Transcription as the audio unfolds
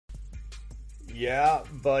Yeah,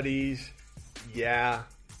 buddies. Yeah,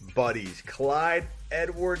 buddies. Clyde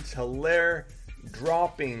Edwards-Helaire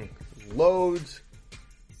dropping loads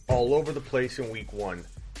all over the place in week one.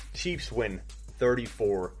 Chiefs win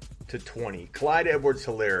 34-20. Clyde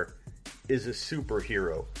Edwards-Helaire is a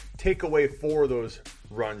superhero. Take away 4 of those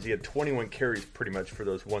runs. He had 21 carries pretty much for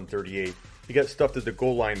those 138. He got stuffed at the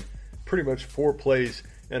goal line pretty much 4 plays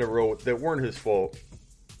in a row that weren't his fault.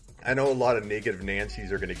 I know a lot of negative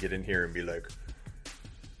Nancys are going to get in here and be like,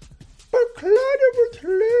 but Clyde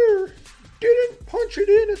Edwards-Helaire didn't punch it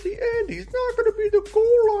in at the end. He's not going to be the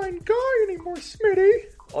goal line guy anymore, Smitty.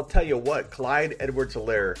 I'll tell you what, Clyde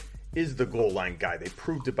Edwards-Helaire is the goal line guy. They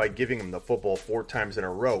proved it by giving him the football 4 times in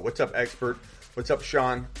a row. What's up, expert? What's up,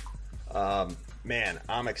 Sean? Man,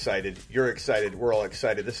 I'm excited. You're excited. We're all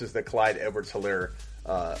excited. This is the Clyde Edwards-Helaire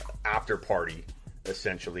after party,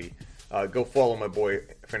 essentially. Go follow my boy,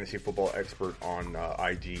 Fantasy Football Expert, on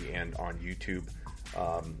IG and on YouTube.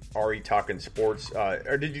 Ari Talking Sports.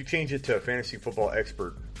 Or did you change it to Fantasy Football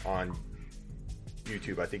Expert on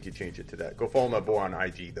YouTube? I think you changed it to that. Go follow my boy on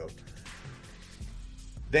IG, though.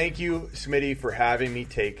 Thank you, Smitty, for having me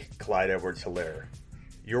take Clyde Edwards-Helaire.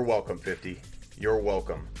 You're welcome, 50. You're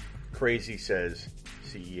welcome. Crazy says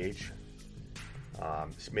CEH.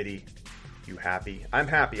 Smitty, you happy? I'm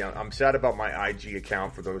happy. I'm sad about my IG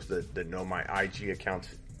account. For those that know, my IG account's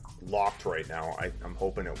locked right now. I'm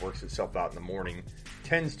hoping it works itself out in the morning.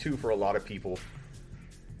 Tends to for a lot of people.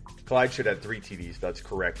 Clyde should have 3 TDs. That's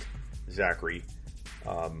correct, Zachary.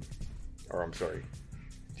 Or I'm sorry,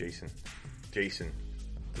 Jason. 3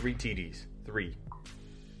 TDs. 3.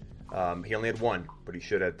 He only had 1, but he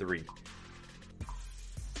should have 3.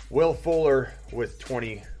 Will Fuller with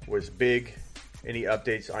 20 was big. Any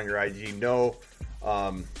updates on your IG? No.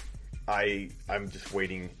 I'm just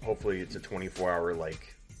waiting. Hopefully it's a 24-hour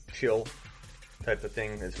like chill type of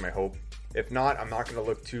thing is my hope. If not, I'm not going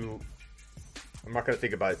to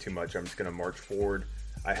think about it too much. I'm just going to march forward.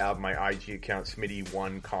 I have my IG account,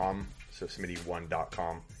 Smitty1com, so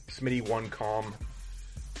Smitty1.com. Smitty1com.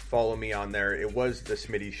 Follow me on there. It was the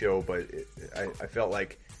Smitty show, but I felt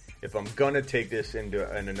like if I'm going to take this in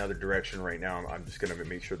another direction right now, I'm just going to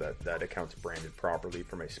make sure that account's branded properly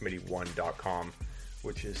for my Smitty1.com,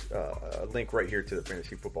 which is a link right here to the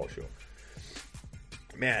Fantasy Football Show.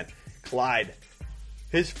 Man, Clyde,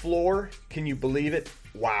 his floor, can you believe it?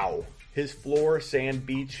 Wow. His floor, Sand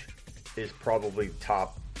Beach, is probably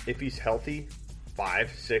top, if he's healthy,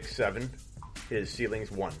 5, 6, 7. His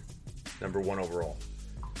ceiling's 1. Number 1 overall.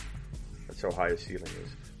 That's how high his ceiling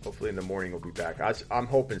is. Hopefully in the morning we'll be back. I'm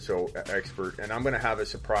hoping so, expert. And I'm going to have a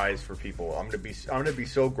surprise for people. I'm going to be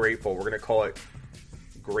so grateful. We're going to call it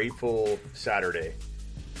Grateful Saturday.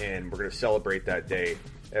 And we're going to celebrate that day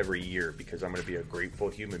every year because I'm going to be a grateful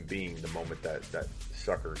human being the moment that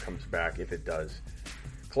sucker comes back, if it does.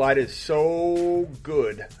 Clyde is so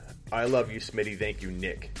good. I love you, Smitty. Thank you,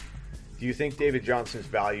 Nick. Do you think David Johnson's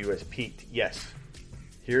value has peaked? Yes.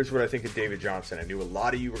 Here's what I think of David Johnson. I knew a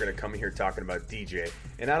lot of you were going to come here talking about DJ,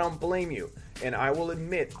 and I don't blame you. And I will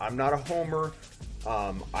admit, I'm not a homer.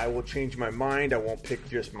 I will change my mind. I won't pick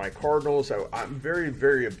just my Cardinals. I'm very,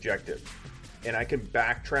 very objective. And I can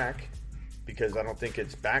backtrack because I don't think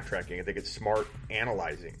it's backtracking. I think it's smart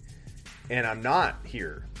analyzing. And I'm not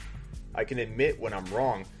here. I can admit when I'm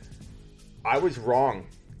wrong. I was wrong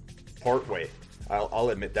partway. I'll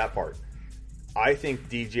admit that part. I think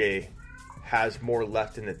DJ has more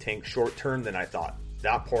left in the tank short term than I thought.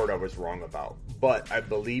 That part I was wrong about. But I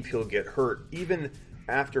believe he'll get hurt. Even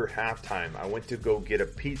after halftime, I went to go get a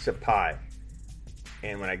pizza pie.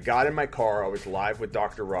 And when I got in my car, I was live with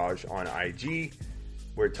Dr. Raj on IG.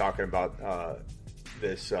 We're talking about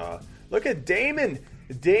this. Look at Damon.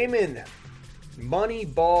 Money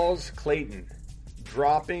Balls Clayton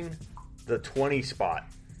dropping the 20 spot.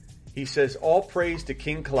 He says, all praise to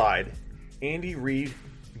King Clyde. Andy Reid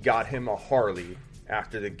got him a Harley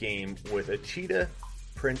after the game with a cheetah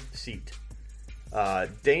print seat.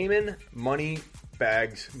 Damon Money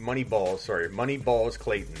Balls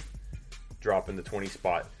Clayton dropping the 20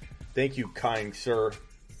 spot. Thank you, kind sir.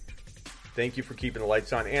 Thank you for keeping the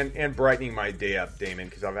lights on and brightening my day up, Damon,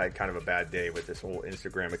 because I've had kind of a bad day with this whole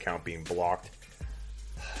Instagram account being blocked.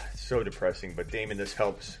 It's so depressing, but Damon, this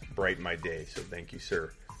helps brighten my day, so thank you,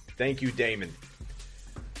 sir. Thank you, Damon.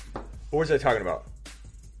 What was I talking about?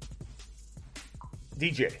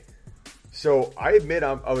 DJ. So I admit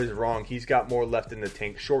I was wrong. He's got more left in the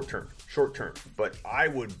tank short term. But I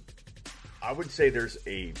would say there's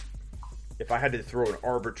if I had to throw an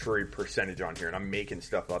arbitrary percentage on here, and I'm making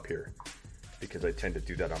stuff up here because I tend to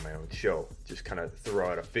do that on my own show, just kind of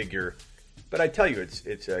throw out a figure. But I tell you,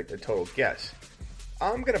 it's a total guess.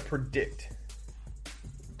 I'm going to predict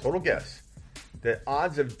total guess, the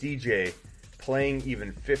odds of DJ playing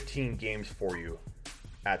even 15 games for you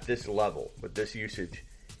at this level with this usage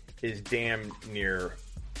is damn near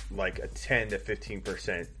like a 10 to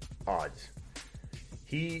 15% odds.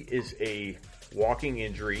 He is a walking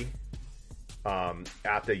injury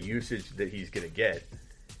at the usage that he's going to get.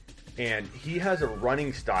 And he has a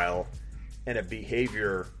running style and a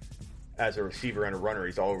behavior as a receiver and a runner.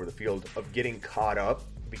 He's all over the field of getting caught up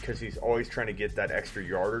because he's always trying to get that extra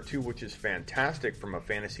yard or two, which is fantastic from a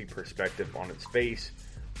fantasy perspective on its face.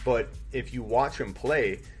 But if you watch him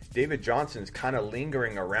play, David Johnson's kind of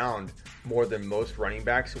lingering around more than most running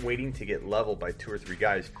backs, waiting to get leveled by 2 or 3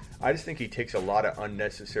 guys. I just think he takes a lot of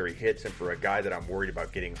unnecessary hits, and for a guy that I'm worried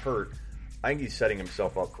about getting hurt, I think he's setting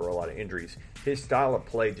himself up for a lot of injuries. His style of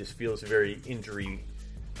play just feels very injury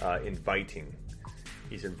inviting.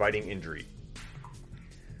 He's inviting injury.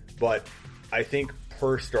 But I think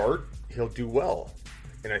per start, he'll do well.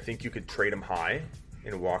 And I think you could trade him high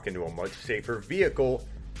and walk into a much safer vehicle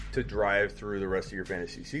to drive through the rest of your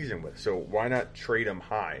fantasy season with. So why not trade him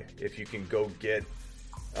high if you can go get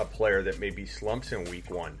a player that maybe slumps in week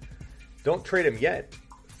 1? Don't trade him yet.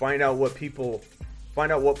 Find out what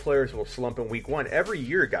players will slump in week 1. Every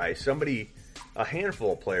year, guys, a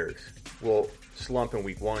handful of players will slump in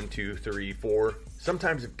week 1, 2, 3, 4.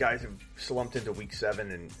 Sometimes if guys have slumped into week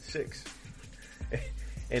 7 and 6.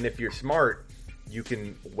 And if you're smart, you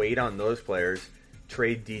can wait on those players,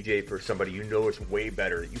 trade DJ for somebody you know is way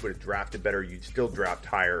better, that you would have drafted better, you'd still draft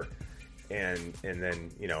higher, and then,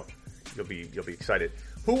 you know, you'll be excited.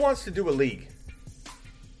 Who wants to do a league?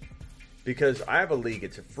 Because I have a league.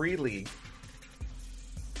 It's a free league.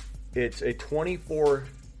 It's a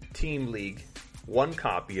 24-team league, 1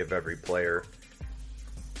 copy of every player,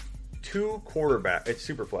 2 quarterback. It's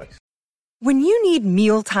Superflex. When you need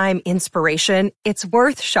mealtime inspiration, it's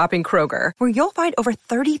worth shopping Kroger, where you'll find over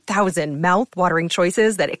 30,000 mouth-watering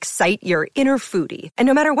choices that excite your inner foodie. And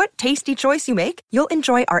no matter what tasty choice you make, you'll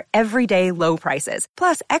enjoy our everyday low prices,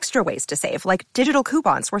 plus extra ways to save, like digital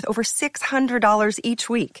coupons worth over $600 each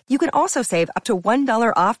week. You can also save up to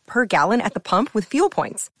 $1 off per gallon at the pump with fuel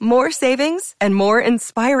points. More savings and more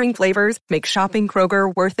inspiring flavors make shopping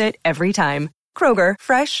Kroger worth it every time. Kroger,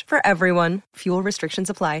 fresh for everyone. Fuel restrictions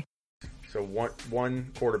apply. So one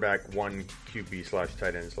quarterback, 1 QB /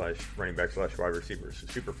 tight end / running back / wide receiver. So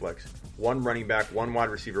super flex. 1 running back, 1 wide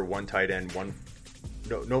receiver, 1 tight end,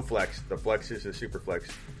 no flex. The flex is a super flex.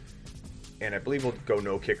 And I believe we'll go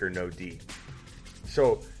no kicker, no D.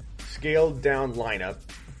 So scaled down lineup,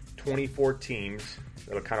 24 teams.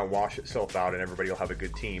 That'll kind of wash itself out and everybody will have a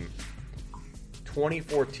good team.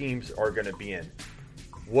 24 teams are going to be in.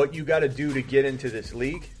 What you got to do to get into this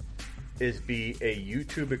league is be a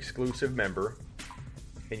YouTube exclusive member,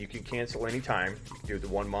 and you can cancel anytime. You can do the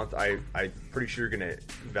 1 month. I'm pretty sure you're going to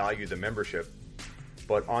value the membership.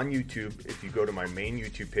 But on YouTube, if you go to my main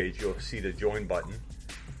YouTube page, you'll see the join button.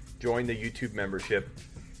 Join the YouTube membership,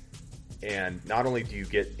 and not only do you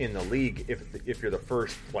get in the league if you're the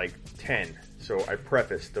first like 10. So I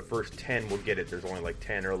preface, the first 10 will get it. There's only like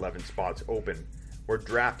 10 or 11 spots open. We're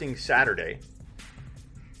drafting Saturday.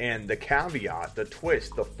 And the caveat, the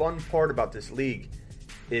twist, the fun part about this league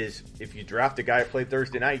is if you draft a guy that played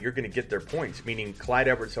Thursday night, you're going to get their points. Meaning Clyde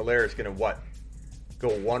Edwards-Helaire is going to what? Go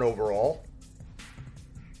 1 overall?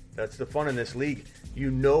 That's the fun in this league. You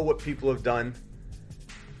know what people have done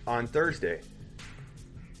on Thursday.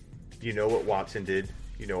 You know what Watson did.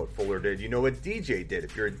 You know what Fuller did. You know what DJ did.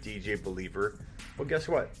 If you're a DJ believer, well, guess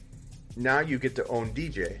what? Now you get to own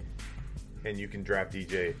DJ. And you can draft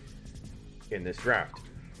DJ in this draft.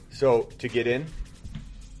 So to get in,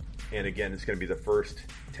 and again, it's going to be the first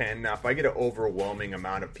 10. Now, if I get an overwhelming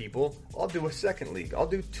amount of people, I'll do a second league. I'll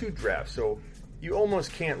do 2 drafts. So you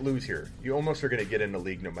almost can't lose here. You almost are going to get in the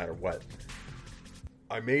league no matter what.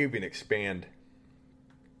 I may even expand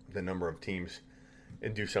the number of teams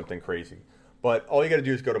and do something crazy. But all you got to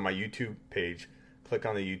do is go to my YouTube page, click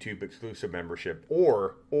on the YouTube exclusive membership,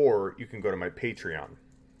 or you can go to my Patreon.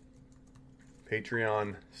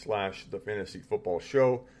 Patreon / The Fantasy Football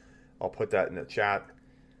Show. I'll put that in the chat.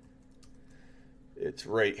 It's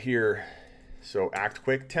right here. So act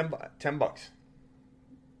quick, $10.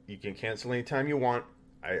 You can cancel anytime you want.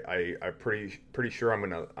 I'm pretty sure I'm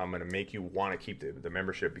gonna make you want to keep the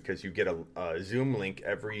membership, because you get a Zoom link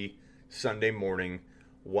every Sunday morning,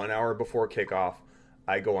 1 hour before kickoff.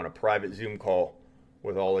 I go on a private Zoom call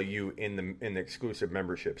with all of you in the exclusive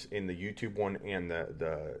memberships, in the YouTube one and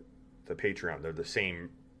the Patreon. They're the same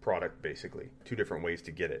product, basically. 2 different ways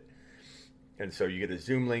to get it. And so you get a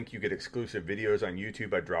Zoom link, you get exclusive videos on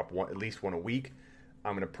YouTube. I drop at least one a week.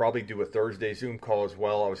 I'm going to probably do a Thursday Zoom call as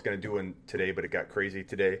well. I was going to do one today, but it got crazy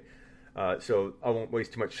today. So I won't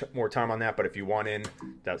waste too much more time on that. But if you want in,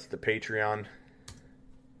 that's the Patreon.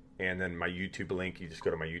 And then my YouTube link, you just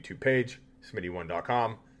go to my YouTube page,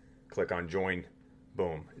 smitty1.com, click on join,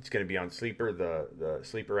 boom. It's going to be on Sleeper, the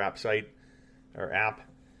Sleeper app site, or app.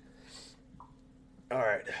 All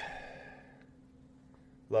right.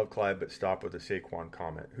 Love Clyde, but stop with the Saquon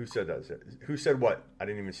comment. Who said that? Who said what? I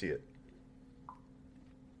didn't even see it.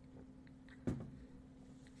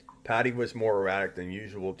 Patty was more erratic than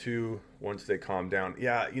usual, too, once they calmed down.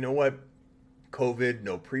 Yeah, you know what? COVID,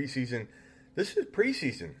 no preseason. This is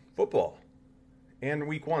preseason football. And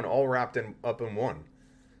week one, all wrapped up in one.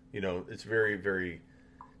 You know, it's very, very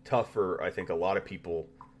tough for, I think, a lot of people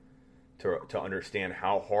to understand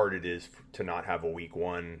how hard it is to not have a week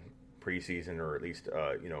one preseason, or at least,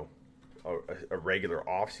 a regular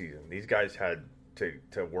off season. These guys had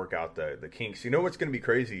to work out the kinks. You know what's going to be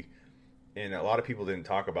crazy? And a lot of people didn't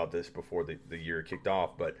talk about this before the year kicked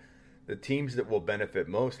off, but the teams that will benefit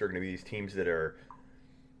most are going to be these teams that are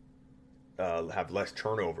have less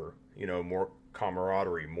turnover, more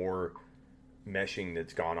camaraderie, more meshing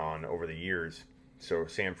that's gone on over the years. So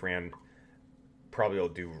San Fran probably will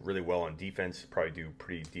do really well on defense, probably do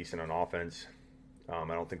pretty decent on offense. I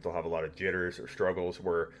don't think they'll have a lot of jitters or struggles,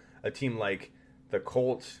 where a team like the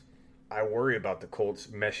Colts, I worry about the Colts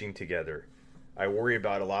meshing together. I worry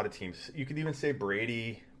about a lot of teams. You could even say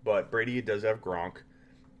Brady, but Brady does have Gronk.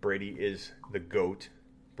 Brady is the GOAT.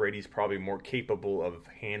 Brady's probably more capable of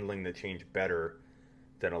handling the change better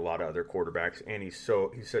than a lot of other quarterbacks, and he's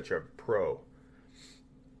such a pro.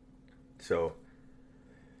 So,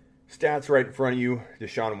 stats right in front of you.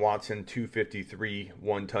 Deshaun Watson, 253,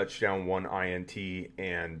 1 touchdown, 1 INT,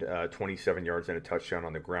 and 27 yards and a touchdown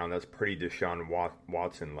on the ground. That's pretty Deshaun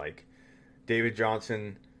Watson-like. David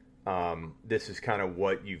Johnson, this is kind of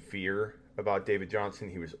what you fear about David Johnson.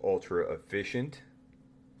 He was ultra efficient.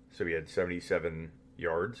 So he had 77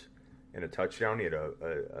 yards and a touchdown. He had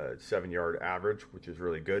a 7-yard average, which is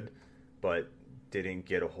really good, but didn't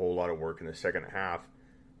get a whole lot of work in the second half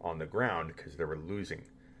on the ground because they were losing.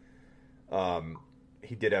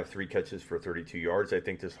 He did have 3 catches for 32 yards. I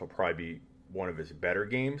think this will probably be one of his better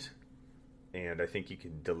games, and I think he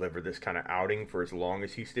can deliver this kind of outing for as long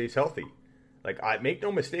as he stays healthy. Like, I make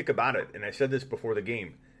no mistake about it, and I said this before the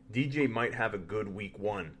game, DJ might have a good week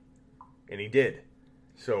one, and he did.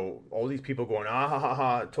 So all these people going,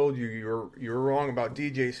 I told you you're wrong about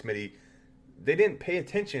DJ, Smitty. They didn't pay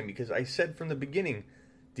attention, because I said from the beginning,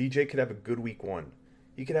 DJ could have a good week one.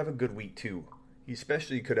 He could have a good week two. He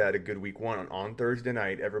especially could have had a good week one on Thursday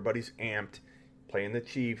night. Everybody's amped, playing the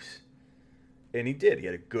Chiefs. And he did. He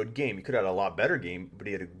had a good game. He could have had a lot better game, but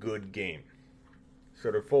he had a good game.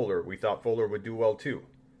 So did Fuller. We thought Fuller would do well too.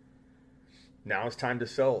 Now it's time to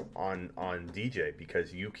sell on DJ,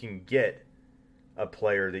 because you can get a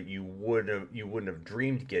player that you wouldn't have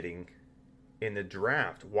dreamed getting in the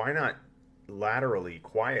draft. Why not laterally,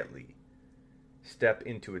 quietly step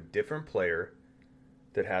into a different player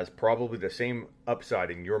that has probably the same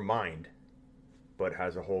upside in your mind, but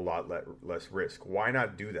has a whole lot less risk? Why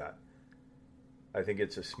not do that? I think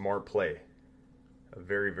it's a smart play. A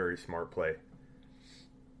very, very smart play.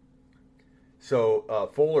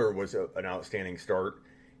 So Fuller was an outstanding start.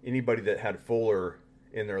 Anybody that had Fuller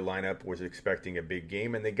in their lineup was expecting a big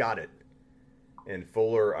game, and they got it. And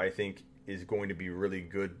Fuller, I think, is going to be really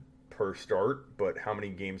good per start, but how many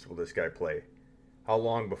games will this guy play? How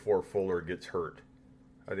long before Fuller gets hurt?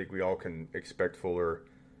 I think we all can expect Fuller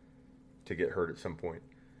to get hurt at some point.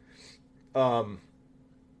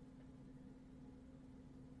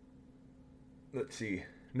 Let's see.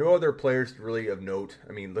 No other players really of note.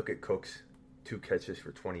 I mean, look at Cooks. 2 catches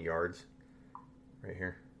for 20 yards. Right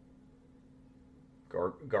here.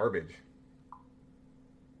 Garbage.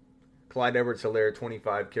 Clyde Edwards-Helaire,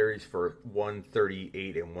 25 carries for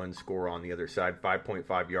 138 and 1 score on the other side.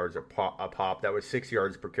 5.5 yards a pop. That was 6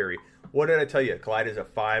 yards per carry. What did I tell you? Clyde is a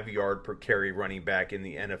 5-yard per carry running back in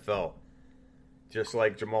the NFL. Just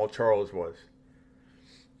like Jamal Charles was.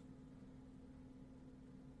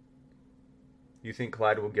 You think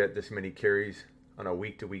Clyde will get this many carries on a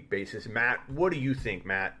week-to-week basis? Matt, what do you think,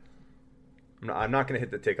 Matt? I'm not going to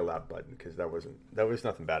hit the take a loud button, because that was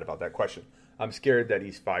nothing bad about that question. I'm scared that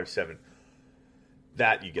he's 5'7".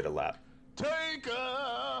 That you get a lap. Take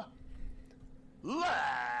a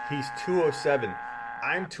lap. He's 207.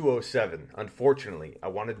 I'm 207. Unfortunately, I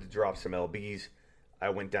wanted to drop some LBs. I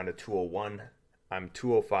went down to 201. I'm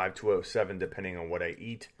 205, 207, depending on what I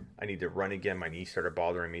eat. I need to run again. My knee started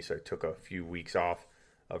bothering me, so I took a few weeks off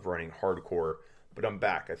of running hardcore. But I'm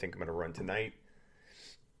back. I think I'm going to run tonight.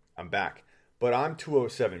 I'm back. but I'm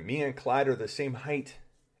 207. Me and Clyde are the same height.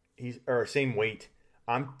 Or same weight.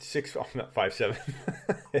 I'm not 5'7".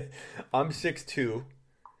 I'm 6'2".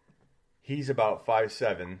 He's about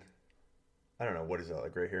 5'7". I don't know, what is that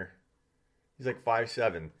like right here? He's like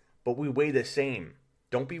 5'7", but we weigh the same.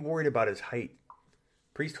 Don't be worried about his height.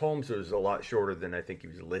 Priest Holmes was a lot shorter than I think he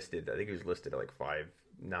was listed. I think he was listed at like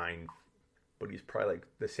 5'9", but he's probably like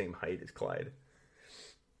the same height as Clyde.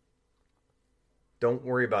 Don't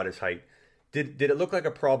worry about his height. Did it look like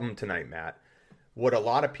a problem tonight, Matt? What a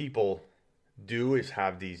lot of people do is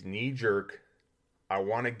have these knee-jerk, I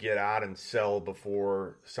want to get out and sell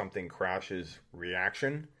before something crashes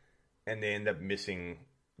reaction, and they end up missing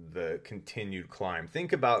the continued climb.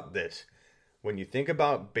 Think about this. When you think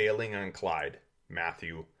about bailing on Clyde,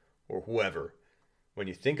 Matthew, or whoever, when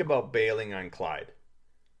you think about bailing on Clyde,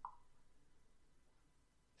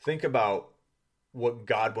 think about what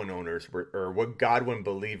Godwin owners were, or what Godwin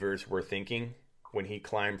believers were thinking when he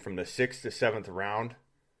climbed from the 6th to 7th round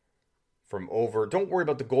from over. Don't worry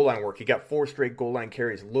about the goal line work. He got 4 straight goal line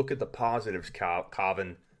carries. Look at the positives,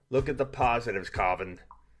 Coven. Look at the positives, Coven.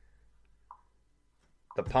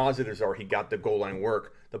 The positives are he got the goal line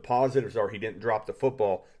work. The positives are he didn't drop the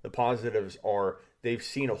football. The positives are they've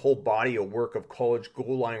seen a whole body of work of college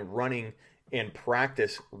goal line running and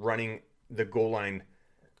practice running the goal line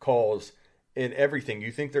calls and everything.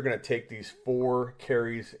 You think they're going to take these 4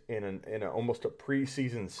 carries in almost a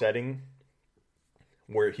preseason setting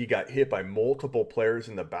where he got hit by multiple players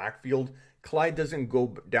in the backfield? Clyde doesn't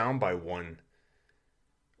go down by one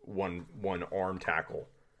arm tackle.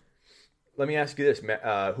 Let me ask you this.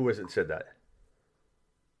 Who was it said that?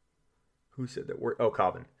 Who said that?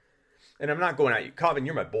 Coven. And I'm not going at you. Coven,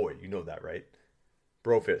 you're my boy. You know that, right?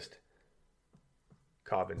 Brofist.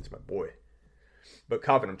 Coven's my boy. But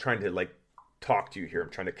Coven, I'm trying to talk to you here. I'm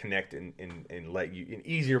trying to connect and let you and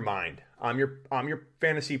ease your mind. I'm your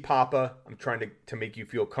fantasy papa. I'm trying to make you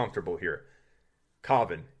feel comfortable here.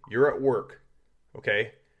 Coven, you're at work,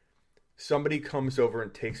 okay? Somebody comes over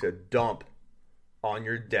and takes a dump on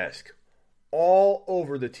your desk all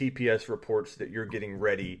over the TPS reports that you're getting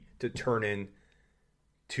ready to turn in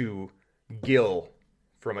to Gil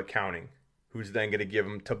from accounting, who's then going to give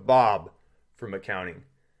them to Bob from accounting.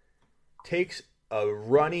 Takes a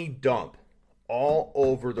runny dump all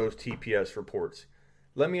over those TPS reports.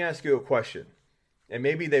 Let me ask you a question, and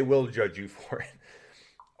maybe they will judge you for it.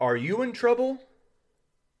 Are you in trouble?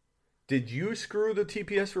 Did you screw the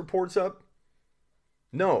TPS reports up?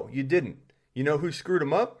 No, you didn't. You know who screwed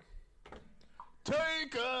them up?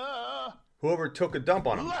 Whoever took a dump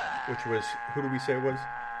on him, which was, who did we say it was?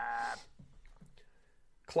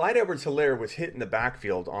 Clyde Edwards-Helaire was hit in the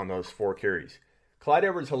backfield on those 4 carries. Clyde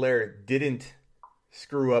Edwards-Helaire didn't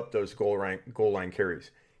screw up those goal line carries.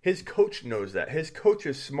 His coach knows that. His coach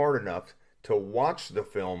is smart enough to watch the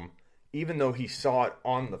film, even though he saw it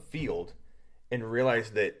on the field, and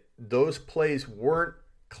realize that those plays weren't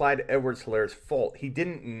Clyde Edwards-Helaire's fault. He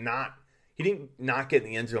didn't not get in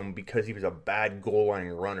the end zone because he was a bad goal line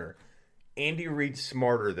runner. Andy Reid's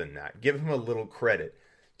smarter than that. Give him a little credit.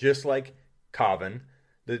 Just like Coven,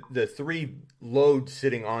 the 3 loads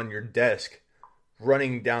sitting on your desk,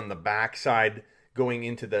 running down the backside, going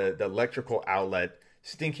into the electrical outlet,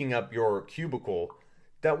 stinking up your cubicle,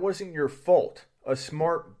 that wasn't your fault. A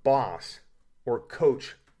smart boss or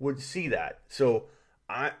coach would see that. So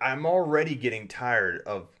I'm already getting tired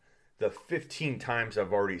of the 15 times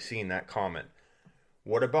I've already seen that comment.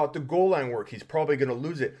 What about the goal line work? He's probably going to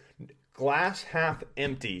lose it. Glass half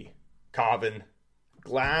empty, Coven.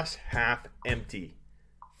 Glass half empty.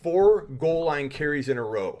 4 goal line carries in a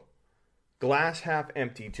row. Glass half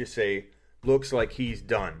empty to say, looks like he's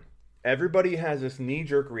done. Everybody has this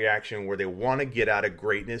knee-jerk reaction where they want to get out of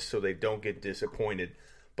greatness so they don't get disappointed.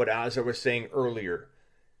 But as I was saying earlier,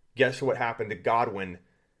 guess what happened to Godwin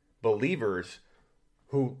believers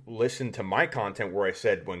who listened to my content where I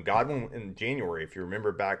said when Godwin in January, if you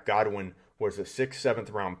remember back, Godwin was a 6th,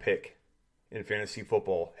 7th round pick in fantasy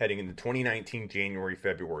football heading into 2019 January,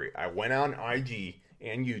 February. I went on IG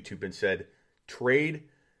and YouTube and said, trade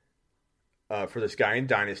for this guy in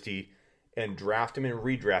Dynasty and draft him in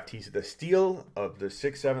redraft. He's the steal of the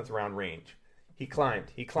 6th, 7th round range. He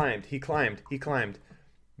climbed.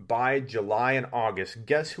 By July and August,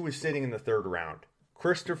 guess who was sitting in the 3rd round?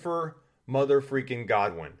 Christopher mother-freaking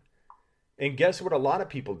Godwin. And guess what a lot of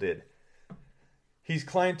people did? He's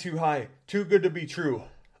climbed too high. Too good to be true.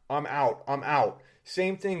 I'm out.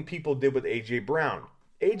 Same thing people did with A.J. Brown.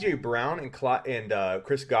 A.J. Brown and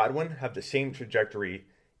Chris Godwin have the same trajectory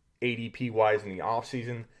ADP-wise in the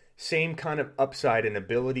offseason. Same kind of upside and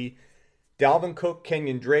ability. Dalvin Cook,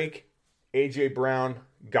 Kenyon Drake, A.J. Brown,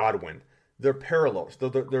 Godwin. They're parallels.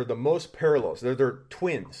 They're the most parallels. They're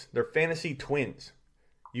twins. They're fantasy twins.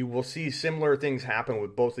 You will see similar things happen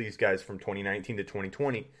with both of these guys from 2019 to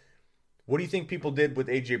 2020. What do you think people did with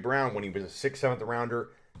A.J. Brown when he was a 6th, 7th rounder,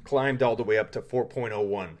 climbed all the way up to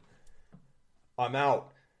 4.01? I'm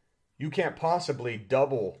out. You can't possibly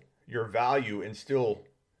double your value and still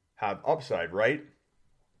have upside, right?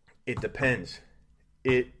 It depends.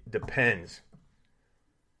 It depends.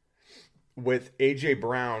 With A.J.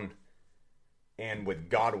 Brown and with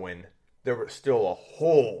Godwin, there was still a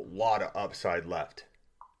whole lot of upside left.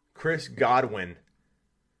 Chris Godwin,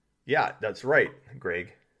 yeah, that's right,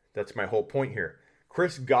 Greg. That's my whole point here.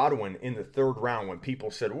 Chris Godwin in the 3rd round, when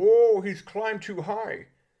people said, whoa, he's climbed too high,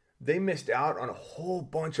 they missed out on a whole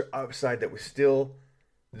bunch of upside that was still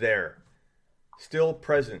there, still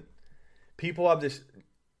present. People have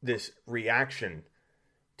this reaction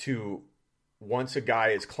to once a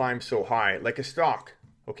guy has climbed so high, like a stock,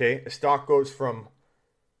 okay? A stock goes from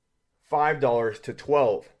 $5 to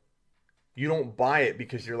 $12. You don't buy it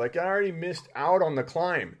because you're like, I already missed out on the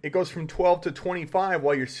climb. It goes from 12 to 25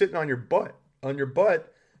 while you're sitting on your butt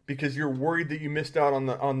because you're worried that you missed out on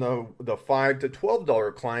the $5 to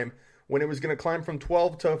 $12 climb when it was going to climb from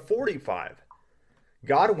 12 to 45.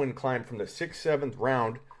 Godwin climbed from the 6th, 7th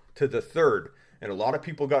round to the 3rd, and a lot of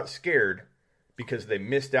people got scared because they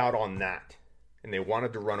missed out on that and they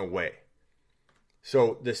wanted to run away.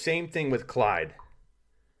 So the same thing with Clyde.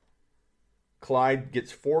 Clyde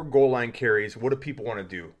gets 4 goal line carries. What do people want to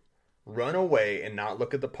do? Run away and not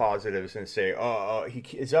look at the positives and say,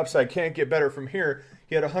 his upside can't get better from here.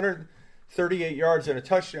 He had 138 yards and a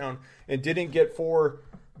touchdown and didn't get 4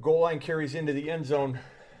 goal line carries into the end zone.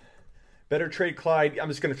 Better trade Clyde. I'm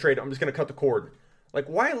just going to cut the cord. Like,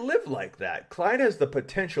 why live like that? Clyde has the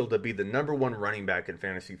potential to be the number 1 running back in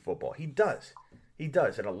fantasy football. He does. He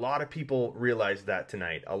does. And a lot of people realize that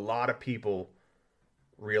tonight.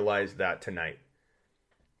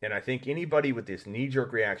 And I think anybody with this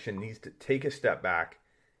knee-jerk reaction needs to take a step back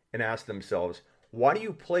and ask themselves, why do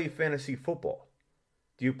you play fantasy football?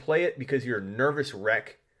 Do you play it because you're a nervous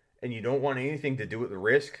wreck and you don't want anything to do with the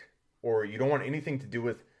risk? Or you don't want anything to do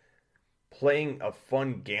with playing a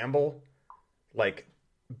fun gamble? Like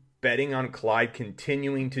betting on Clyde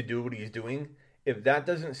continuing to do what he's doing? If that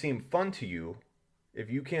doesn't seem fun to you, if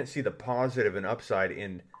you can't see the positive and upside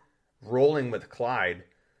in rolling with Clyde,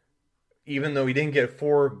 even though he didn't get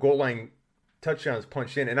 4 goal line touchdowns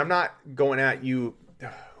punched in, and I'm not going at you.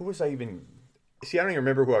 Who was I even? See, I don't even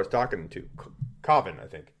remember who I was talking to. Cobbin, I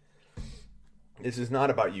think. This is not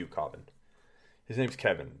about you, Cobbin. His name's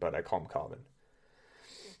Kevin, but I call him Cobbin.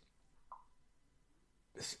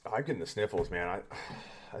 I'm getting the sniffles, man.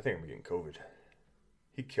 I think I'm getting COVID.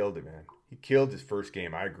 He killed it, man. He killed his first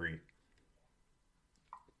game. I agree.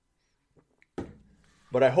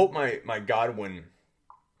 But I hope my Godwin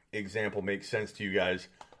example makes sense to you guys.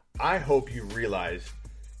 I hope you realize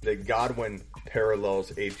that Godwin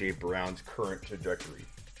parallels A.J. Brown's current trajectory.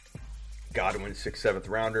 Godwin, 6th, 7th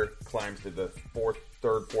rounder, climbs to the 3rd,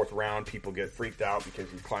 4th round. People get freaked out because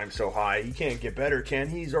he climbed so high. He can't get better, can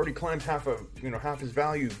he? He's already climbed half his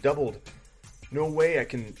value, doubled. No way I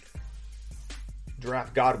can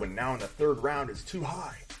draft Godwin now in the 3rd round. It's too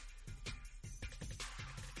high.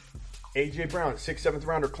 A.J. Brown, 6th, 7th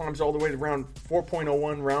rounder, climbs all the way to round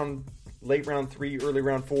 4.01, late round 3, early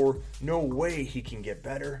round 4. No way he can get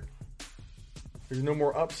better. There's no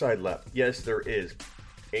more upside left. Yes, there is.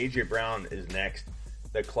 A.J. Brown is next.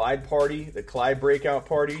 The Clyde breakout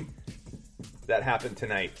party, that happened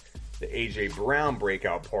tonight. The A.J. Brown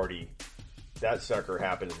breakout party, that sucker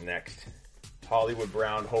happens next. Hollywood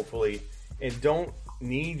Brown, hopefully. And don't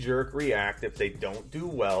knee-jerk react if they don't do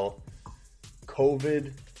well.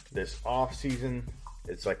 COVID, this offseason,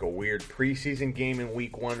 it's like a weird preseason game in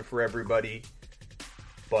week 1 for everybody.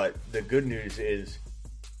 But the good news is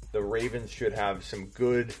the Ravens should have some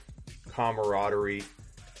good camaraderie,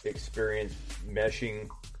 experience, meshing.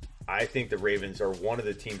 I think the Ravens are one of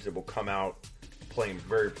the teams that will come out playing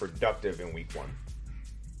very productive in week 1.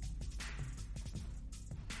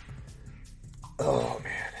 Oh,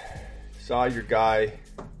 man. Saw your guy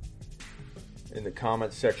in the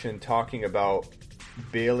comments section talking about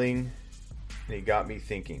bailing, and he got me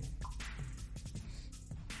thinking.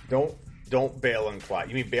 Don't bail on Clyde.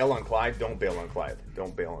 You mean bail on Clyde? Don't bail on Clyde.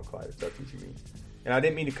 Don't bail on Clyde, if that's what you mean. And I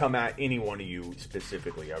didn't mean to come at any one of you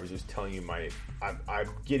specifically. I was just telling you I'm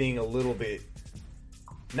getting a little bit,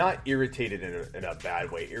 not irritated in a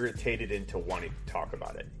bad way, irritated into wanting to talk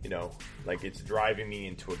about it. You know, like it's driving me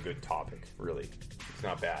into a good topic, really. It's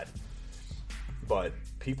not bad. But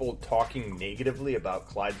people talking negatively about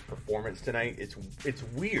Clyde's performance tonight, it's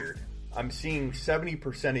weird. I'm seeing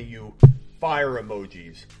 70% of you fire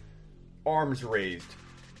emojis, arms raised,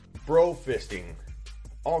 bro fisting,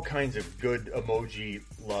 all kinds of good emoji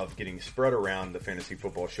love getting spread around the Fantasy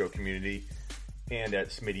Football Show community and at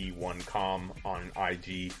Smitty1com on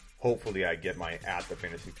IG. Hopefully I get my at the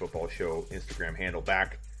Fantasy Football Show Instagram handle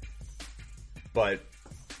back. But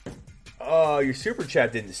your super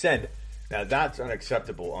chat didn't send. Now that's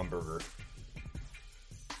unacceptable, Umberger.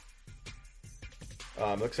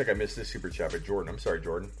 Looks like I missed this super chat by Jordan. I'm sorry,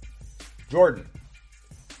 Jordan. Jordan.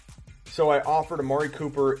 So I offered Amari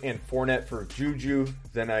Cooper and Fournette for Juju.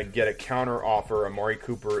 Then I get a counter offer, Amari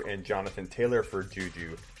Cooper and Jonathan Taylor for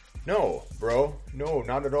Juju. No, bro. No,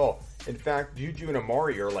 not at all. In fact, Juju and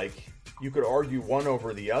Amari are like, you could argue one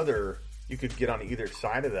over the other. You could get on either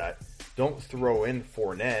side of that. Don't throw in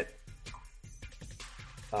Fournette.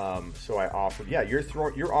 So I offered,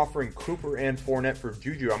 you're offering Cooper and Fournette for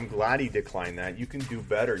Juju. I'm glad he declined that. You can do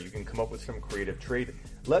better. You can come up with some creative trade.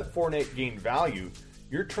 Let Fournette gain value.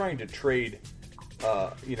 You're trying to trade,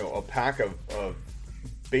 a pack of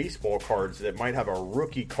baseball cards that might have a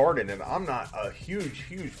rookie card in it. I'm not a huge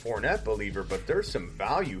Fournette believer, but there's some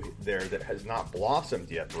value there that has not blossomed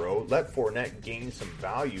yet, bro. Let Fournette gain some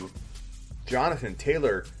value. Jonathan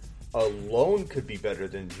Taylor alone could be better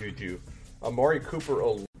than Juju. Amari Cooper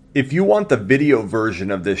alone. If you want the video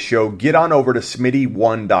version of this show, get on over to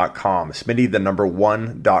Smitty1.com. Smitty, the number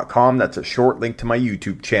 1.com. That's a short link to my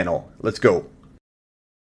YouTube channel. Let's go.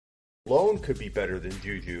 Alone could be better than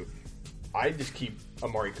Juju. I just keep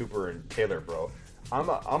Amari Cooper and Taylor, bro. I'm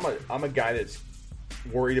a guy that's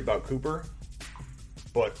worried about Cooper,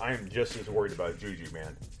 but I am just as worried about Juju,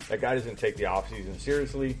 man. That guy doesn't take the offseason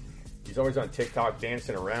seriously. He's always on TikTok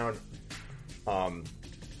dancing around.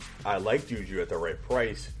 I like Juju at the right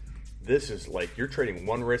price. This is like you're trading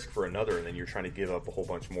one risk for another, and then you're trying to give up a whole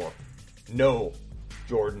bunch more. No,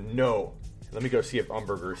 Jordan, no. Let me go see if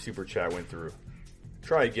Umberger's super chat went through.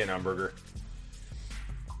 Try again, Umberger.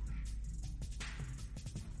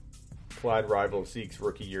 Clyde rival Zeke's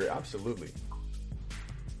rookie year. Absolutely.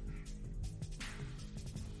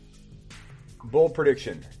 Bold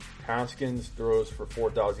prediction. Haskins throws for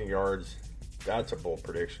 4,000 yards. That's a bold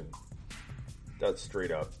prediction. That's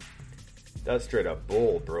straight up. That's straight up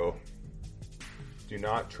bold, bro. Do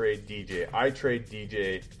not trade DJ. I trade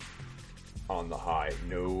DJ on the high.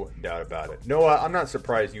 No doubt about it. Noah, I'm not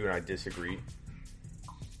surprised you and I disagree.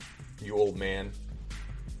 You old man.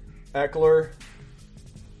 Eckler.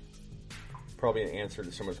 Probably an answer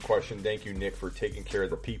to someone's question. Thank you, Nick, for taking care of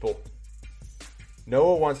the people.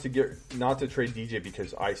 Noah wants to get not to trade DJ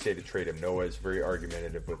because I say to trade him. Noah is very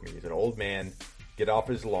argumentative with me. He's an old man. Get off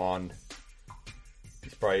his lawn.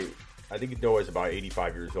 He's probably, I think Noah is about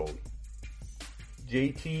 85 years old.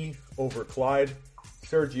 JT over Clyde.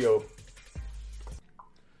 Sergio.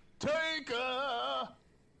 Take a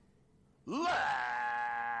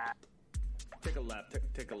lap. Take a lap.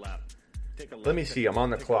 Take a lap. Take a lap. Let me see. I'm on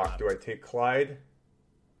the clock. Do I take Clyde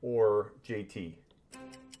or JT?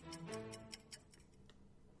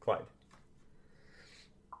 Clyde.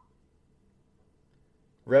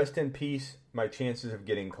 Rest in peace. My chances of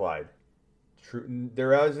getting Clyde.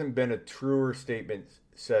 There hasn't been a truer statement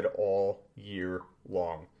said all year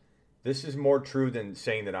long. This is more true than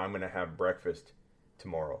saying that I'm going to have breakfast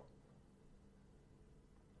tomorrow.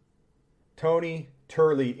 Tony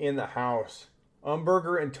Turley in the house.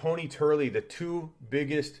 Umberger and Tony Turley, the two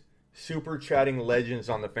biggest super chatting legends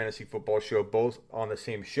on the Fantasy Football Show, both on the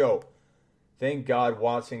same show. Thank God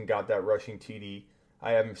Watson got that rushing TD.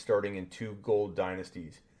 I have him starting in 2 gold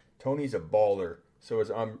dynasties. Tony's a baller. So is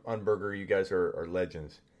Umberger. You guys are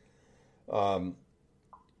legends. Umberger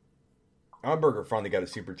finally got a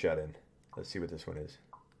super chat in. Let's see what this one is.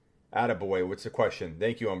 Attaboy, what's the question?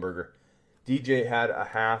 Thank you, Umberger. DJ had a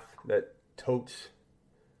half that totes.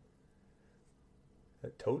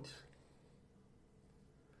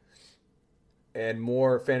 And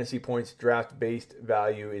more fantasy points draft-based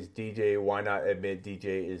value is DJ. Why not admit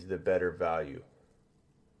DJ is the better value?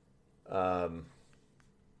 Because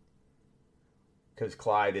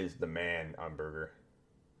Clyde is the man, Umberger.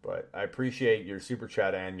 But I appreciate your super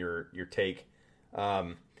chat and your take.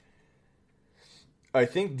 I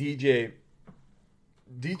think if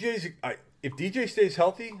DJ stays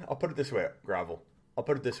healthy, I'll put it this way, Gravel. I'll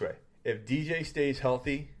put it this way. If DJ stays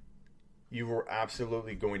healthy, you are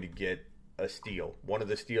absolutely going to get a steal, one of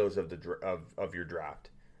the steals of your draft.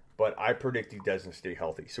 But I predict he doesn't stay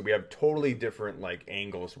healthy. So we have totally different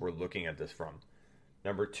angles we're looking at this from.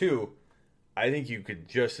 Number 2, I think you could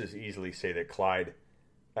just as easily say that Clyde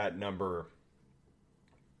at number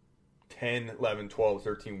 10, 11, 12,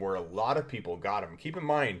 13, where a lot of people got him. Keep in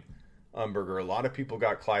mind, Umberger, a lot of people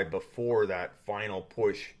got Clyde before that final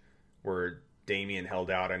push where Damian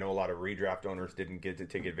held out. I know a lot of redraft owners didn't get to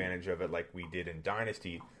take advantage of it like we did in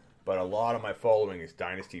Dynasty, but a lot of my following is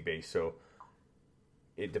Dynasty based, so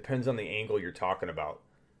it depends on the angle you're talking about.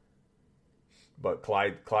 But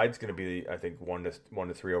Clyde's going to be, I think, 1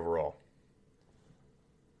 to 3 overall.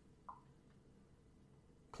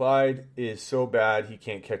 Clyde is so bad he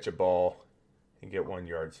can't catch a ball and get 1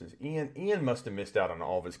 yard, says Ian. Ian must have missed out on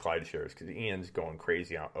all of his Clyde shares because Ian's going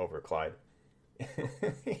crazy over Clyde.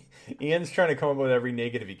 Ian's trying to come up with every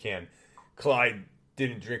negative he can. Clyde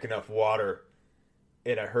didn't drink enough water,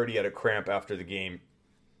 and I heard he had a cramp after the game.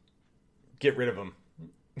 Get rid of him.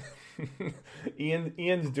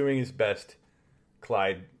 Ian's doing his best.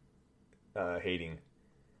 Clyde hating.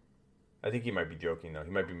 I think he might be joking, though. He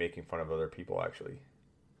might be making fun of other people, actually.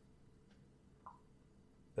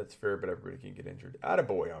 That's fair, but everybody can get injured.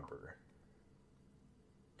 Attaboy, Umberger.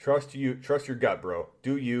 Trust your gut, bro.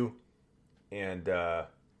 Do you. And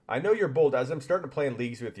I know you're bold. As I'm starting to play in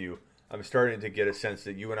leagues with you, I'm starting to get a sense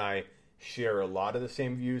that you and I share a lot of the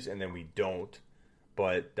same views, and then we don't.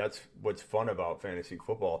 But that's what's fun about fantasy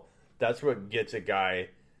football. That's what gets a guy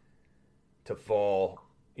to fall,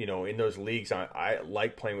 in those leagues. I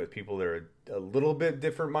like playing with people that are a little bit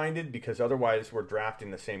different minded, because otherwise we're drafting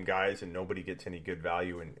the same guys and nobody gets any good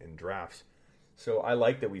value in drafts. So I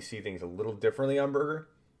like that we see things a little differently on Burger,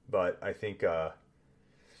 but I think a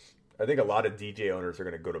lot of DJ owners are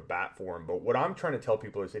going to go to bat for him. But what I'm trying to tell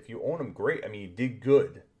people is, if you own him, great. I mean, he did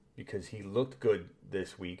good because he looked good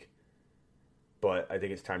this week, but I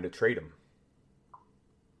think it's time to trade him.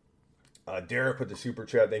 Derek with the super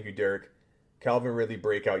chat. Thank you, Derek. Calvin Ridley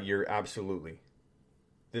breakout year. Absolutely.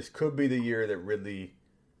 This could be the year that Ridley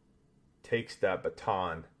takes that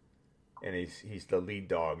baton and he's the lead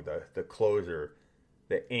dog, the closer,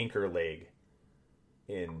 the anchor leg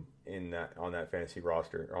in that, on that fantasy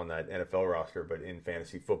roster, on that NFL roster. But in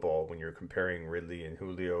fantasy football, when you're comparing Ridley and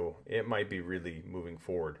Julio, it might be Ridley moving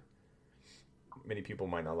forward. Many people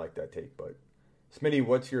might not like that take, but Smitty,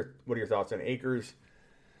 what are your thoughts on Akers?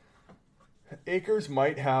 Akers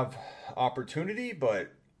might have opportunity,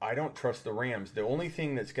 but I don't trust the Rams. The only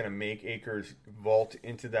thing that's going to make Akers vault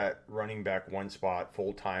into that running back one spot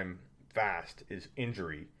full-time fast is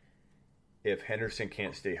injury. If Henderson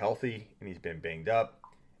can't stay healthy and he's been banged up,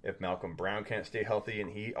 if Malcolm Brown can't stay healthy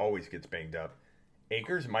and he always gets banged up,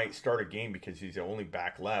 Akers might start a game because he's the only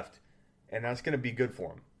back left, and that's going to be good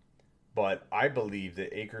for him. But I believe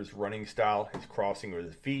that Akers' running style, his crossing with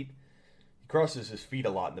his feet, he crosses his feet a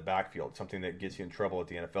lot in the backfield, something that gets you in trouble at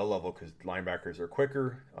the NFL level because linebackers are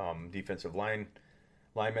quicker, defensive linemen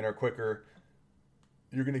are quicker.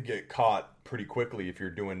 You're going to get caught pretty quickly if you're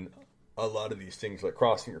doing a lot of these things like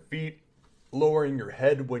crossing your feet, lowering your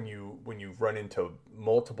head when you run into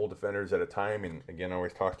multiple defenders at a time. And again, I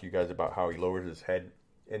always talk to you guys about how he lowers his head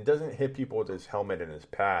and doesn't hit people with his helmet and his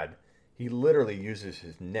pad. He literally uses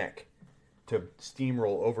his neck to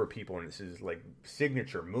steamroll over people, and it's his like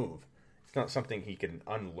signature move. It's not something he can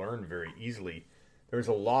unlearn very easily. There's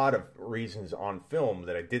a lot of reasons on film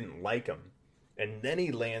that I didn't like him. And then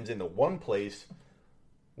he lands in the one place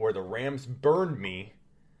where the Rams burned me,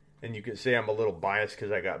 and you could say I'm a little biased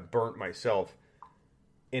because I got burnt myself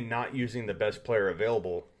in not using the best player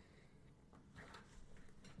available.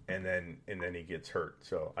 And then he gets hurt.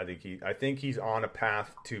 So I think he's on a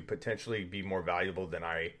path to potentially be more valuable than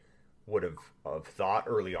I would have thought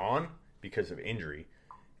early on because of injury.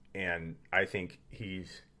 And I think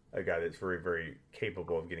he's a guy that's very, very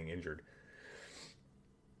capable of getting injured.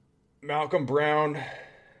 Malcolm Brown,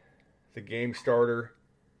 the game starter.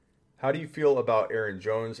 How do you feel about Aaron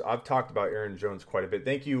Jones? I've talked about Aaron Jones quite a bit.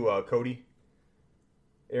 Thank you, Cody.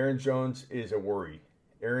 Aaron Jones is a worry.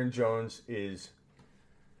 Aaron Jones is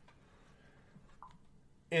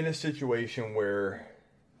in a situation where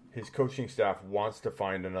his coaching staff wants to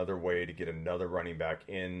find another way to get another running back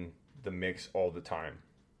in the mix all the time.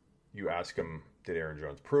 You ask them, did Aaron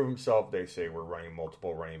Jones prove himself? They say, we're running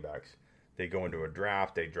multiple running backs. They go into a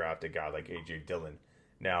draft. They draft a guy like A.J. Dillon.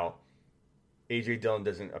 Now, A.J. Dillon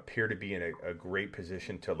doesn't appear to be in a great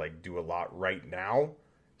position to like do a lot right now.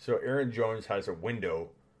 So Aaron Jones has a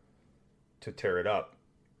window to tear it up.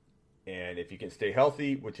 And if he can stay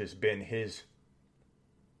healthy, which has been his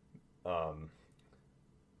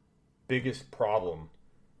biggest problem,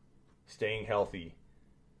 staying healthy.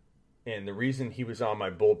 And the reason he was on my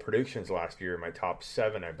bold predictions last year, my top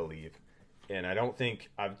 7, I believe. And I don't think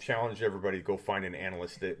I've challenged everybody to go find an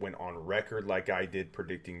analyst that went on record like I did,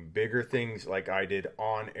 predicting bigger things like I did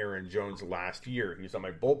on Aaron Jones last year. He was on my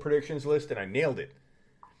bold predictions list and I nailed it.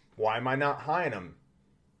 Why am I not high on him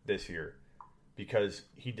this year? because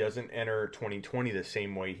he doesn't enter 2020 the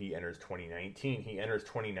same way he enters 2019. He enters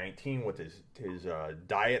 2019 with his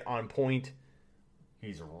diet on point.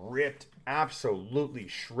 He's ripped, absolutely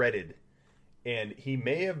shredded, and he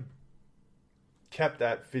may have kept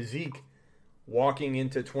that physique walking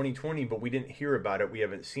into 2020, but we didn't hear about it. We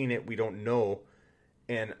haven't seen it. We don't know.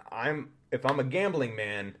 And if I'm a gambling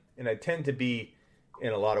man, and I tend to be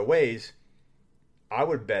in a lot of ways, I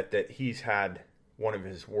would bet that he's had one of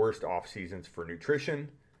his worst off seasons for nutrition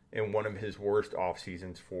and one of his worst off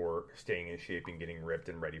seasons for staying in shape and getting ripped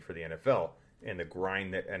and ready for the NFL and the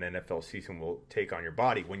grind that an NFL season will take on your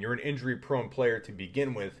body. When you're an injury prone player to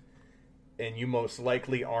begin with, and you most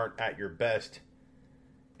likely aren't at your best,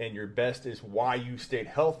 and your best is why you stayed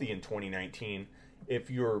healthy in 2019,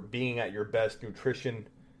 if you're being at your best nutrition,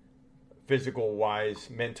 physical wise,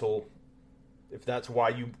 mental, if that's why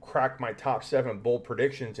you cracked my top 7 bold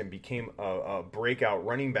predictions and became a breakout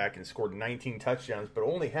running back and scored 19 touchdowns, but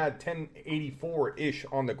only had 1084-ish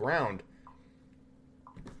on the ground,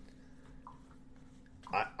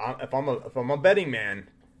 if I'm a betting man,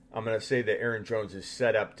 I'm going to say that Aaron Jones is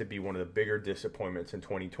set up to be one of the bigger disappointments in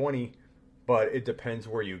 2020, but it depends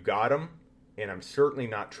where you got him, and I'm certainly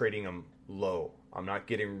not trading him low. I'm not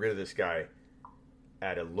getting rid of this guy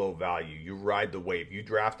at a low value. You ride the wave. You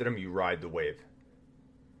drafted him, you ride the wave.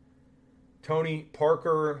 Tony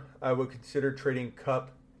Parker, I would consider trading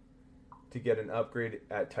Cup to get an upgrade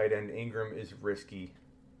at tight end. Ingram is risky.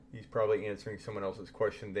 He's probably answering someone else's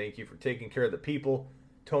question. Thank you for taking care of the people.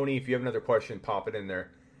 Tony, if you have another question, pop it in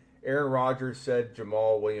there. Aaron Rodgers said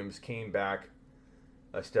Jamal Williams came back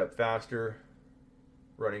a step faster,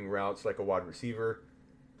 running routes like a wide receiver.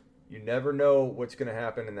 You never know what's going to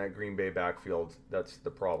happen in that Green Bay backfield. That's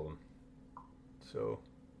the problem. So,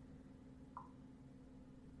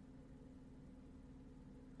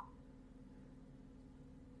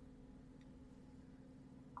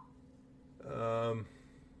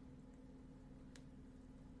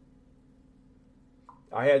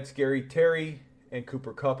 I had Scary Terry and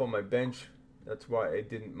Cooper Kupp on my bench. That's why I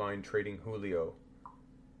didn't mind trading Julio.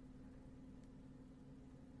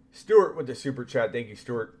 Stuart with the super chat. Thank you,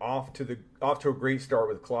 Stuart. Off to a great start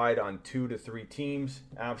with Clyde on 2 to 3 teams.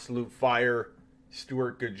 Absolute fire.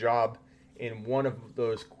 Stuart, good job. In one of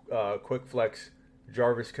those quick flex,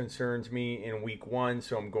 Jarvis concerns me in week 1,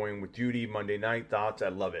 so I'm going with Judy. Monday night thoughts. I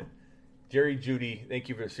love it. Jerry Judy, thank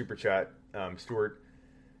you for the super chat, Stuart.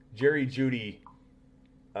 Jerry Judy,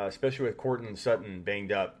 especially with Courtland Sutton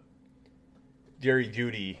banged up, Jerry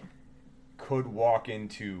Judy could walk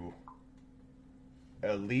into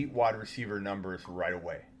elite wide receiver numbers right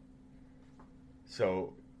away.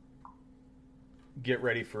 So get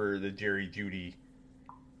ready for the Jerry Judy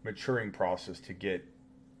maturing process to get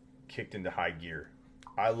kicked into high gear.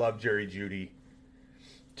 I love Jerry Judy.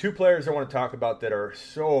 2 players I want to talk about that are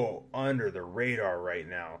so under the radar right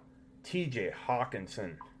now. TJ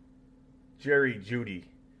Hawkinson, Jerry Judy.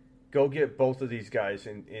 Go get both of these guys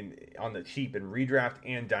in on the cheap in redraft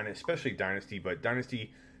and dynasty, especially dynasty, but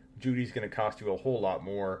dynasty Judy's going to cost you a whole lot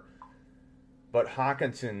more. But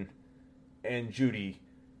Hawkinson and Judy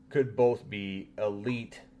could both be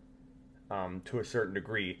elite to a certain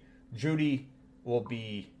degree. Judy will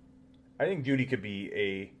be, I think Judy could be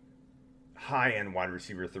a high-end wide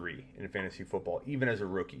receiver 3 in fantasy football, even as a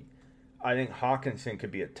rookie. I think Hawkinson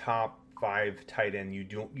could be a top 5 tight end. You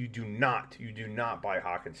do not buy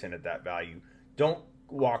Hawkinson at that value. Don't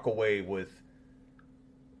walk away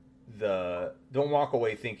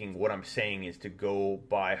thinking what I'm saying is to go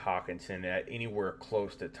buy Hawkinson at anywhere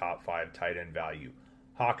close to top 5 tight end value.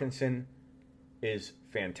 Hawkinson is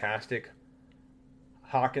fantastic.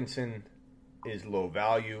 Hawkinson is low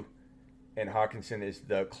value, and Hawkinson is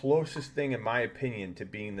the closest thing, in my opinion, to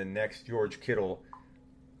being the next George Kittle,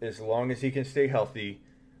 as long as he can stay healthy,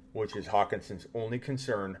 which is Hawkinson's only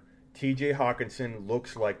concern. TJ Hawkinson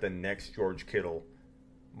looks like the next George Kittle.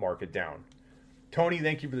 Mark it down. Tony,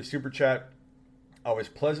 thank you for the super chat. I was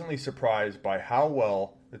pleasantly surprised by how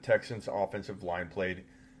well the Texans' offensive line played.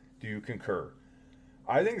 Do you concur?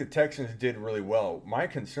 I think the Texans did really well. My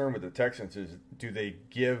concern with the Texans is, do they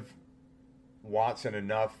give Watson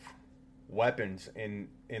enough weapons in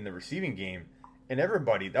the receiving game? And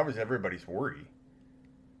that was everybody's worry.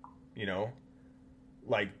 You know?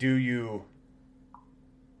 Like, do you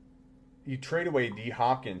trade away D.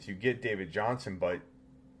 Hopkins, you get David Johnson, but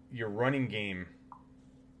your running game,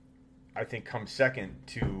 I think, comes second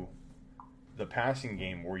to the passing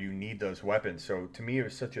game where you need those weapons. So to me, it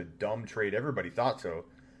was such a dumb trade. Everybody thought so.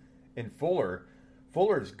 And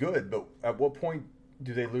Fuller's good, but at what point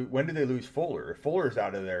do they lose? When do they lose Fuller? If Fuller's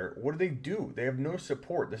out of there, what do? They have no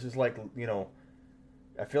support. This is like,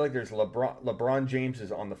 I feel like there's LeBron James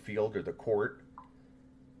is on the field or the court,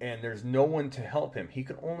 and there's no one to help him. He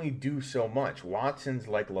can only do so much. Watson's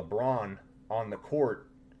like LeBron on the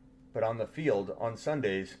court, but on the field on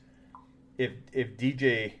Sundays, if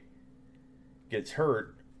DJ gets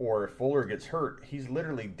hurt or if Fuller gets hurt, he's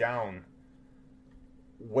literally down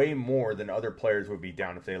way more than other players would be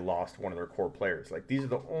down if they lost one of their core players. Like, these are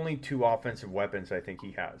the only two offensive weapons I think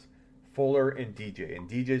he has, Fuller and DJ. And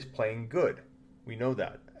DJ's playing good. We know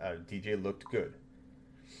that. DJ looked good.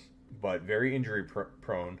 But very injury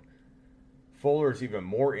prone. Fuller's even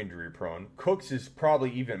more injury prone. Cooks is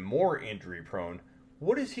probably even more injury prone.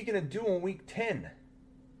 What is he going to do in week 10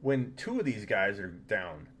 when two of these guys are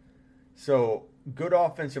down? So, good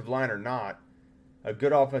offensive line or not, a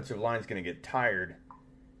good offensive line is going to get tired.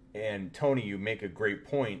 And Tony, you make a great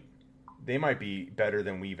point. They might be better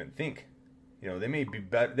than we even think. You know, they may be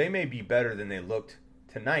better than they looked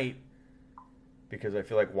tonight, because I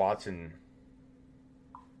feel like Watson,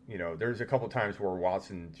 you know, there's a couple times where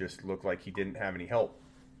Watson just looked like he didn't have any help.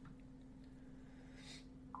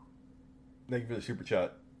 Thank you for the super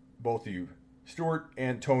chat, both of you, Stuart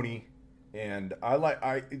and Tony. And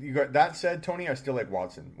you got that said, Tony, I still like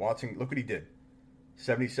Watson. Watson, look what he did.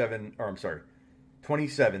 27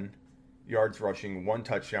 yards rushing, 1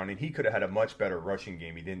 touchdown, and he could have had a much better rushing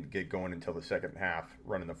game. He didn't get going until the second half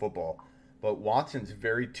running the football. But Watson's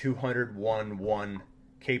very 201-1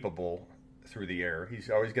 capable through the air. He's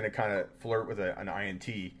always going to kind of flirt with an INT,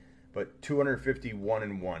 but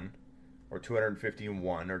 251-1 or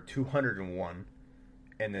 250-1 or 201,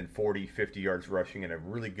 and then 40, 50 yards rushing and a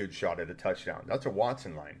really good shot at a touchdown. That's a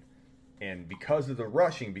Watson line. And because of the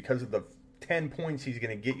rushing, because of the 10 points he's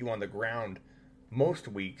going to get you on the ground most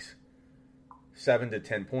weeks, 7 to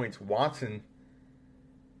 10 points, Watson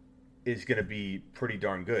is going to be pretty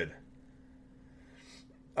darn good.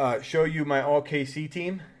 Show you my all KC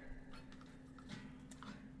team.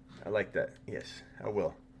 I like that. Yes, I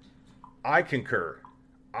will. I concur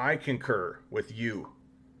with you.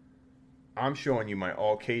 I'm showing you my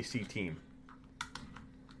all KC team.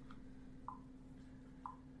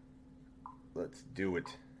 Let's do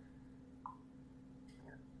it.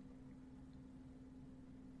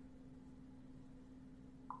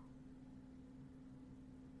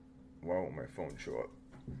 Why won't my phone show up?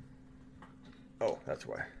 Oh, that's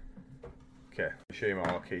why. Okay, I'll show you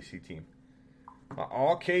my all KC team. My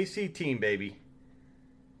all KC team, baby.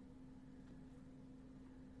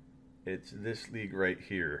 It's this league right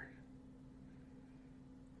here.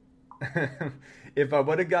 If I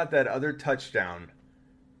would have got that other touchdown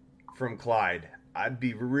from Clyde, I'd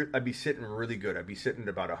be sitting really good. I'd be sitting at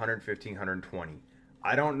about 115, 120.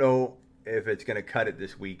 I don't know if it's going to cut it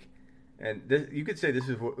this week. And you could say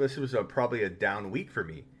this was probably a down week for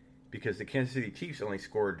me, because the Kansas City Chiefs only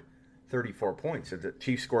scored 34 points. If the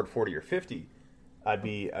Chiefs scored 40 or 50, I'd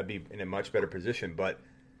be in a much better position. But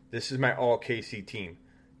this is my all KC team: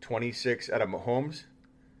 26 out of Mahomes,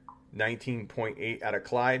 19.8 out of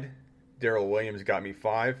Clyde. Darrell Williams got me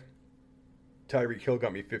 5. Tyreek Hill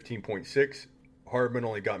got me 15.6. Hardman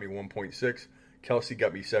only got me 1.6. Kelsey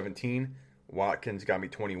got me 17. Watkins got me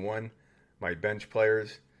 21. My bench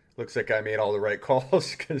players, looks like I made all the right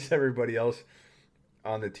calls, because everybody else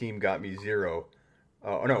on the team got me 0.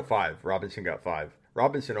 5. Robinson got 5.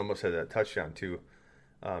 Robinson almost had a touchdown too.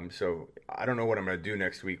 So I don't know what I'm going to do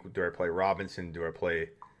next week. Do I play Robinson? Do I play...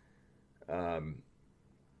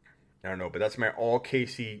 I don't know, but that's my all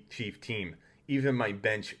KC Chief team. Even my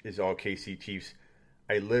bench is all KC Chiefs.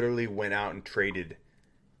 I literally went out and traded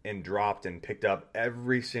and dropped and picked up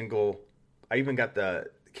every single... I even got the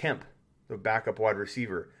Kemp, the backup wide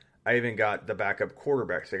receiver. I even got the backup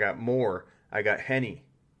quarterbacks. I got Moore. I got Henney.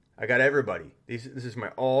 I got everybody. This is my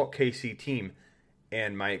all KC team.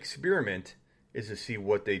 And my experiment is to see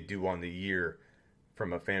what they do on the year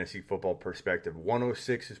from a fantasy football perspective.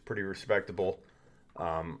 106 is pretty respectable.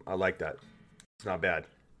 I like that. It's not bad.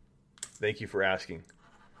 Thank you for asking,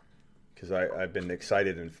 because I've been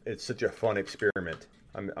excited, and it's such a fun experiment.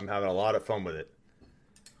 I'm having a lot of fun with it.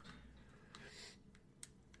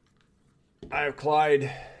 I have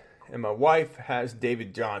Clyde, and my wife has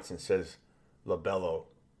David Johnson, says LaBello.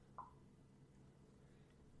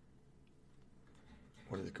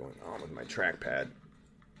 What is going on with my trackpad?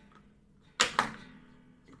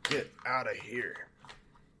 Get out of here.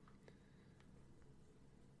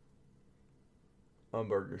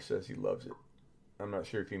 Umberger says he loves it. I'm not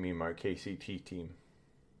sure if you mean my KCT team.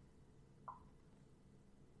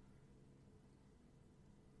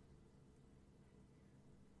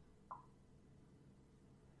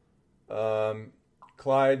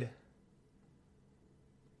 Clyde,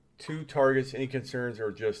 2 targets. Any concerns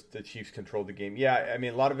or just the Chiefs controlled the game? Yeah, I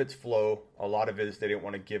mean, a lot of it's flow. A lot of it is they didn't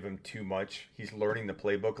want to give him too much. He's learning the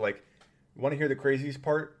playbook. Like, you want to hear the craziest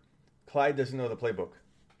part? Clyde doesn't know the playbook.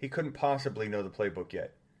 He couldn't possibly know the playbook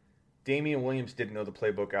yet. Damian Williams didn't know the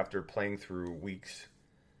playbook after playing through weeks,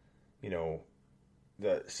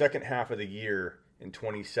 the second half of the year in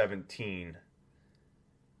 2017,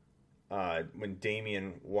 when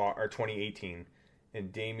or 2018,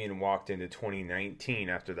 and Damian walked into 2019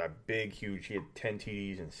 after that big, huge, he had 10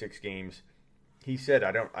 TDs in 6 games. He said,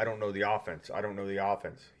 I don't know the offense. I don't know the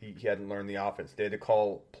offense. He hadn't learned the offense. They had to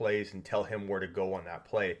call plays and tell him where to go on that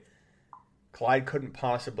play. Clyde couldn't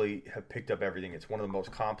possibly have picked up everything. It's one of the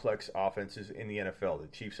most complex offenses in the NFL, the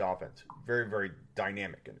Chiefs offense. Very, very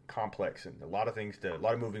dynamic and complex and a lot of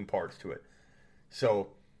moving parts to it. So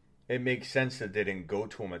it makes sense that they didn't go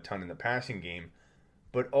to him a ton in the passing game.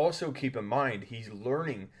 But also keep in mind, he's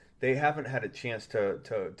learning. They haven't had a chance to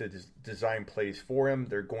design plays for him.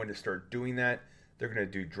 They're going to start doing that. They're going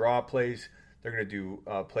to do draw plays. They're going to do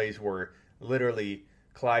plays where literally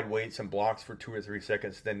Clyde waits and blocks for 2 or 3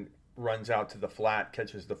 seconds, then runs out to the flat,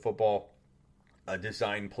 catches the football, a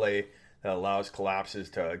design play that allows collapses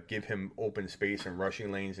to give him open space and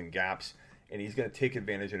rushing lanes and gaps, and he's going to take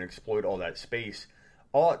advantage and exploit all that space.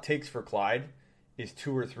 All it takes for Clyde is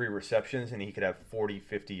 2 or 3 receptions, and he could have 40,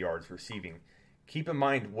 50 yards receiving. Keep in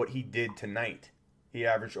mind what he did tonight. He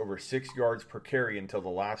averaged over 6 yards per carry until the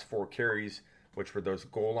last 4 carries, which were those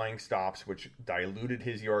goal line stops, which diluted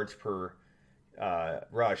his yards per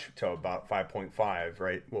rush to about 5.5,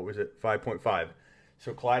 right? What was it? 5.5.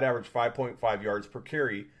 So Clyde averaged 5.5 yards per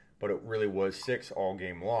carry, but it really was 6 all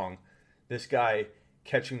game long. This guy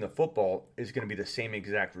catching the football is going to be the same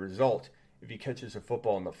exact result. If he catches a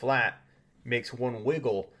football in the flat, makes one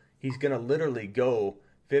wiggle, he's going to literally go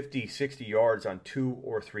 50, 60 yards on 2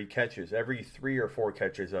 or 3 catches. Every 3 or 4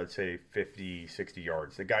 catches, I'd say 50, 60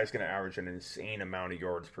 yards. The guy's going to average an insane amount of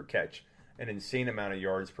yards per catch, an insane amount of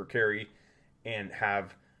yards per carry, and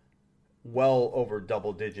have well over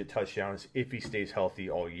double-digit touchdowns if he stays healthy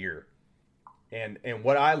all year. And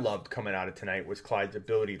what I loved coming out of tonight was Clyde's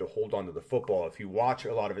ability to hold on to the football. If you watch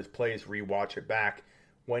a lot of his plays, rewatch it back,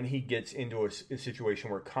 when he gets into a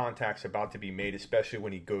situation where contact's about to be made, especially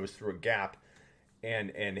when he goes through a gap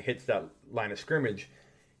and hits that line of scrimmage,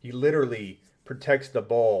 he literally protects the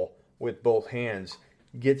ball with both hands,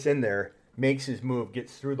 gets in there, makes his move,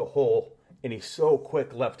 gets through the hole, and he's so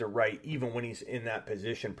quick left to right, even when he's in that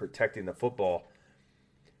position protecting the football.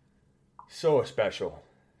 So special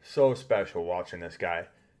watching this guy.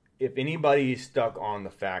 If anybody's stuck on the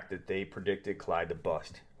fact that they predicted Clyde to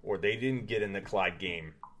bust, or they didn't get in the Clyde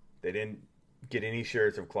game, they didn't get any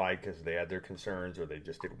shares of Clyde because they had their concerns or they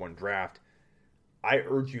just did one draft, I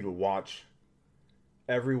urge you to watch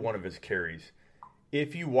every one of his carries.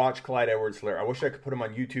 If you watch Clyde Edwards-Helaire, I wish I could put him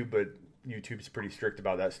on YouTube, but YouTube's pretty strict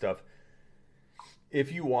about that stuff.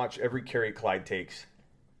 If you watch every carry Clyde takes,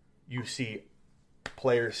 you see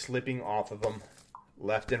players slipping off of him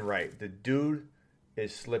left and right. The dude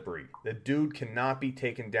is slippery. The dude cannot be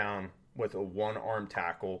taken down with a one-arm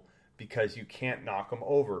tackle because you can't knock him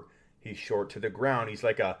over. He's short to the ground. He's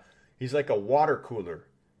like a water cooler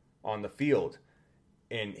on the field.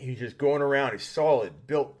 And he's just going around. He's solid,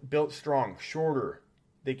 built strong, shorter.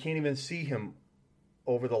 They can't even see him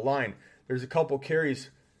over the line. There's a couple carries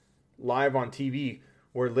live on TV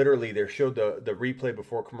where literally they showed the replay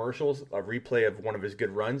before commercials, a replay of one of his good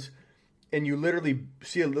runs, and you literally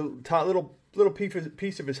see a little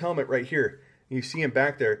piece of his helmet right here. And you see him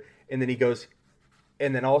back there, and then he goes,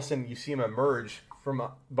 and then all of a sudden you see him emerge from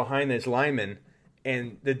behind his lineman,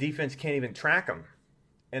 and the defense can't even track him.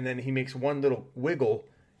 And then he makes one little wiggle,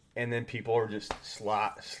 and then people are just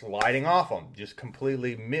sliding off him, just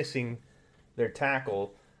completely missing their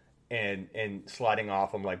tackle and sliding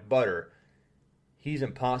off him like butter. He's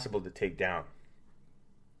impossible to take down.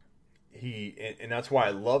 And that's why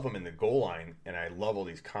I love him in the goal line, and I love all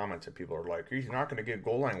these comments that people are like, he's not going to get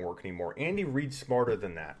goal line work anymore. Andy Reid's smarter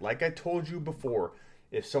than that. Like I told you before,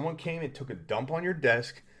 if someone came and took a dump on your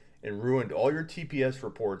desk and ruined all your TPS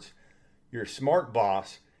reports, your smart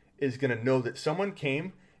boss is going to know that someone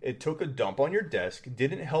came and took a dump on your desk,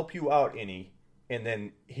 didn't help you out any, and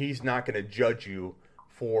then he's not going to judge you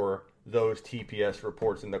for those TPS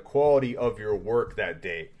reports and the quality of your work that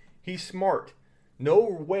day. He's smart. No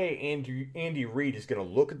way Andy Reid is going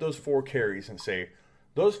to look at those 4 carries and say,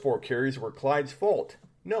 those 4 carries were Clyde's fault.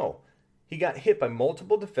 No. He got hit by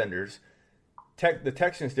multiple defenders. The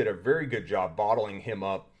Texans did a very good job bottling him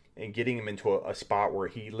up and getting him into a spot where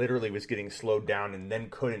he literally was getting slowed down and then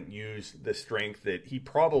couldn't use the strength that he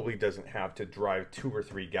probably doesn't have to drive 2 or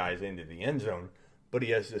 3 guys into the end zone. but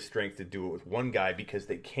he has the strength to do it with one guy because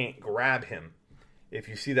they can't grab him. If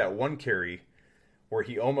you see that one carry where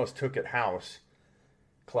he almost took it house,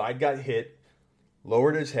 Clyde got hit,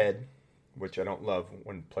 lowered his head, which I don't love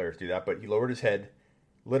when players do that, but he lowered his head,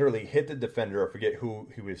 literally hit the defender. I forget who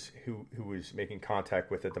was making contact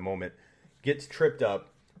with at the moment, gets tripped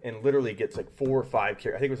up, and literally gets like 4 or 5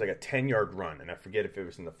 carries. I think it was like a 10-yard run, and I forget if it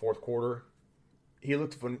was in the fourth quarter. He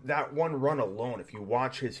looked fun. That one run alone, if you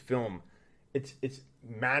watch his film, it's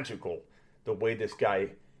magical the way this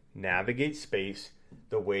guy navigates space,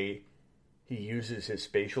 the way he uses his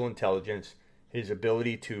spatial intelligence, his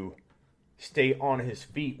ability to stay on his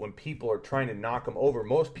feet when people are trying to knock him over.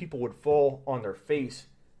 Most people would fall on their face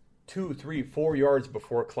 2, 3, 4 yards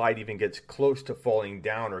before Clyde even gets close to falling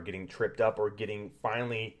down or getting tripped up or getting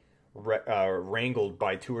finally wrangled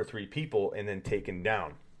by 2 or 3 people and then taken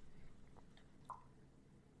down.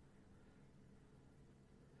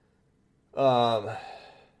 All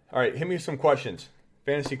right, hit me with some questions.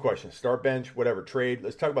 Fantasy questions. Start bench, whatever. Trade.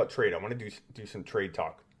 Let's talk about trade. I want to do some trade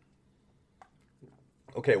talk.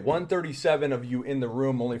 Okay, 137 of you in the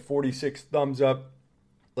room, only 46 thumbs up.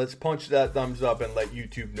 Let's punch that thumbs up and let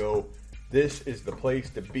YouTube know this is the place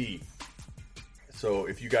to be. So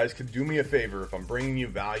if you guys could do me a favor, if I'm bringing you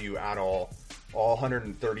value at all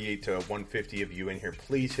 138 to 150 of you in here,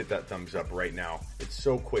 please hit that thumbs up right now. It's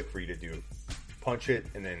so quick for you to do. Punch it,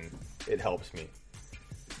 and then it helps me.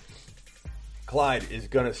 Clyde is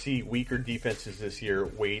going to see weaker defenses this year.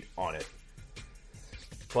 Wait on it.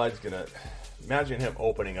 Clyde's going to... Imagine him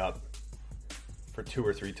opening up for 2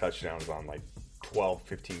 or 3 touchdowns on like 12,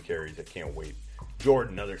 15 carries. I can't wait.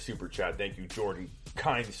 Jordan, another super chat. Thank you, Jordan.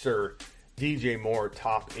 Kind sir. DJ Moore,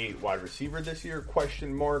 top 8 wide receiver this year?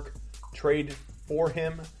 Question mark. Trade for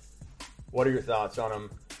him. What are your thoughts on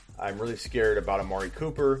him? I'm really scared about Amari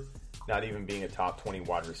Cooper not even being a top 20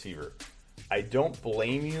 wide receiver. I don't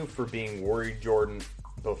blame you for being worried, Jordan.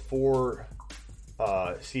 Before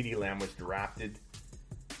CeeDee Lamb was drafted,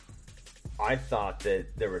 I thought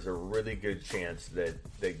that there was a really good chance that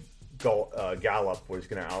Gallup was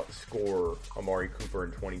going to outscore Amari Cooper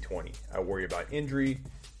in 2020. I worry about injury.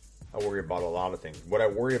 I worry about a lot of things. What I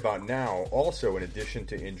worry about now, also in addition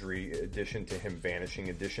to injury, in addition to him vanishing,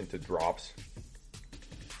 in addition to drops,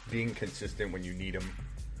 being consistent when you need him,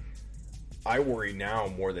 I worry now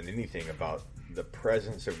more than anything about the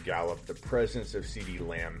presence of Gallup, the presence of CeeDee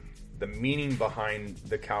Lamb, the meaning behind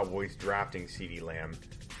the Cowboys drafting CeeDee Lamb,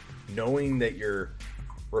 knowing that your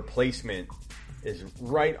replacement is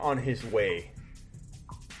right on his way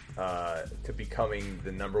to becoming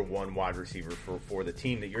the number 1 wide receiver for the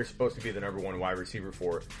team that you're supposed to be the number 1 wide receiver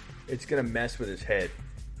for. It's going to mess with his head.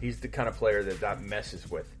 He's the kind of player that messes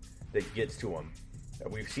with, that gets to him.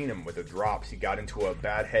 We've seen him with the drops. He got into a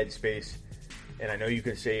bad headspace. And I know you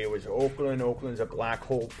can say it was Oakland. Oakland's a black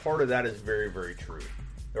hole. Part of that is very, very true.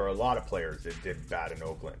 There are a lot of players that did bad in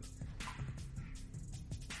Oakland.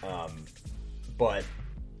 But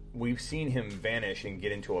we've seen him vanish and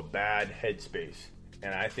get into a bad headspace.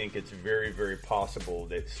 And I think it's very, very possible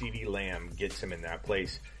that CeeDee Lamb gets him in that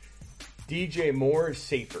place. DJ Moore is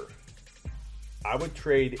safer. I would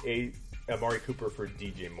trade Amari Cooper for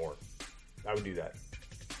DJ Moore. I would do that.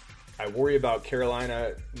 I worry about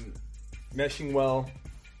Carolina meshing well.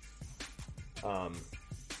 But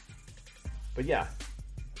yeah,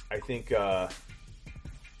 I think I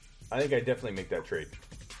definitely make that trade.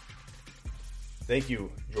 Thank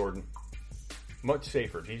you, Jordan. Much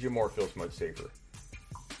safer. DJ Moore feels much safer.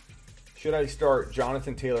 Should I start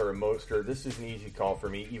Jonathan Taylor or Mostert? This is an easy call for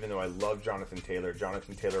me, even though I love Jonathan Taylor.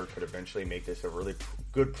 Jonathan Taylor could eventually make this a really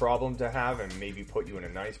good problem to have and maybe put you in a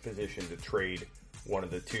nice position to trade one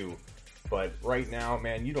of the two. But right now,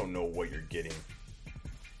 man, you don't know what you're getting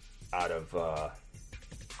out of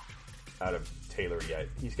Taylor yet.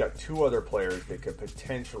 He's got 2 other players that could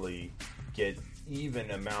potentially get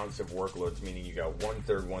even amounts of workloads, meaning you got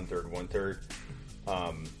 1/3, 1/3,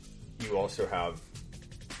 1/3. You also have,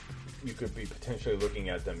 you could be potentially looking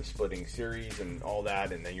at them splitting series and all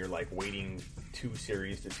that, and then you're like waiting 2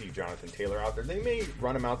 series to see Jonathan Taylor out there. They may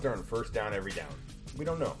run him out there on first down every down. We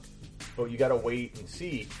don't know. But you got to wait and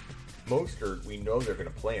see. Mostert, we know they're going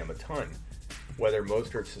to play him a ton. Whether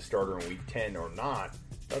Mostert's the starter in week 10 or not,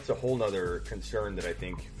 that's a whole nother concern that I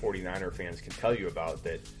think 49er fans can tell you about,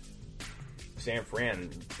 that San Fran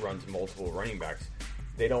runs multiple running backs.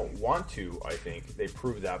 They don't want to, I think. They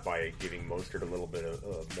proved that by giving Mostert a little bit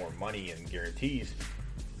of more money and guarantees.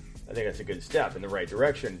 I think that's a good step in the right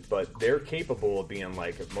direction, but they're capable of being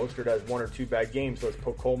like, if Mostert has 1 or 2 bad games, let's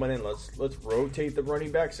put Coleman in, let's rotate the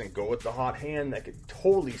running backs and go with the hot hand. I could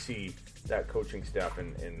totally see that coaching staff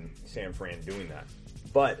in San Fran doing that.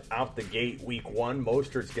 But out the gate, week one,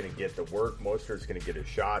 Mostert's going to get the work. Mostert's going to get a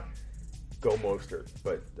shot. Go Mostert.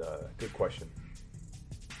 But good question.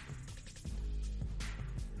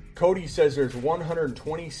 Cody says there's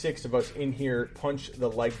 126 of us in here. Punch the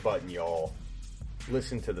like button, y'all.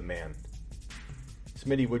 Listen to the man.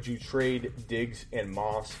 Smitty, would you trade Diggs and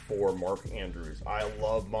Moss for Mark Andrews? I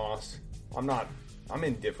love Moss. I'm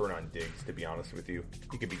indifferent on Diggs, to be honest with you.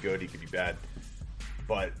 He could be good, he could be bad.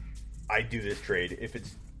 But I do this trade. If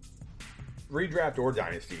it's redraft or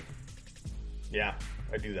dynasty, yeah,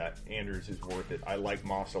 I do that. Andrews is worth it. I like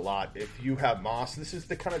Moss a lot. If you have Moss, this is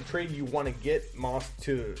the kind of trade you want to get Moss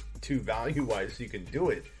to value-wise so you can do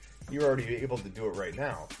it. You're already able to do it right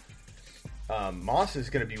now. Moss is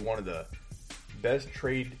going to be one of the best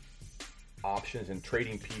trade options and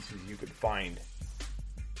trading pieces you could find.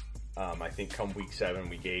 I think come week 7,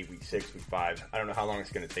 week 8, week 6, week 5. I don't know how long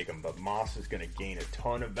it's going to take him, but Moss is going to gain a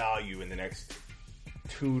ton of value in the next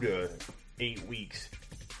 2 to 8 weeks.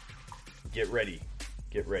 Get ready.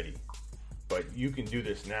 But you can do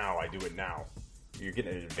this now. I do it now. You're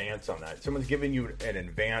getting an advance on that. Someone's giving you an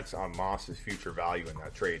advance on Moss's future value in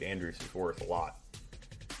that trade. Andrews is worth a lot.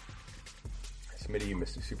 Smitty, you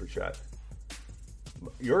missed a super chat.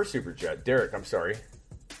 Your super chat. Derek, I'm sorry.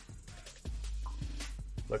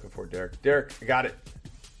 Looking for Derek. Derek, I got it.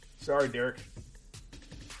 Sorry, Derek.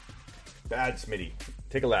 Bad Smitty.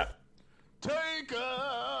 Take a lap. Take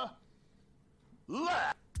a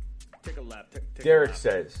lap. Take a lap. Derek a lap.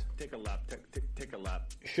 says, Take a lap. Take a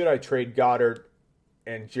lap. should I trade Goddard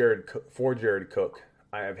and Jared Cook?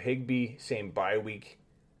 I have Higbee, same bye week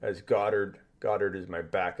as Goddard. Goddard is my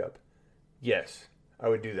backup. Yes, I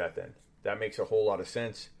would do that then. That makes a whole lot of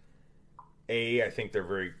sense. I think they're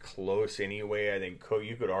very close anyway. I think Cook,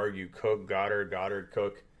 you could argue Cook, Goddard,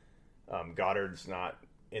 Cook. Goddard's not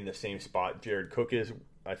in the same spot Jared Cook is,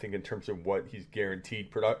 I think, in terms of what he's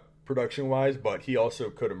guaranteed production-wise, but he also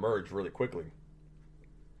could emerge really quickly.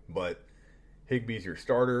 But Higbee's your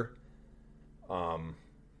starter.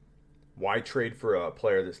 Why trade for a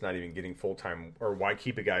player that's not even getting full-time, or why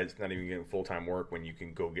keep a guy that's not even getting full-time work when you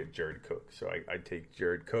can go get Jared Cook? So I'd take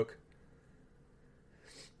Jared Cook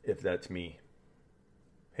if that's me.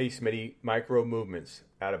 Hey, Smitty, micro movements.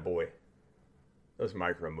 Attaboy. Those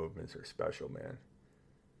micro movements are special, man.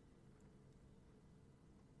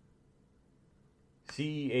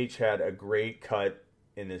 CEH had a great cut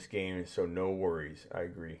in this game, so no worries. I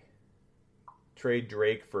agree. Trade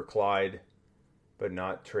Drake for Clyde, but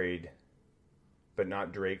not Drake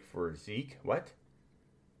for Zeke. What?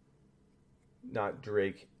 Not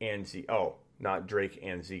Drake and Zeke. Oh, not Drake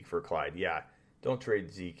and Zeke for Clyde. Yeah. Don't trade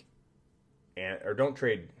Zeke and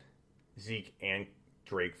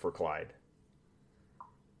Drake for Clyde.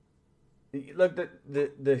 Look,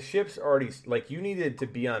 the ship's already, like, you needed to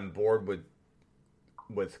be on board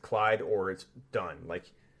with Clyde or it's done.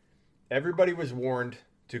 Like, everybody was warned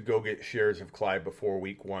to go get shares of Clyde before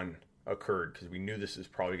week 1 occurred because we knew this was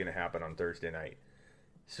probably going to happen on Thursday night.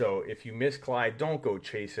 So if you miss Clyde, don't go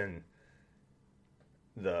chasing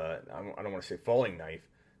I don't want to say falling knife,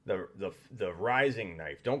 the rising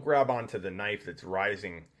knife. Don't grab onto the knife that's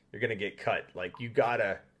rising. You're going to get cut. Like, you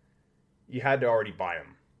had to already buy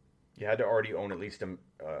them. You had to already own at least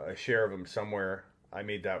a share of them somewhere. I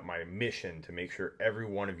made that my mission to make sure every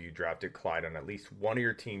one of you drafted Clyde on at least one of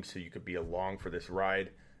your teams so you could be along for this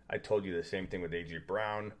ride. I told you the same thing with A.J.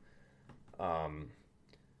 Brown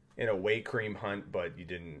in a weight cream hunt, but you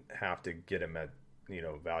didn't have to get him at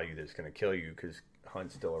value that's going to kill you because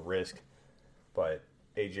Hunt's still a risk. But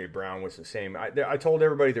A.J. Brown was the same. I told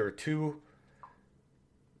everybody there were 2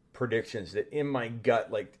 predictions that in my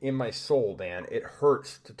gut, like in my soul, man, it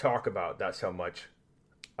hurts to talk about. That's how much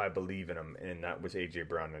I believe in him, and that was A.J.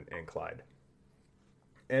 Brown and Clyde.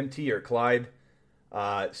 MT or Clyde.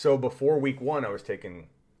 So before week 1, I was taking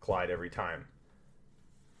Clyde every time.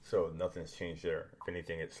 So nothing's changed there. If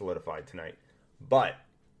anything, it's solidified tonight. But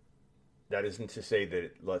that isn't to say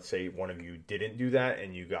that, let's say one of you didn't do that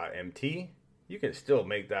and you got MT, you can still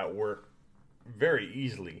make that work very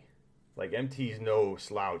easily. Like, MT's no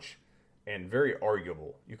slouch and very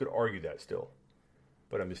arguable. You could argue that still.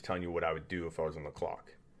 But I'm just telling you what I would do if I was on the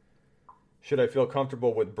clock. Should I feel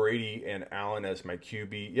comfortable with Brady and Allen as my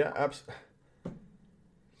QB? Yeah, absolutely.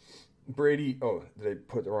 Brady. Oh, did I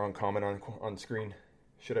put the wrong comment on screen?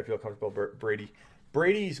 Should I feel comfortable with Brady?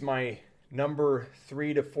 Brady's my number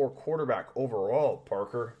 3 to 4 quarterback overall,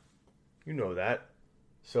 Parker. You know that.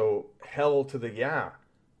 So, hell to the yeah.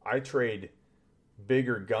 I trade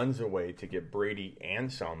bigger guns away to get Brady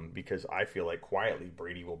and some because I feel like quietly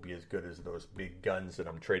Brady will be as good as those big guns that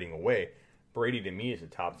I'm trading away. Brady to me is a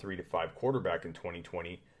top 3 to 5 quarterback in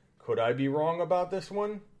 2020 Could I be wrong about this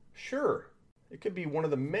one? Sure. It could be one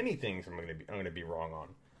of the many things I'm going to be wrong on.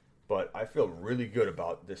 But I feel really good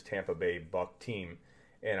about this Tampa Bay Buck team,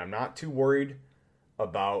 and I'm not too worried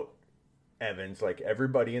about Evans like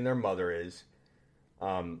everybody and their mother is.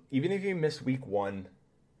 Even if you miss week 1,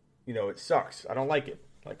 it sucks. I don't like it.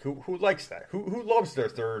 Like who likes that? Who loves their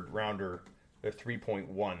third rounder, their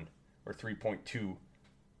 3.1 or 3.2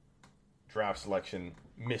 draft selection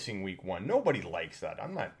missing week 1? Nobody likes that.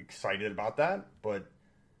 I'm not excited about that, but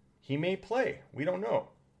he may play. We don't know.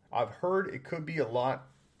 I've heard it could be a lot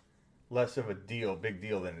less of a big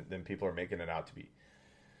deal than people are making it out to be.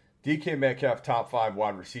 DK Metcalf, top 5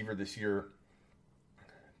 wide receiver this year.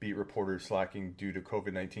 Beat reporters slacking due to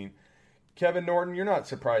COVID-19. Kevin Norton, you're not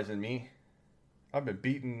surprising me. I've been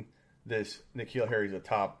beating this N'Keal Harry's a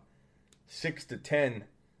top 6 to 10,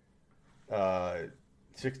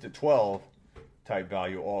 6 to 12 type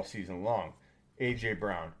value all season long. A.J.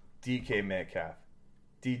 Brown, DK Metcalf,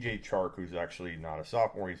 DJ Chark, who's actually not a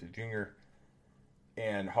sophomore, he's a junior,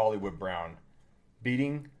 and Hollywood Brown.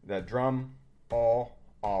 Beating that drum all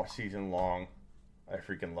off season long. I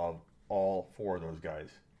freaking love all 4 of those guys.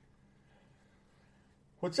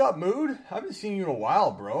 What's up, Mood? I haven't seen you in a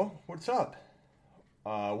while, bro. What's up?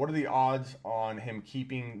 What are the odds on him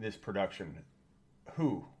keeping this production?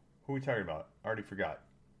 Who are we talking about? I already forgot.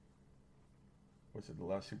 What's it, the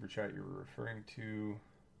last super chat you were referring to?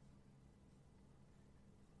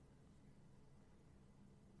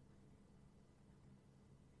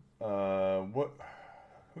 Who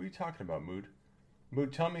are you talking about, Mood?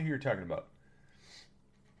 Mood, tell me who you're talking about.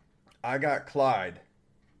 I got Clyde,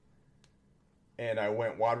 and I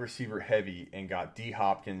went wide receiver heavy and got D.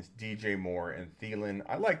 Hopkins, DJ Moore, and Thielen.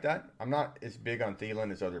 I like that. I'm not as big on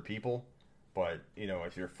Thielen as other people, but,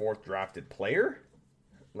 as your 4th drafted player,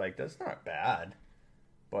 like, that's not bad.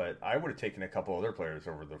 But I would have taken a couple other players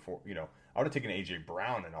over the 4, I would have taken A.J.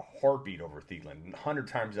 Brown in a heartbeat over Thielen, 100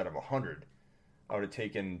 times out of 100. I would have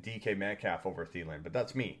taken DK Metcalf over Thielen, but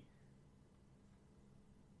that's me.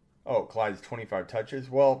 Oh, Clyde's 25 touches?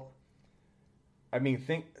 Well, I mean,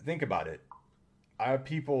 think about it. I have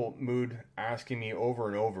people, Mood, asking me over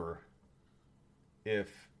and over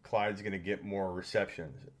if Clyde's going to get more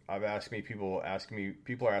receptions. People are asking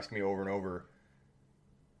me over and over.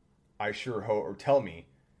 I sure hope, or tell me,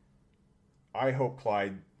 I hope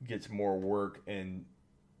Clyde gets more work and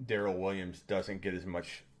Darrell Williams doesn't get as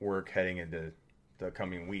much work heading into the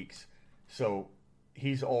coming weeks. So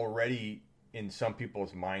he's already, in some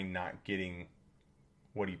people's mind, not getting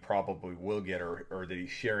what he probably will get, or that he's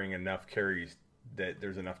sharing enough carries that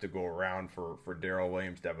there's enough to go around for Darrell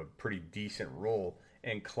Williams to have a pretty decent role,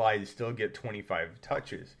 and Clyde still get 25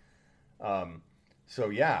 touches. So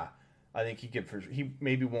yeah, I think he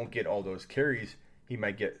maybe won't get all those carries. He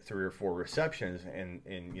might get 3 or 4 receptions and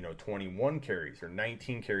 21 carries or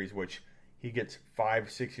 19 carries, which he gets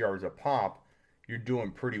 5-6 yards a pop. You're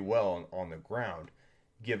doing pretty well on the ground.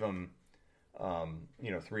 Give him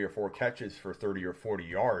 3 or 4 catches for 30 or 40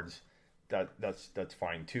 yards. That's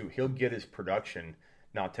fine too. He'll get his production.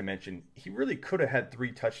 Not to mention, he really could have had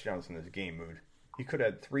 3 touchdowns in this game, Mood. He could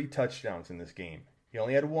have had 3 touchdowns in this game. He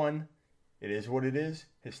only had 1. It is what it is.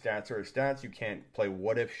 His stats are his stats. You can't play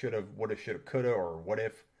what if, should have, coulda, or what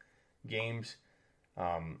if games.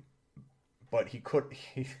 But he could.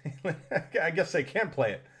 I guess they can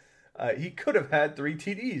play it. He could have had 3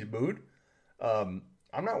 TDs, Mood. I'm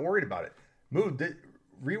not worried about it. Mood,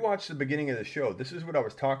 rewatch the beginning of the show. This is what I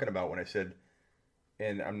was talking about when I said,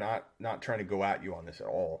 and I'm not trying to go at you on this at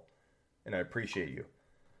all, and I appreciate you.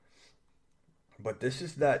 But this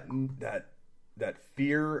is that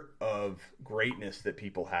fear of greatness that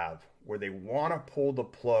people have, where they want to pull the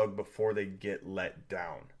plug before they get let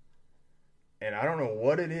down. And I don't know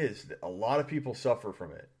what it is. A lot of people suffer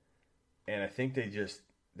from it. And I think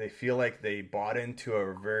they feel like they bought into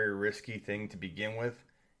a very risky thing to begin with.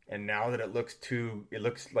 And now that it looks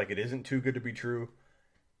like it isn't too good to be true,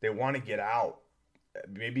 they want to get out.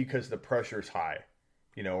 Maybe because the pressure's high,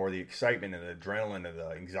 or the excitement and the adrenaline and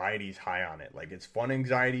the anxiety is high on it. Like, it's fun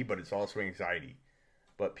anxiety, but it's also anxiety.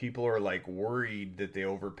 But people are like worried that they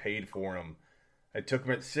overpaid for him. I took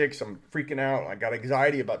him at 6. I'm freaking out. I got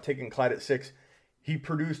anxiety about taking Clyde at 6. He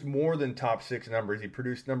produced more than top 6 numbers. He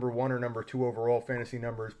produced number 1 or number 2 overall fantasy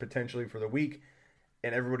numbers potentially for the week.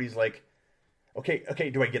 And everybody's like, okay,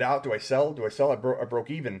 do I get out? Do I sell? I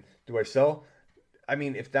broke even. Do I sell? I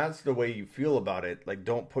mean, if that's the way you feel about it, like,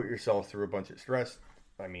 don't put yourself through a bunch of stress.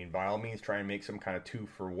 I mean, by all means, try and make some kind of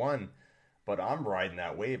 2-for-1. But I'm riding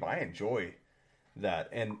that wave. I enjoy that.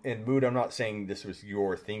 And Mood, I'm not saying this was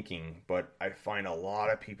your thinking, but I find a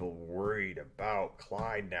lot of people worried about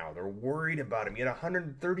Clyde now. They're worried about him. He had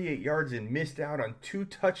 138 yards and missed out on 2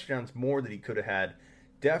 touchdowns more than he could have had.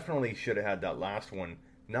 Definitely should have had that last one.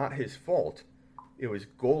 Not his fault. It was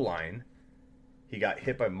goal line. He got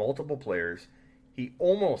hit by multiple players. He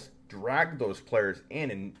almost dragged those players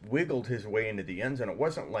in and wiggled his way into the end zone. It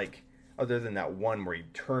wasn't like, other than that one where he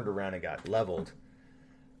turned around and got leveled.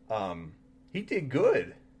 He did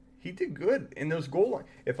good. He did good in those goal line.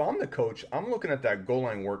 If I'm the coach, I'm looking at that goal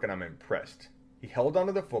line work and I'm impressed. He held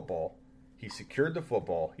onto the football. He secured the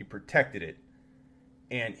football. He protected it.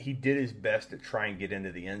 And he did his best to try and get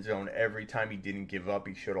into the end zone. Every time he didn't give up,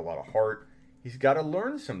 he showed a lot of heart. He's got to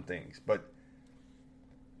learn some things. But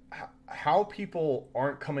how people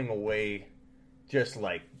aren't coming away just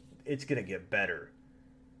like, it's going to get better.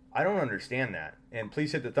 I don't understand that. And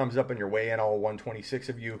please hit the thumbs up on your way in, all 126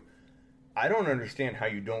 of you. I don't understand how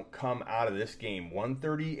you don't come out of this game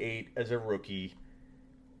 138 as a rookie,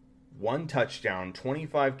 1 touchdown,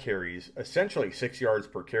 25 carries, essentially 6 yards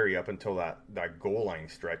per carry up until that goal line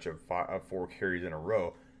stretch of 4 carries in a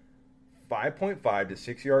row. 5.5 to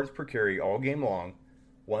 6 yards per carry all game long,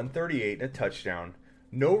 138 and a touchdown.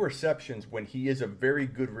 No receptions when he is a very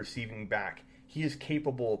good receiving back. He is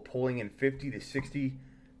capable of pulling in 50 to 60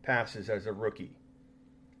 passes as a rookie.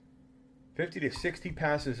 50 to 60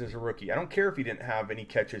 passes as a rookie. I don't care if he didn't have any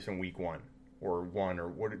catches in week 1 or 1 or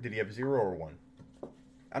what, did he have 0 or 1?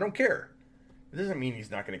 I don't care. It doesn't mean he's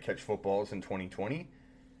not going to catch footballs in 2020.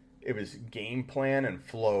 It was game plan and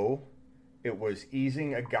flow. It was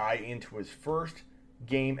easing a guy into his first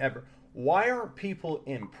game ever. Why aren't people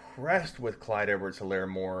impressed with Clyde Edwards-Helaire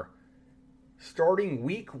more starting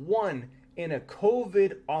week 1 in a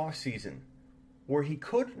COVID offseason where he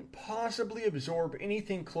couldn't possibly absorb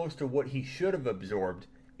anything close to what he should have absorbed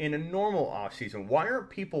in a normal offseason? Why aren't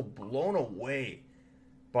people blown away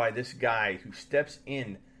by this guy who steps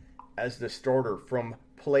in as the starter from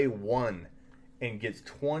play 1 and gets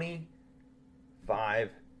 25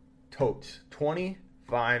 totes,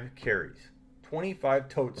 25 carries, 25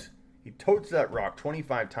 totes? He totes that rock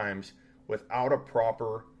 25 times without a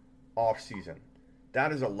proper offseason.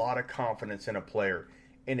 That is a lot of confidence in a player.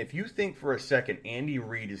 And if you think for a second Andy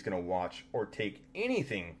Reid is going to watch or take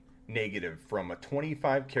anything negative from a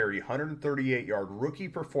 25 carry, 138-yard rookie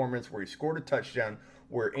performance where he scored a touchdown,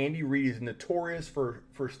 where Andy Reid is notorious for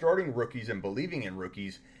starting rookies and believing in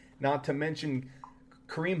rookies, not to mention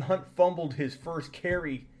Kareem Hunt fumbled his first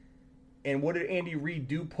carry, and what did Andy Reid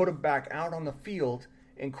do? Put him back out on the field,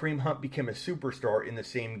 and Kareem Hunt became a superstar in the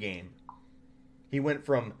same game. He went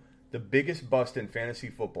from the biggest bust in fantasy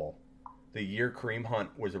football the year Kareem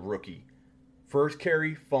Hunt was a rookie. First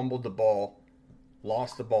carry, fumbled the ball,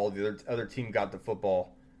 lost the ball, the other team got the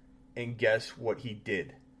football, and guess what he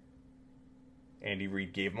did? Andy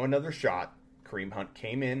Reid gave him another shot. Kareem Hunt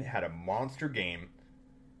came in, had a monster game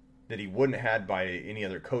that he wouldn't have had by any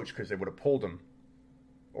other coach because they would have pulled him,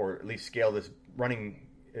 or at least scaled his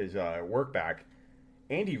work back.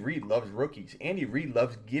 Andy Reid loves rookies. Andy Reid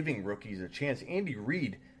loves giving rookies a chance. Andy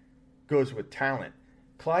Reid goes with talent.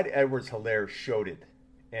 Clyde Edwards-Helaire showed it.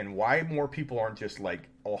 And why more people aren't just like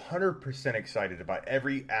 100% excited about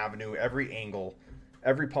every avenue, every angle,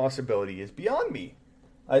 every possibility is beyond me.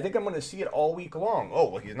 I think I'm going to see it all week long. Oh,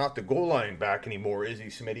 well, he's not the goal line back anymore, is he,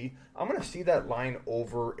 Smitty? I'm going to see that line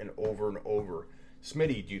over and over and over.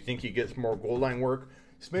 Smitty, do you think he gets more goal line work?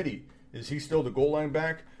 Smitty, is he still the goal line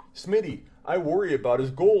back? Smitty, I worry about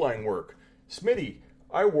his goal line work. Smitty,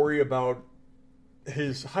 I worry about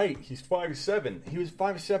his height. He's 5'7". He was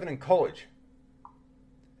 5'7" in college.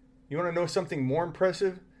 You want to know something more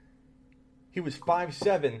impressive? He was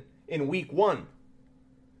 5'7" in week 1.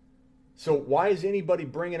 So why is anybody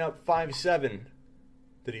bringing up 5'7",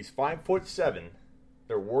 that he's 5'7"?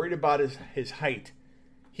 They're worried about his height.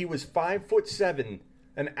 He was 5'7"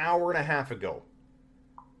 an hour and a half ago.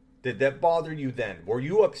 Did that bother you then? Were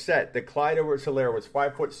you upset that Clyde Edwards-Helaire was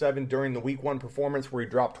 5'7" during the week 1 performance where he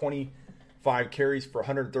dropped 25 carries for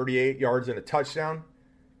 138 yards and a touchdown?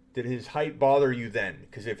 Did his height bother you then?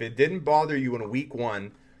 Because if it didn't bother you in week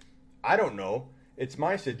 1, I don't know. It's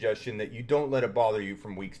my suggestion that you don't let it bother you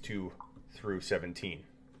from weeks 2 through 17.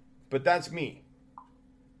 But that's me.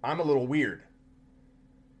 I'm a little weird.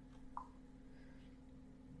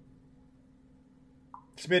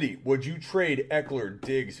 Smitty, would you trade Eckler,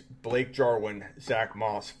 Diggs, Blake Jarwin, Zach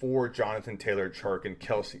Moss for Jonathan Taylor, Chark, and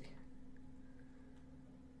Kelsey?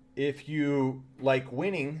 If you like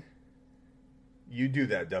winning, you do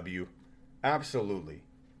that, W. Absolutely.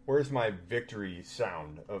 Where's my victory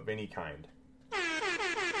sound of any kind?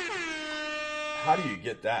 How do you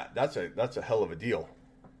get that? That's a hell of a deal.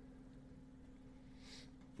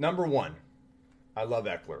 Number one, I love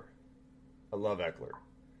Eckler.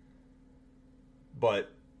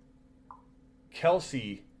 But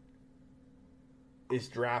Kelsey is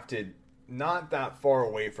drafted not that far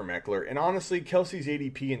away from Eckler. And honestly, Kelsey's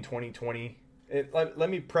ADP in 2020, let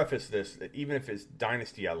me preface this, that even if it's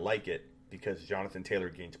dynasty, I like it because Jonathan Taylor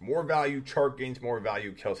gains more value, Chark gains more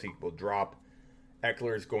value, Kelsey will drop.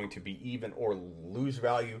 Eckler is going to be even or lose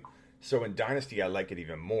value. So in dynasty, I like it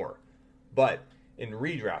even more. But in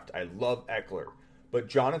redraft, I love Eckler. But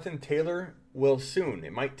Jonathan Taylor will soon.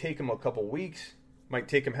 It might take him a couple weeks, might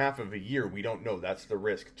take him half of a year. We don't know. That's the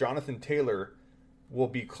risk. Jonathan Taylor will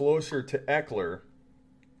be closer to Eckler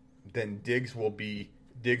than Diggs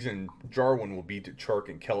and Jarwin will be to Chark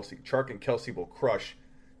and Kelsey. Chark and Kelsey will crush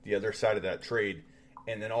the other side of that trade.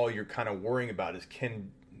 And then all you're kind of worrying about is,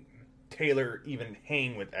 can Taylor even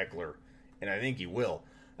hang with Eckler? And I think he will.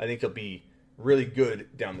 I think he'll be really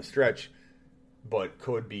good down the stretch, but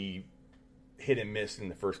could be hit and miss in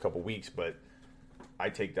the first couple weeks. But I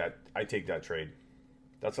take that trade.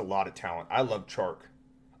 That's a lot of talent. I love Chark.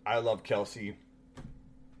 I love Kelsey.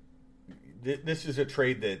 This is a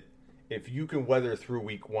trade that if you can weather through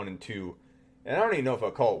week 1 and 2, and I don't even know if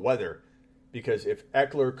I'll call it weather, because if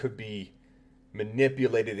Eckler could be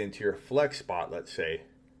manipulated into your flex spot, let's say,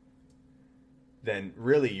 then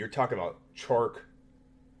really you're talking about Chark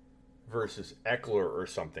versus Eckler or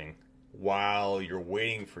something while you're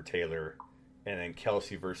waiting for Taylor, and then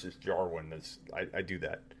Kelsey versus Jarwin. I do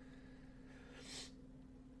that.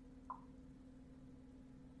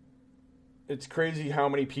 It's crazy how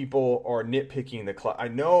many people are nitpicking the I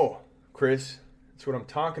know, Chris. That's what I'm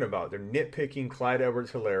talking about. They're nitpicking Clyde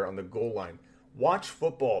Edwards-Helaire on the goal line. Watch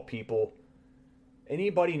football, people.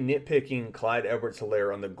 Anybody nitpicking Clyde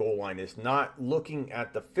Edwards-Helaire on the goal line is not looking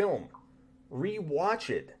at the film. Rewatch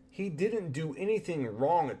it. He didn't do anything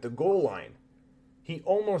wrong at the goal line. He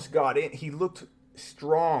almost got in. He looked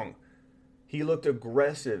strong. He looked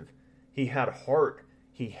aggressive. He had heart.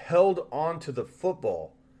 He held on to the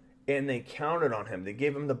football, and they counted on him. They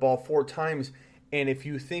gave him the ball 4 times. And if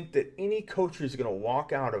you think that any coach is going to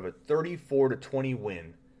walk out of a 34-20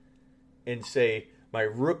 win and say, my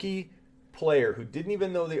rookie player who didn't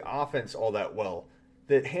even know the offense all that well,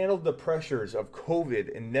 that handled the pressures of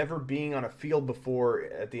COVID and never being on a field before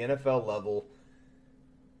at the NFL level,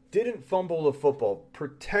 didn't fumble the football,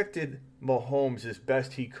 protected Mahomes as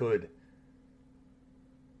best he could,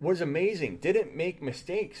 was amazing, didn't make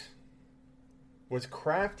mistakes, was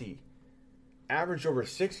crafty, averaged over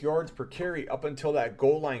 6 yards per carry up until that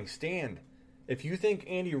goal line stand. If you think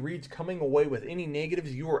Andy Reid's coming away with any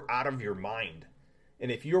negatives, you are out of your mind.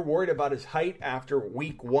 And if you're worried about his height after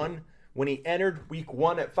week 1, when he entered week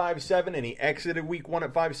 1 at 5'7" and he exited week 1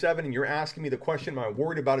 at 5'7", and you're asking me the question, am I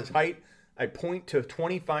worried about his height? I point to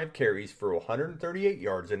 25 carries for 138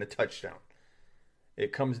 yards and a touchdown.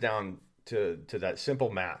 It comes down to that simple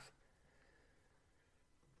math.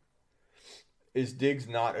 Is Diggs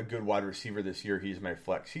not a good wide receiver this year? He's my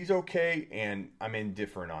flex. He's okay, and I'm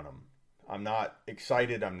indifferent on him. I'm not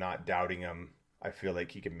excited. I'm not doubting him. I feel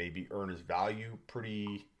like he can maybe earn his value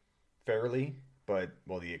pretty fairly, but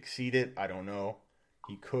will he exceed it? I don't know.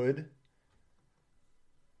 He could.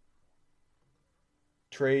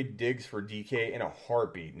 Trade Diggs for DK in a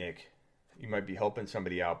heartbeat, Nick. You might be helping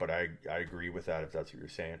somebody out, but I agree with that if that's what you're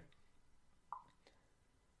saying.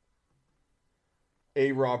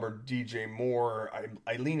 A-Rob or DJ Moore.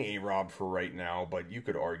 I lean A-Rob for right now, but you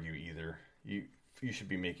could argue either. You should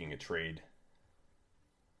be making a trade.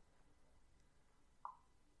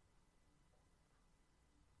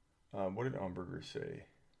 What did Umberger say?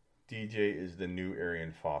 DJ is the new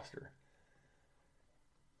Arian Foster.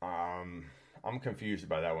 I'm confused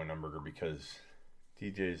by that one, Umberger, because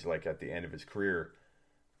DJ is like at the end of his career.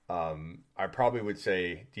 I probably would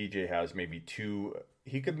say DJ has maybe 2.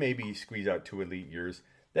 He could maybe squeeze out 2 elite years.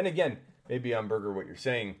 Then again, maybe Umberger, what you're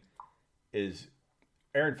saying is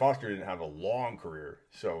Arian Foster didn't have a long career.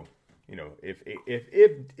 So, you know, if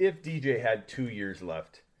DJ had 2 years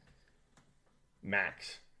left,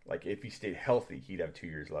 max, like if he stayed healthy, he'd have 2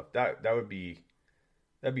 years left. That'd be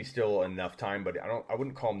still enough time. But I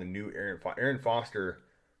wouldn't call him the new Arian Foster. Arian Foster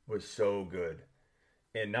was so good.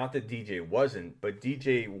 And not that DJ wasn't, but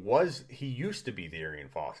he used to be the Arian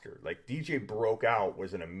Foster. Like, DJ broke out,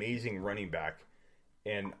 was an amazing running back,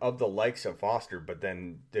 and of the likes of Foster, but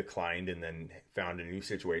then declined and then found a new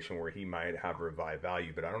situation where he might have revived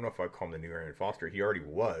value. But I don't know if I'd call him the new Arian Foster. He already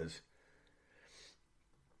was.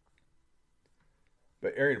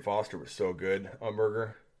 But Arian Foster was so good,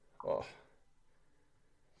 Umberger. Oh.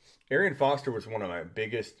 Arian Foster was one of my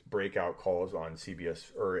biggest breakout calls on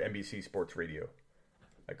CBS or NBC Sports Radio.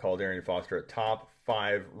 I called Arian Foster a top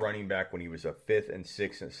 5 running back when he was a 5th and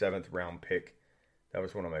 6th and 7th round pick. That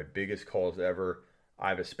was one of my biggest calls ever. I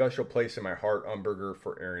have a special place in my heart, Umberger,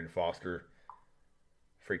 for Arian Foster.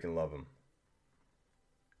 Freaking love him.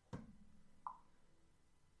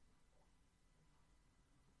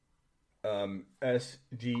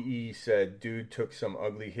 SGE said, dude took some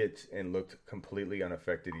ugly hits and looked completely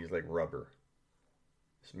unaffected. He's like rubber.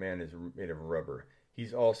 This man is made of rubber.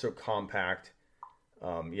 He's also compact.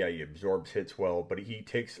 Yeah, he absorbs hits well, but he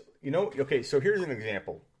takes, okay, so here's an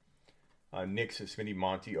example. Nick's Smitty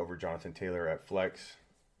Monty over Jonathan Taylor at flex.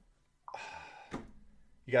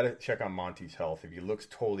 You got to check on Monty's health. If he looks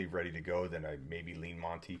totally ready to go, then I maybe lean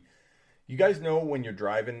Monty. You guys know when you're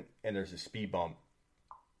driving and there's a speed bump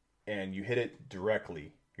and you hit it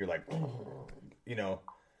directly, you're like,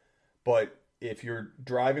 but if you're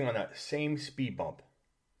driving on that same speed bump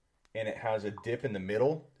and it has a dip in the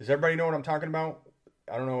middle, does everybody know what I'm talking about?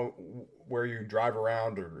 I don't know where you drive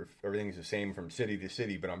around or if everything's the same from city to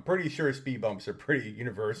city, but I'm pretty sure speed bumps are pretty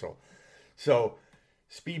universal. So,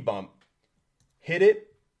 speed bump, hit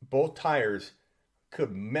it, both tires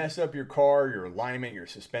could mess up your car, your alignment, your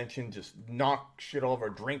suspension, just knock shit all over,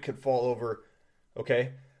 a drink could fall over,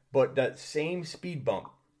 okay? But that same speed bump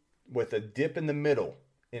with a dip in the middle,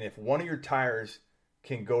 and if one of your tires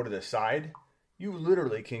can go to the side, you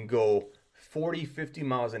literally can go 40, 50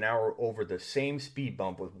 miles an hour over the same speed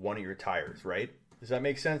bump with one of your tires, right? Does that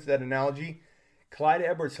make sense, that analogy? Clyde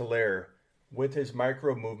Edwards-Helaire, with his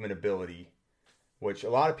micro movement ability, which a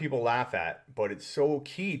lot of people laugh at, but it's so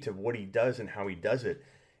key to what he does and how he does it.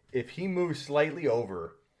 If he moves slightly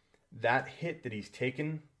over, that hit that he's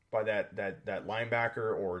taken by that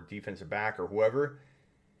linebacker or defensive back or whoever,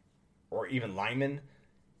 or even lineman,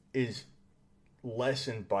 is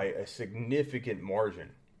lessened by a significant margin.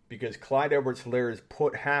 Because Clyde Edwards-Helaire has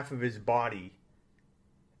put half of his body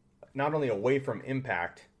not only away from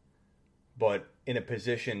impact, but in a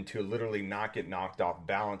position to literally not get knocked off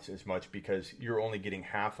balance as much because you're only getting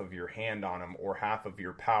half of your hand on him or half of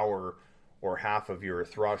your power or half of your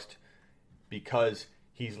thrust, because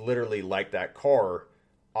he's literally like that car,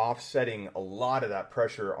 offsetting a lot of that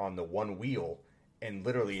pressure on the one wheel and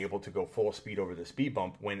literally able to go full speed over the speed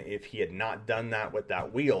bump, when if he had not done that with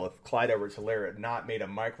that wheel, if Clyde Edwards-Helaire had not made a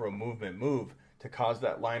micro movement move to cause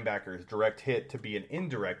that linebacker's direct hit to be an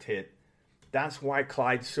indirect hit, that's why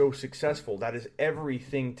Clyde's so successful. That is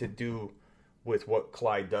everything to do with what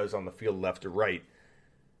Clyde does on the field left to right.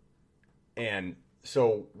 And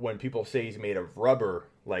so when people say he's made of rubber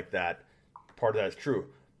like that, part of that is true.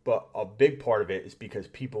 But a big part of it is because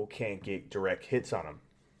people can't get direct hits on him.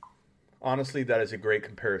 Honestly, that is a great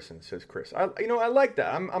comparison, says Chris. I like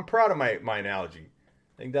that. I'm proud of my analogy.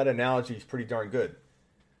 I think that analogy is pretty darn good.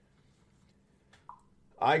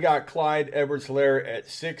 I got Clyde Edwards-Helaire at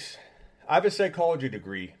 6. I have a psychology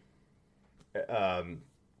degree. Who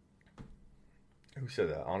said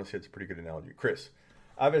that? Honestly, it's a pretty good analogy. Chris.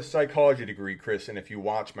 I have a psychology degree, Chris, and if you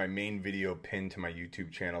watch my main video pinned to my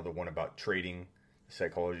YouTube channel, the one about trading, the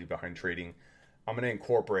psychology behind trading, I'm going to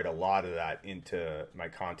incorporate a lot of that into my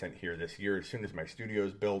content here this year. As soon as my studio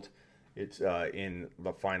is built, it's in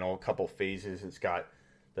the final couple phases. It's got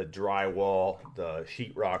the drywall, the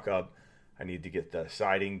sheetrock up. I need to get the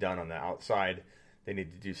siding done on the outside. They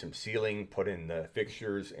need to do some sealing, put in the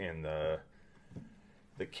fixtures and the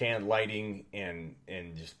can lighting, and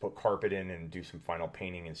just put carpet in and do some final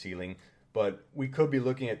painting and sealing. But we could be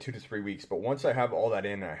looking at 2 to 3 weeks. But once I have all that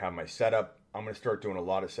in and I have my setup, I'm going to start doing a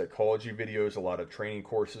lot of psychology videos, a lot of training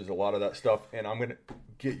courses, a lot of that stuff. And I'm going to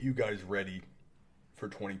get you guys ready for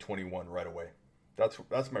 2021 right away.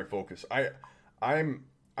 That's my focus. I'm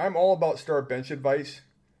all about start bench advice.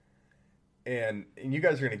 And you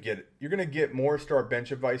guys are going to get it. You're going to get more start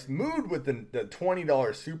bench advice. Mood with the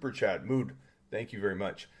 $20 super chat. Mood, thank you very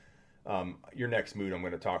much. Your next, Mood, I'm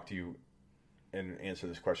going to talk to you and answer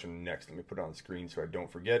this question next. Let me put it on the screen so I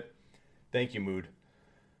don't forget. Thank you, Mood.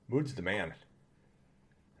 Mood's the man.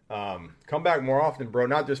 Come back more often, bro.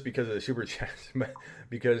 Not just because of the super chats, but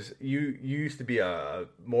because you used to be a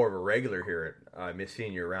more of a regular here. I miss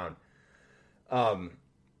seeing you around.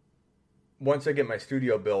 Once I get my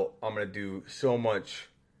studio built, I'm going to do so much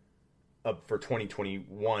up for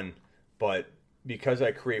 2021. But because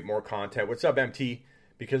I create more content, what's up, MT?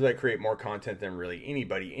 Because I create more content than really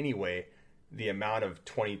anybody anyway, the amount of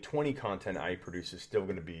 2020 content I produce is still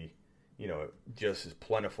going to be, just as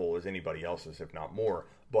plentiful as anybody else's, if not more.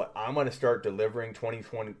 But I'm going to start delivering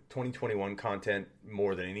 2021 content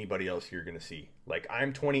more than anybody else you're going to see. Like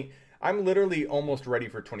I'm literally almost ready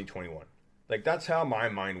for 2021. Like, that's how my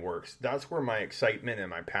mind works. That's where my excitement and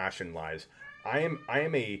my passion lies. I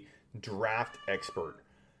am a draft expert.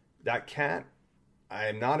 That cat, I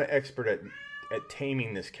am not an expert at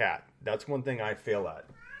taming this cat. That's one thing I fail at.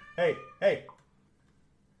 Hey.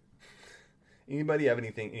 Anybody have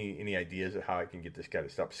any ideas of how I can get this guy to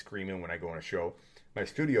stop screaming when I go on a show? My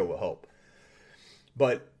studio will help.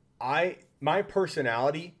 But my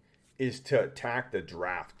personality is to attack the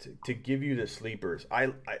draft, to give you the sleepers.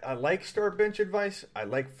 I like start bench advice. I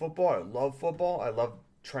like football. I love football. I love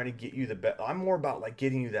trying to get you the best. I'm more about like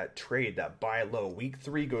getting you that trade, that buy low. Week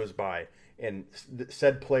 3 goes by, and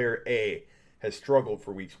said player A has struggled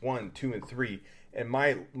for weeks 1, 2, and 3. And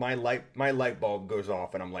my light bulb goes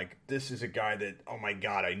off, and I'm like, this is a guy that, oh my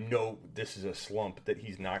God, I know this is a slump, that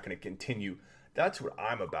he's not going to continue. That's what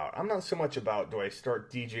I'm about. I'm not so much about, do I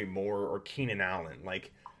start DJ Moore or Keenan Allen?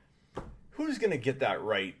 Like, who's going to get that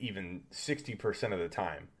right even 60% of the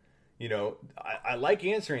time? You know, I like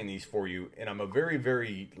answering these for you, and I'm a very,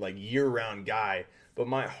 very, like, year-round guy, but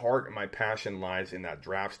my heart and my passion lies in that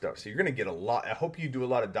draft stuff. So you're going to get a lot. I hope you do a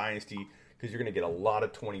lot of Dynasty, because you're going to get a lot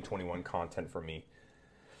of 2021 content from me.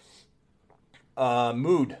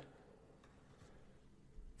 Mood.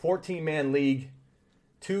 14-man league,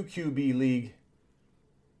 2 QB league.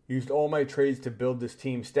 Used all my trades to build this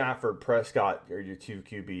team. Stafford, Prescott are your 2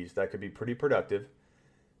 QBs. That could be pretty productive.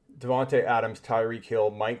 Devontae Adams, Tyreek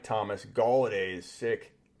Hill, Mike Thomas, Galladay is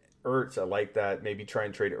sick. Ertz, I like that. Maybe try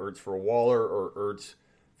and trade Ertz for Waller or Ertz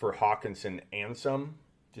for Hawkinson and some,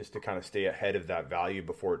 just to kind of stay ahead of that value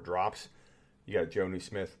before it drops. You got Jonnu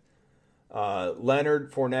Smith.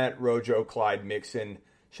 Leonard, Fournette, Rojo, Clyde, Mixon.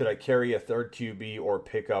 Should I carry a third QB or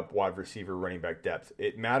pick up wide receiver, running back depth?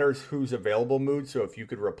 It matters who's available, Mood. So if you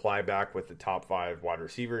could reply back with the top 5 wide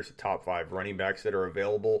receivers, the top 5 running backs that are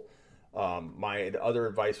available. My other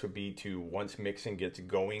advice would be to, once Mixon gets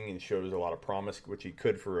going and shows a lot of promise, which he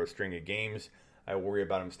could for a string of games, I worry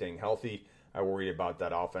about him staying healthy. I worry about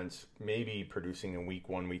that offense maybe producing in week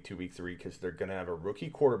 1, week 2, week 3, because they're going to have a rookie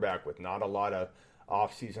quarterback with not a lot of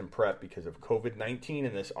offseason prep because of COVID-19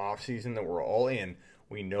 and this offseason that we're all in.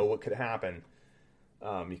 We know what could happen.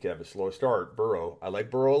 You could have a slow start. Burrow. I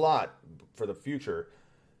like Burrow a lot for the future.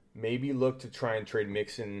 Maybe look to try and trade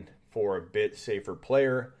Mixon for a bit safer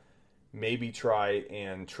player. Maybe try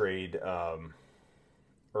and trade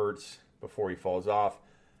Ertz before he falls off.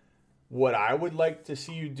 What I would like to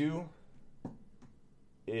see you do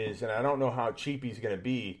is, and I don't know how cheap he's going to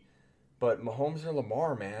be, but Mahomes or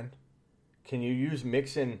Lamar, man. Can you use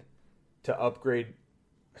Mixon to upgrade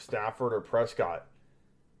Stafford or Prescott?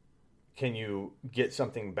 Can you get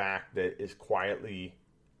something back that is quietly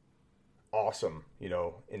awesome, you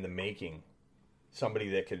know, in the making? Somebody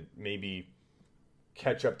that could maybe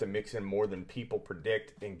catch up to Mixon more than people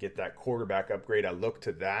predict and get that quarterback upgrade. I look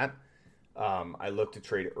to that. I look to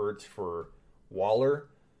trade Ertz for Waller,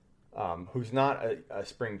 who's not a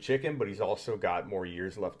spring chicken, but he's also got more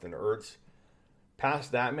years left than Ertz.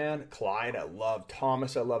 Past that, man, Clyde, I love.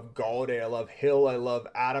 Thomas, I love. Galladay, I love. Hill, I love.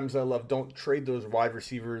 Adams, I love. Don't trade those wide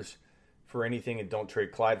receivers for anything, and don't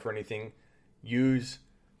trade Clyde for anything. Use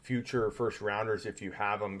future first rounders if you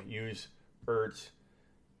have them. Use Ertz.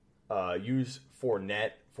 Use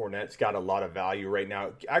Fournette. Fournette's got a lot of value right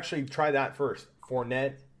now. Actually, try that first.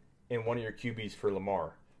 Fournette and one of your QBs for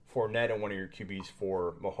Lamar. Fournette and one of your QBs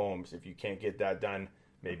for Mahomes. If you can't get that done,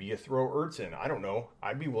 maybe you throw Ertz in. I don't know.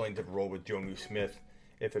 I'd be willing to roll with Jonnu Smith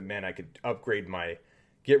if it meant I could upgrade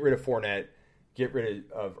get rid of Fournette, get rid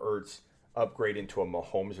of Ertz, upgrade into a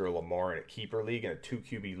Mahomes or a Lamar in a keeper league, in a 2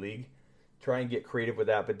 QB league. Try and get creative with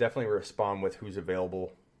that, but definitely respond with who's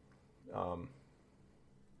available.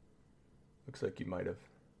 Looks like you might have.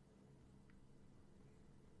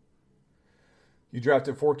 You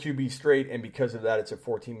drafted 4 QB straight, and because of that, it's a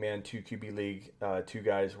 14-man, 2 QB league. 2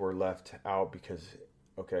 guys were left out because,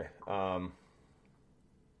 okay.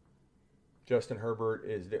 Justin Herbert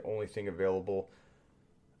is the only thing available.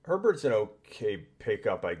 Herbert's an okay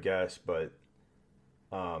pickup, I guess, but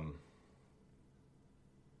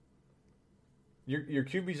your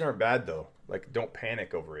QBs aren't bad, though. Like, don't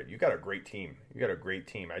panic over it. You got a great team.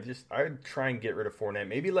 I'd try and get rid of Fournette.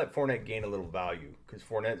 Maybe let Fournette gain a little value, because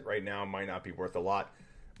Fournette right now might not be worth a lot.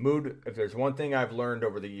 Mood, if there's one thing I've learned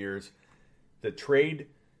over the years, the trade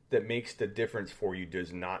that makes the difference for you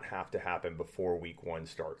does not have to happen before week 1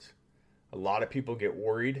 starts. A lot of people get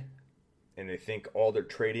worried, and they think all their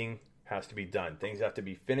trading has to be done. Things have to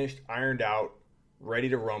be finished, ironed out, ready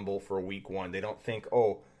to rumble for week 1. They don't think,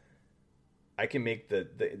 oh, I can make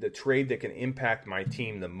the trade that can impact my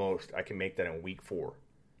team the most. I can make that in week 4.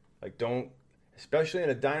 Like, don't, especially in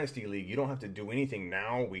a dynasty league. You don't have to do anything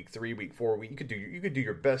now. Week 3, week 4, you could do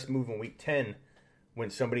your best move in week 10 when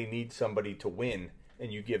somebody needs somebody to win,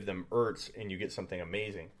 and you give them Ertz and you get something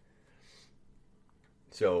amazing.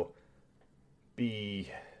 So be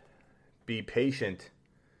patient,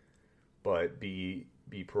 but be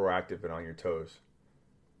proactive and on your toes.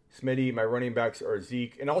 Smitty, my running backs are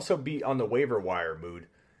Zeke, and also be on the waiver wire mood,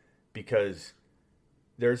 because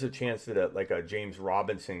there's a chance that a James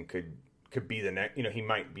Robinson could be the next. He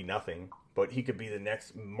might be nothing, but he could be the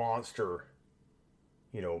next monster,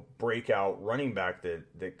 breakout running back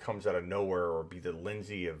that comes out of nowhere, or be the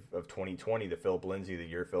Lindsay of 2020, the Philip Lindsay, the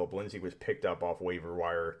year Philip Lindsay was picked up off waiver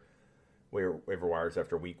wires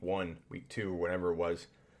after week 1, week 2, or whatever it was.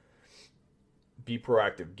 Be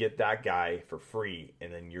proactive. Get that guy for free,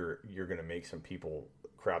 and then you're going to make some people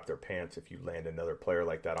crap their pants if you land another player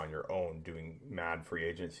like that on your own doing mad free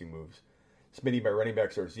agency moves. Smitty, my running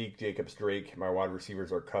backs are Zeke, Jacobs, Drake. My wide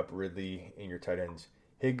receivers are Kupp, Ridley, and your tight ends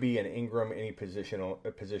Higbee and Ingram. Any position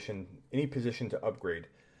to upgrade.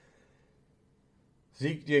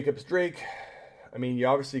 Zeke, Jacobs, Drake. I mean, you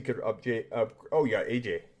obviously could AJ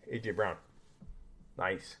Brown.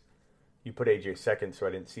 Nice. You put AJ second, so I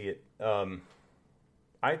didn't see it.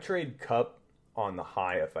 I trade Kupp on the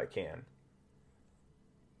high if I can.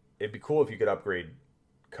 It'd be cool if you could upgrade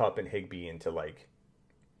Kupp and Higbee into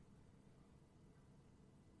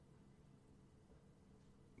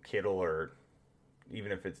Kittle, or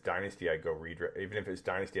even if it's Dynasty, I'd go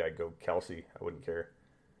Kelsey. I wouldn't care.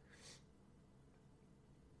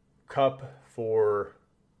 Kupp for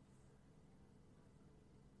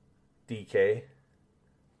DK.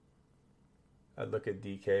 I'd look at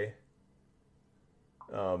DK.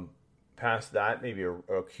 Past that, maybe a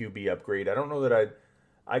QB upgrade. I don't know that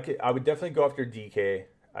I would definitely go after DK.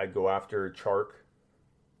 I'd go after Chark.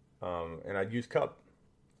 And I'd use Kupp.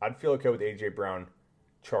 I'd feel okay with AJ Brown,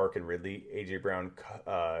 Chark, and Ridley. AJ Brown,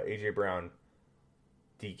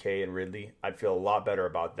 DK, and Ridley. I'd feel a lot better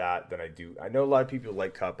about that than I do. I know a lot of people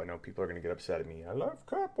like Kupp. I know people are going to get upset at me. I love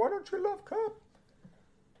Kupp. Why don't you love Kupp?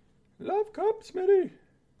 Love Kupp, Smitty.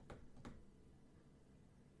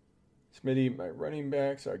 Smitty, my running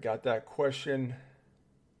backs. I got that question.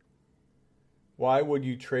 Why would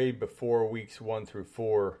you trade before weeks 1 through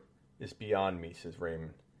 4 is beyond me, says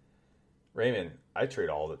Raymond. Raymond, I trade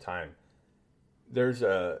all the time.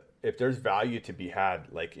 If there's value to be had,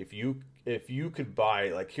 if you could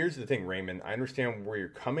buy, here's the thing, Raymond, I understand where you're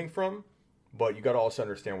coming from, but you got to also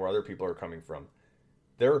understand where other people are coming from.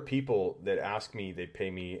 There are people that ask me, they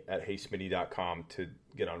pay me at heysmitty.com to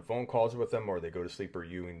get on phone calls with them, or they go to Sleeper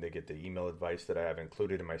U and they get the email advice that I have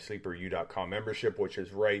included in my sleeperu.com membership, which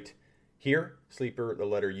is right here,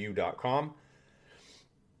 sleeper.u.com.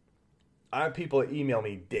 I have people that email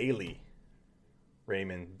me daily,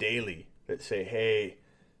 Raymond, daily, that say, hey,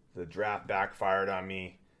 the draft backfired on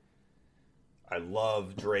me. I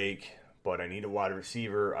love Drake, but I need a wide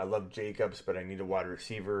receiver. I love Jacobs, but I need a wide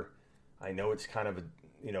receiver. I know it's kind of a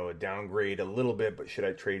downgrade a little bit, but should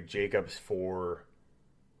I trade Jacobs for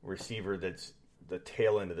receiver that's the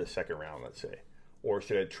tail end of the second round, let's say? Or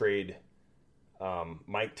should I trade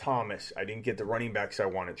Mike Thomas? I didn't get the running backs I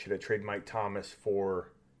wanted. Should I trade Mike Thomas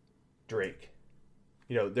for Drake?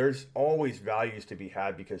 There's always values to be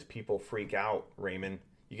had because people freak out, Raymond.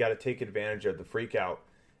 You got to take advantage of the freak out.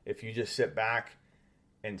 If you just sit back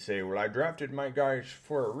and say, well, I drafted my guys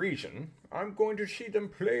for a reason, I'm going to see them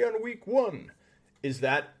play on week 1. Is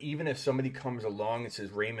that, even if somebody comes along and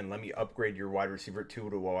says, Raymond, let me upgrade your wide receiver 2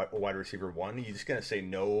 to a wide receiver 1, are you just going to say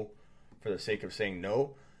no for the sake of saying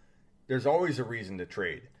no? There's always a reason to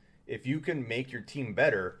trade. If you can make your team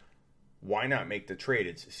better, why not make the trade?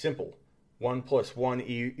 It's simple. 1 plus 1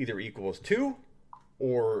 either equals 2,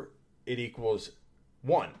 or it equals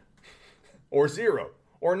 1, or 0,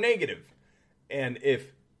 or negative. And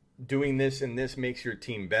if doing this and this makes your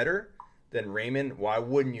team better, then Raymond, why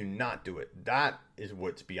wouldn't you not do it? That is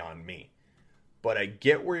what's beyond me. But I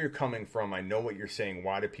get where you're coming from. I know what you're saying.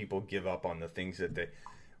 Why do people give up on the things that they...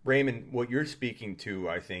 Raymond, what you're speaking to,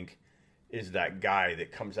 I think, is that guy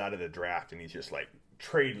that comes out of the draft and he's just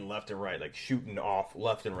trading left and right, shooting off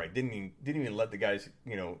left and right. Didn't even let the guys,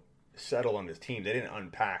 settle on his team. They didn't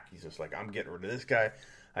unpack. He's just I'm getting rid of this guy.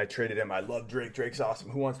 I traded him. I love Drake. Drake's awesome.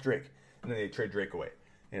 Who wants Drake? And then they trade Drake away.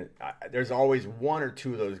 And there's always 1 or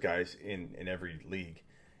 2 of those guys in every league.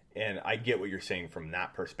 And I get what you're saying from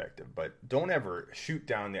that perspective. But don't ever shoot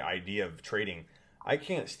down the idea of trading. I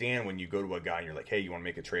can't stand when you go to a guy and you're like, hey, you want to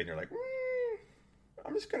make a trade? And they're like,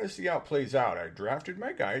 I'm just going to see how it plays out. I drafted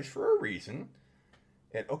my guys for a reason.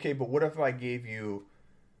 And okay, but what if I gave you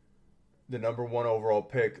the number 1 overall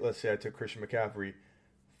pick? Let's say I took Christian McCaffrey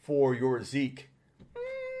for your Zeke.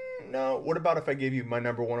 no. What about if I gave you my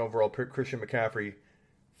number 1 overall pick, Christian McCaffrey,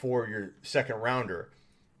 for your second rounder?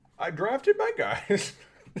 I drafted my guys.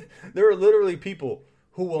 There are literally people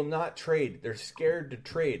who will not trade. They're scared to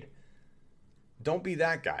trade. Don't be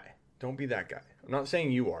that guy. Don't be that guy. I'm not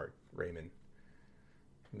saying you are, Raymond.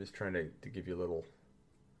 I'm just trying to give you a little...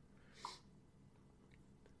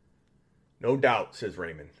 No doubt, says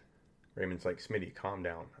Raymond. Raymond's like, Smitty, calm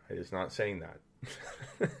down. I was not saying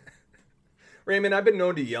that. Raymond, I've been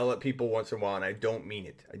known to yell at people once in a while, and I don't mean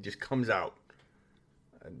it. It just comes out.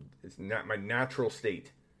 It's not my natural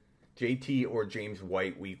state. JT or James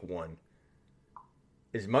White week 1.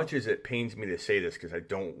 As much as it pains me to say this, because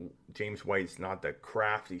James White's not the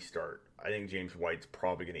crafty start. I think James White's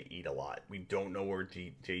probably going to eat a lot. We don't know where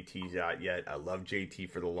JT's at yet. I love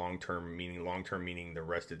JT for the long-term meaning the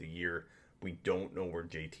rest of the year. We don't know where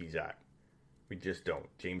JT's at. We just don't.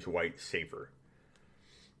 James White's safer.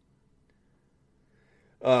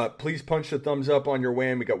 Please punch the thumbs up on your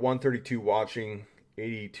way in. We got 132 watching,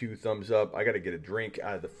 82 thumbs up. I got to get a drink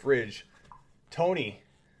out of the fridge. Tony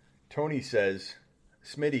says,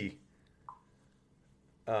 Smitty,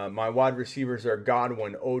 my wide receivers are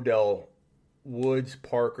Godwin, Odell, Woods,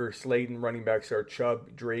 Parker, Slayton. Running backs are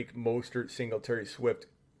Chubb, Drake, Mostert, Singletary, Swift.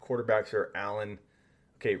 Quarterbacks are Allen.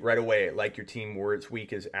 Okay, right away, like your team where it's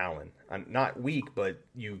weak is Allen. Not weak, but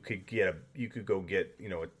you could go get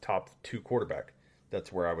a top 2 quarterback.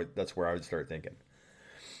 That's where I would start thinking.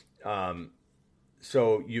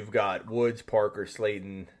 So you've got Woods, Parker,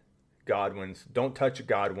 Slayton, Godwin's. Don't touch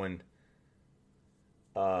Godwin.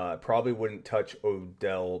 Probably wouldn't touch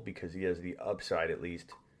Odell because he has the upside at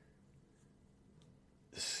least.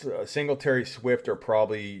 Singletary, Swift are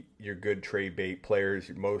probably your good trade bait players.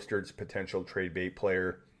 Mostert's potential trade bait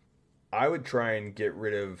player. I would try and get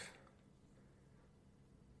rid of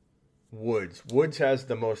Woods. Woods has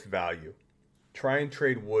the most value. Try and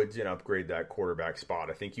trade Woods and upgrade that quarterback spot.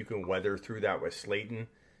 I think you can weather through that with Slayton.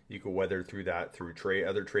 You can weather through that through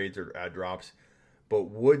other trades or ad drops.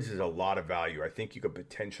 But Woods is a lot of value. I think you could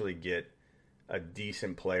potentially get a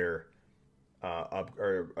decent player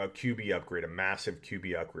or a QB upgrade, a massive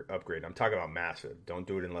QB upgrade. I'm talking about massive. Don't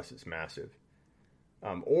do it unless it's massive.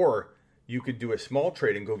 Or you could do a small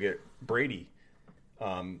trade and go get Brady.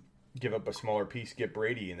 Give up a smaller piece, get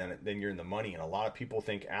Brady, and then you're in the money. And a lot of people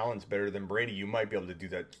think Allen's better than Brady. You might be able to do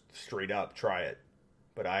that straight up. Try it.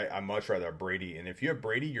 But I much rather have Brady. And if you have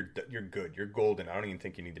Brady, you're good. You're golden. I don't even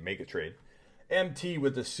think you need to make a trade. MT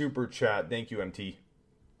with the super chat. Thank you, MT.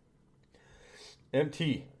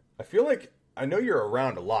 MT, I feel like, I know you're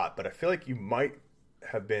around a lot, but I feel like you might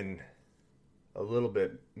have been a little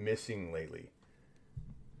bit missing lately.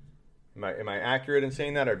 Am I accurate in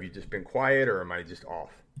saying that, or have you just been quiet, or am I just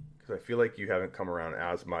off? Because I feel like you haven't come around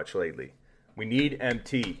as much lately. We need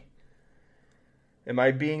MT. Am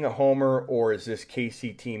I being a homer, or is this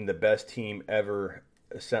KC team the best team ever?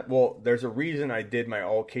 Well, there's a reason I did my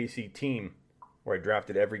all KC team, where I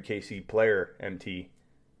drafted every KC player, MT,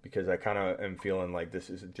 because I kind of am feeling like this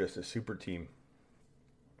is just a super team,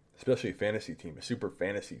 especially a fantasy team, a super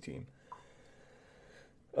fantasy team.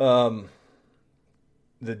 The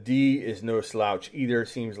D is no slouch either.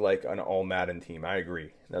 Seems like an all Madden team. I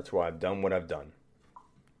agree. That's why I've done what I've done.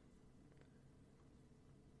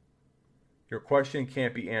 Your question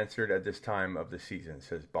can't be answered at this time of the season,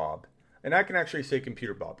 says Bob. And I can actually say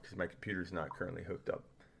computer Bob because my computer's not currently hooked up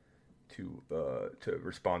to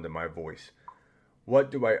respond to my voice.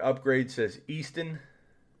 What do I upgrade, says Easton.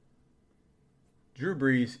 Drew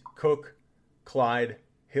Brees, Cook, Clyde,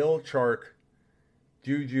 Hill, Chark,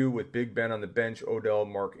 Juju with Big Ben on the bench, Odell,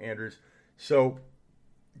 Mark Andrews. So,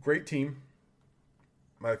 great team.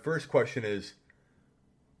 My first question is,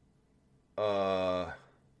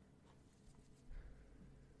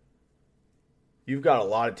 you've got a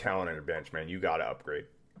lot of talent on your bench, man. You got to upgrade.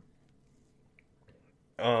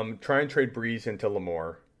 Try and trade Brees into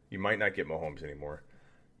Lamar. You might not get Mahomes anymore.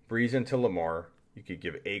 Brees into Lamar. You could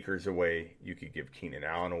give Akers away. You could give Keenan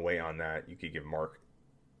Allen away on that. You could give Mark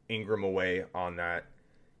Ingram away on that.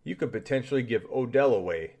 You could potentially give Odell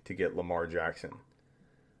away to get Lamar Jackson.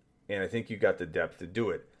 And I think you got the depth to do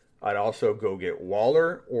it. I'd also go get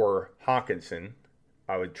Waller or Hawkinson.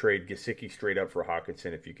 I would trade Gesicki straight up for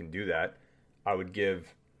Hawkinson if you can do that. I wouldn't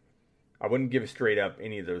give straight up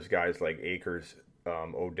any of those guys like Akers,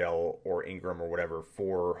 Odell, or Ingram or whatever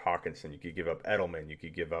for Hawkinson. You could give up Edelman. You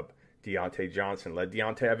could give up Deontay Johnson. Let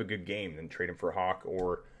Deontay have a good game, then trade him for Hawk.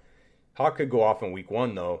 Or Hawk could go off in week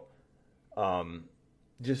 1, though.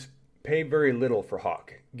 Just pay very little for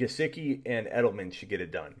Hawk. Gesicki and Edelman should get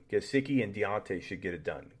it done. Gesicki and Deontay should get it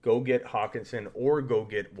done. Go get Hawkinson or go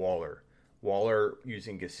get Waller. Waller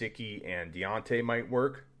using Gesicki and Deontay might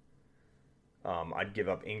work. I'd give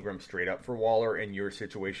up Ingram straight up for Waller in your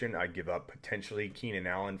situation. I'd give up potentially Keenan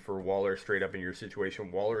Allen for Waller straight up in your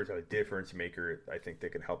situation. Waller is a difference maker. I think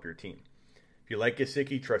that can help your team. If you like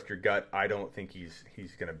Gesicki, trust your gut. I don't think he's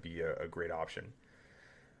going to be a great option.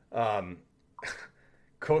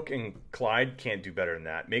 Cook and Clyde can't do better than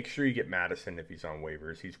that. Make sure you get Madison if he's on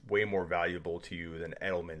waivers. He's way more valuable to you than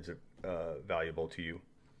Edelman's valuable to you.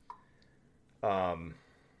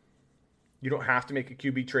 You don't have to make a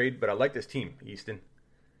QB trade, but I like this team, Easton.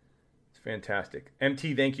 It's fantastic.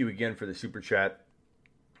 MT, thank you again for the super chat.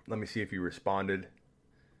 Let me see if you responded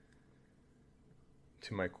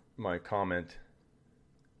to my comment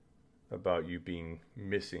about you being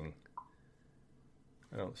missing.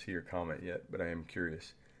 I don't see your comment yet, but I am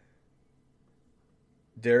curious.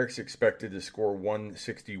 Derek's expected to score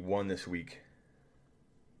 161 this week.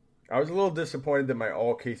 I was a little disappointed that my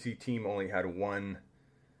all KC team only had one.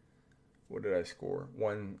 What did I score?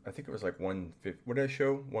 I think it was like 150. What did I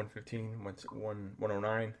show? 115,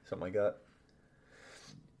 109, something like that.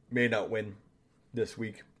 May not win this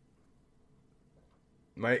week.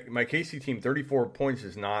 My KC team, 34 points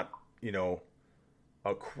is not,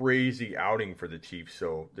 a crazy outing for the Chiefs.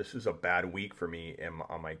 So this is a bad week for me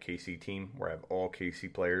on my KC team where I have all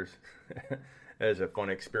KC players. As a fun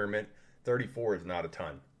experiment. 34 is not a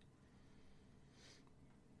ton.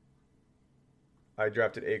 I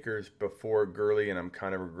drafted Akers before Gurley, and I'm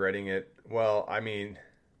kind of regretting it. Well, I mean,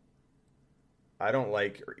 I don't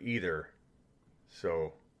like either,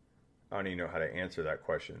 so I don't even know how to answer that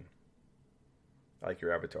question. I like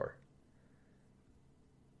your avatar.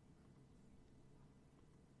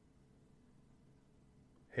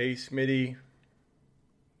 Hey, Smitty.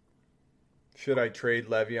 Should I trade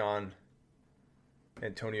Le'Veon,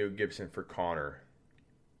 Antonio Gibson for Connor?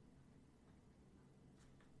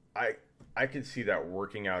 I could see that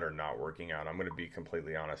working out or not working out. I'm going to be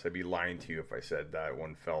completely honest. I'd be lying to you if I said that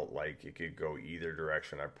one felt like it could go either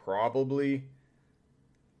direction. I probably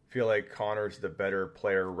feel like Connor's the better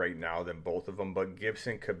player right now than both of them, but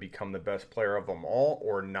Gibson could become the best player of them all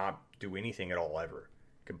or not do anything at all ever.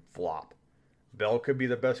 Could flop. Bell could be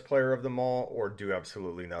the best player of them all or do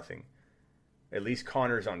absolutely nothing. At least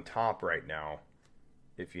Connor's on top right now.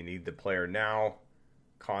 If you need the player now,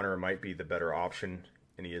 Connor might be the better option.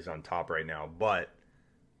 And he is on top right now. But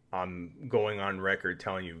I'm going on record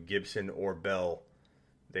telling you Gibson or Bell,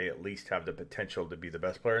 they at least have the potential to be the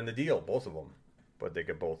best player in the deal, both of them. But they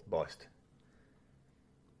could both bust.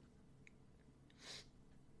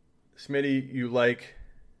 Smitty, you like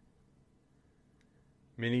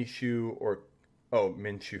Minshew or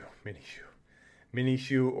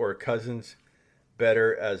Cousins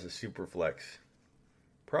better as a super flex?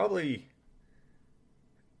 Probably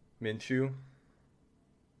Minshew.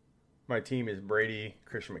 My team is Brady,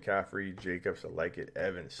 Christian McCaffrey, Jacobs. I like it.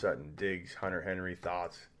 Evans, Sutton, Diggs, Hunter Henry.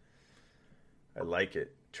 Thoughts? I like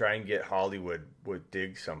it. Try and get Hollywood with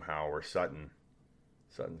Diggs somehow or Sutton.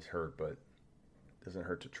 Sutton's hurt, but it doesn't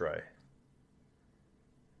hurt to try.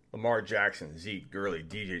 Lamar Jackson, Zeke, Gurley,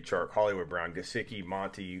 DJ Chark, Hollywood Brown, Gesicki,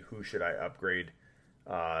 Monty. Who should I upgrade?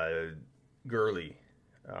 Gurley,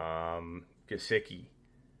 Gesicki,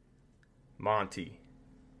 Monty.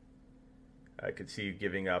 I could see you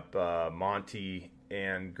giving up Monty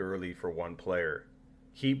and Gurley for one player.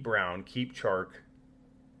 Keep Brown, keep Chark,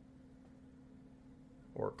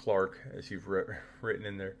 or Clark, as you've written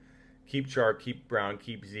in there. Keep Chark, keep Brown,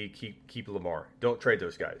 keep Zeke, keep Lamar. Don't trade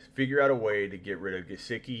those guys. Figure out a way to get rid of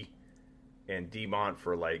Gesicki and Demont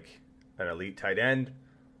for like an elite tight end,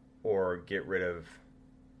 or get rid of.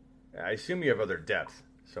 I assume you have other depth,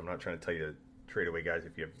 so I'm not trying to tell you to trade away guys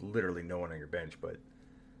if you have literally no one on your bench, but.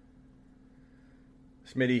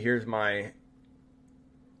 Smitty, here's my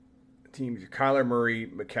teams. Kyler Murray,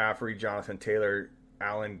 McCaffrey, Jonathan Taylor,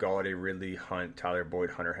 Allen, Galladay, Ridley, Hunt, Tyler Boyd,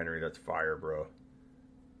 Hunter Henry. That's fire, bro.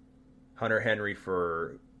 Hunter Henry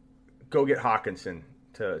for... Go get Hawkinson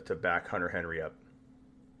to back Hunter Henry up.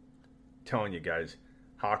 I'm telling you guys,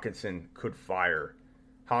 Hawkinson could fire.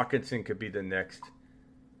 Hawkinson could be the next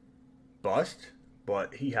bust,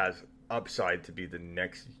 but he has upside to be the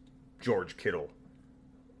next George Kittle.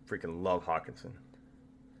 Freaking love Hawkinson.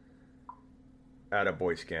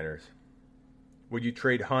 Attaboy scanners. Would you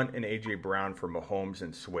trade Hunt and A.J. Brown for Mahomes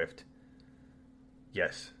and Swift?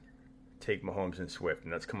 Yes. Take Mahomes and Swift,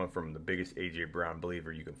 and that's coming from the biggest A.J. Brown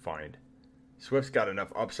believer you can find. Swift's got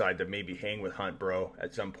enough upside to maybe hang with Hunt, bro,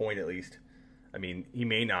 at some point at least. I mean, he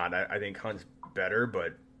may not. I think Hunt's better,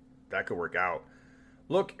 but that could work out.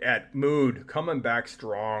 Look at Mood coming back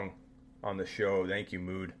strong on the show. Thank you,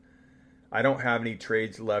 Mood. I don't have any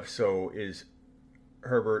trades left, so is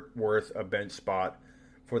Herbert worth a bench spot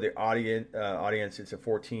For the audience, it's a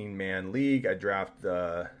 14-man league. I draft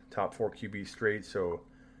the top 4 QBs straight, so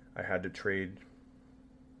I had to trade.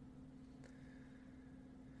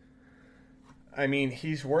 I mean,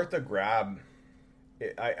 he's worth a grab.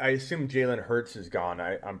 I assume Jalen Hurts is gone.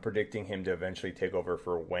 I'm predicting him to eventually take over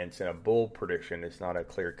for Wentz in a bold prediction. It's not a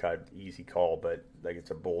clear-cut, easy call, but like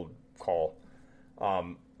it's a bold call.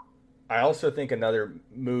 I also think another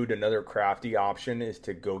crafty option is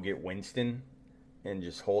to go get Winston and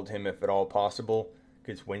just hold him if at all possible.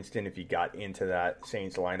 Because Winston, if he got into that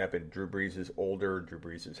Saints lineup and Drew Brees is older, Drew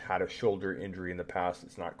Brees has had a shoulder injury in the past,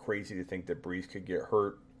 it's not crazy to think that Brees could get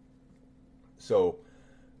hurt. So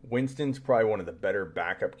Winston's probably one of the better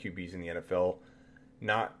backup QBs in the NFL,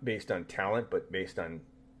 not based on talent, but based on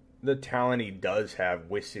the talent he does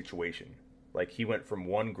have with situation. Like, he went from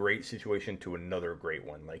one great situation to another great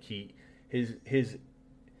one. Like, his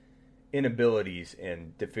inabilities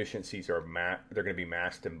and deficiencies are they're going to be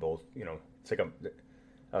masked in both. You know, it's like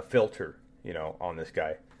a filter, you know, on this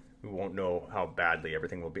guy. We won't know how badly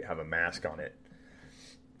everything will have a mask on it.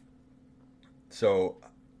 So,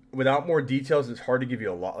 without more details, it's hard to give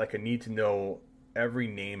you a lot. Like, I need to know every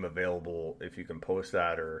name available if you can post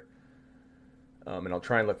that, or and I'll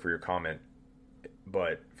try and look for your comment.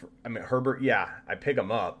 But Herbert, yeah, I pick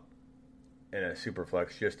him up in a super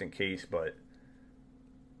flex just in case. But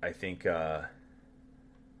I think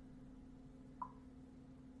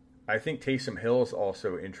Taysom Hill is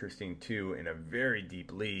also interesting too in a very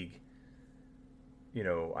deep league. You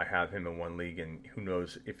know, I have him in one league, and who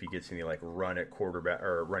knows if he gets any like run at quarterback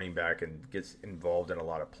or running back and gets involved in a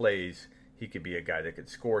lot of plays. He could be a guy that could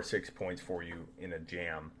score 6 points for you in a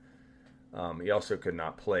jam. He also could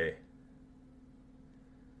not play.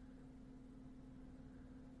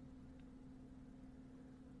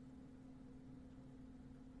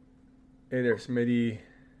 Hey there, Smitty.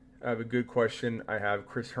 I have a good question. I have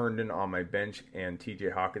Chris Herndon on my bench, and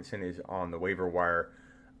TJ Hawkinson is on the waiver wire.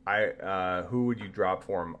 Who would you drop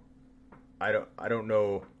for him? I don't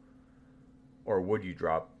know. Or would you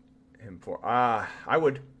drop him for? I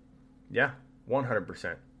would. Yeah,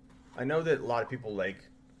 100%. I know that a lot of people like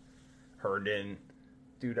Herndon.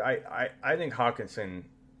 Dude, I think Hawkinson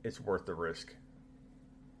is worth the risk.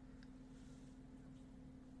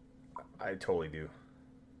 I totally do.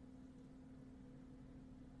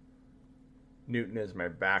 Newton is my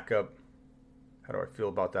backup. How do I feel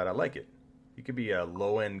about that? I like it. He could be a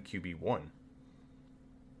low-end QB1.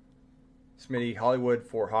 Smitty, Hollywood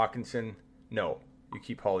for Hawkinson. No, you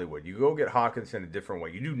keep Hollywood. You go get Hawkinson a different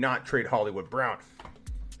way. You do not trade Hollywood Brown.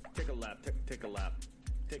 Take a lap. Take a lap.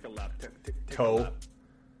 Take a lap. Take Toe. a lap.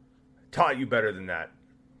 Taught you better than that.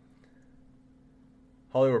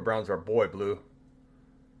 Hollywood Brown's our boy, Blue.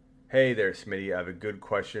 Hey there, Smitty. I have a good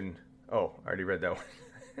question. Oh, I already read that one.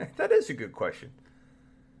 That is a good question.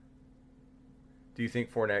 Do you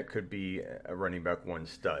think Fournette could be a running back 1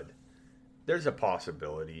 stud? There's a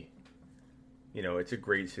possibility. You know, it's a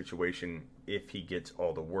great situation if he gets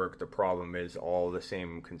all the work. The problem is all the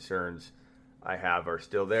same concerns I have are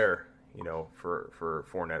still there, you know, for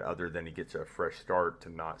Fournette, other than he gets a fresh start to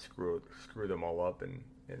not screw them all up and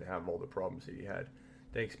have all the problems that he had.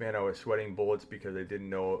 Thanks, man. I was sweating bullets because I didn't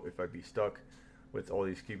know if I'd be stuck with all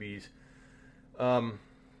these QBs.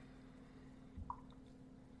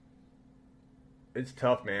 It's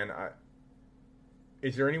tough, man.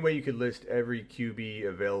 Is there any way you could list every QB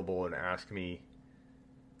available and ask me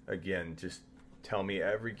again? Just tell me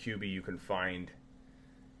every QB you can find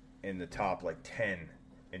in the top like 10,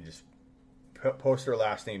 and just post their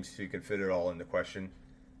last names so you can fit it all in the question,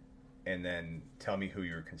 and then tell me who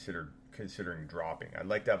you're considering dropping. I'd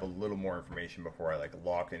like to have a little more information before I like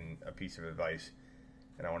lock in a piece of advice,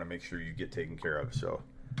 and I want to make sure you get taken care of. So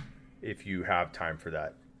if you have time for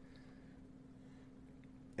that.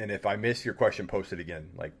 And if I miss your question, post it again.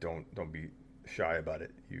 Like, don't be shy about it.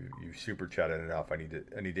 You super chatted enough. I need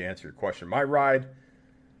to answer your question. My ride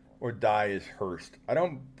or die is Hurst. I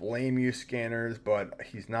don't blame you, Scanners, but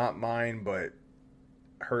he's not mine. But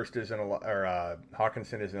Hurst isn't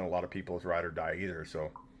Hawkinson isn't a lot of people's ride or die either. So,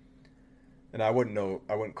 and I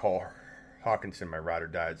wouldn't call Hawkinson my ride or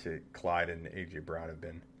die. I'd say Clyde and AJ Brown have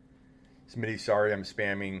been. Smitty, sorry I'm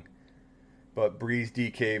spamming. But Breeze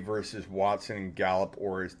DK versus Watson and Gallup,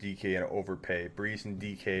 or is DK an overpay? Breeze and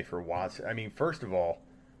DK for Watson. I mean, first of all,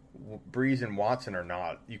 Breeze and Watson are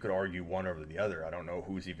not, you could argue one over the other. I don't know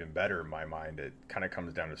who's even better in my mind. It kind of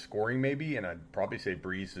comes down to scoring maybe, and I'd probably say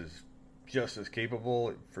Breeze is just as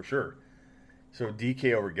capable for sure. So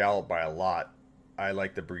DK over Gallup by a lot. I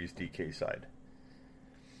like the Breeze DK side.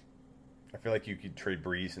 I feel like you could trade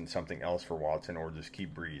Breeze and something else for Watson, or just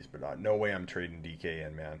keep Breeze, but no way I'm trading DK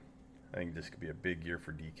in, man. I think this could be a big year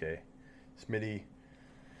for DK. Smitty.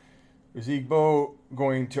 Uzigbo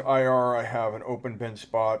going to IR. I have an open bench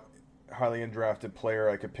spot. Highly undrafted player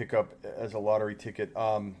I could pick up as a lottery ticket.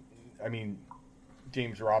 I mean,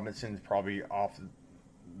 James Robinson's probably off.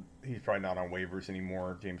 He's probably not on waivers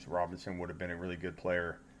anymore. James Robinson would have been a really good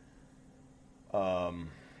player. I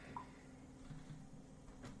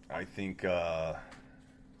think, trying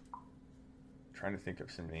to think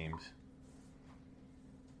of some names.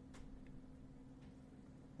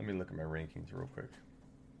 Let me look at my rankings real quick.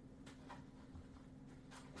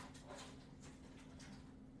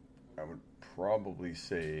 I would probably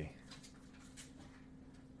say,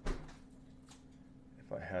 if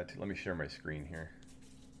I had to, let me share my screen here.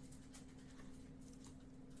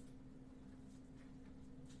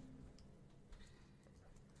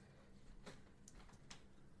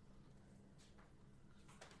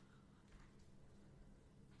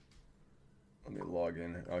 Let me log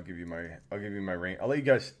in. I'll give you my rank. I'll let you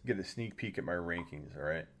guys get a sneak peek at my rankings. All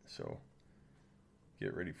right, so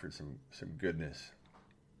get ready for some goodness.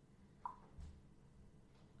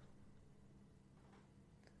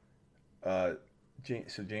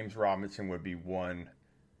 So James Robinson would be one.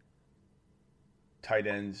 Tight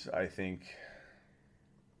ends, I think.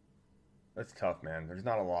 That's tough, man. There's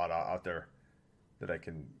not a lot out there that I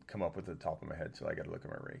can come up with at the top of my head, so I got to look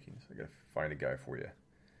at my rankings. I got to find a guy for you.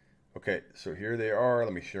 Okay, so here they are.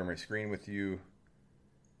 Let me share my screen with you.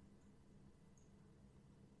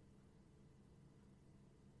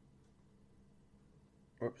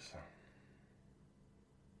 Whoops.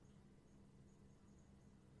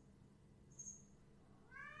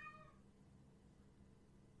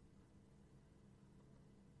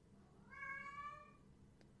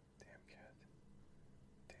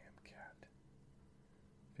 Damn cat.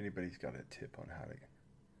 If anybody's got a tip on how to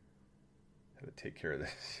take care of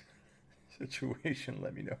this situation,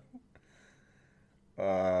 let me know.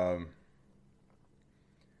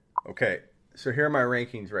 Okay, so here are my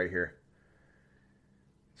rankings right here.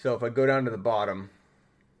 So if I go down to the bottom,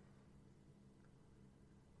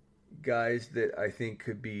 guys that I think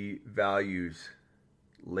could be values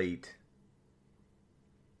late.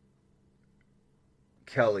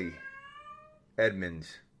 Kelly,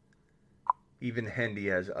 Edmonds, even Hendy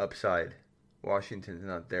has upside. Washington's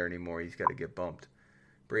not there anymore. He's got to get bumped.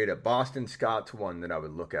 Breda. Boston Scott's one that I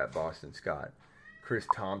would look at. Boston Scott. Chris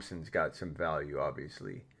Thompson's got some value,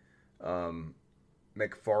 obviously.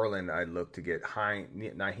 McFarland, I'd look to get.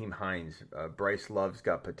 Nyheim Hines. Bryce Love's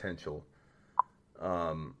got potential.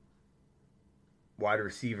 Wide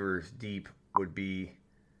receivers deep would be,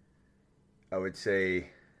 I would say,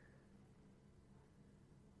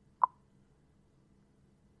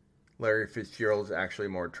 Larry Fitzgerald's actually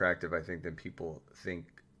more attractive, I think, than people think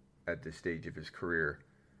at this stage of his career.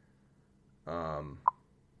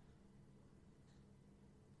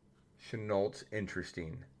 Chenault's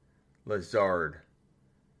interesting. Lazard.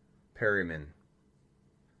 Perryman.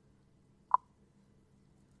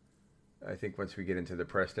 I think once we get into the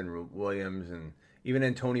Preston Williams and even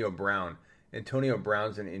Antonio Brown. Antonio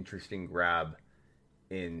Brown's an interesting grab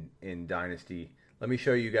in Dynasty. Let me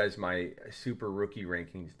show you guys my super rookie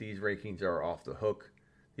rankings. These rankings are off the hook.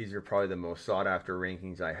 These are probably the most sought after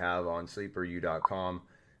rankings I have on sleeperu.com.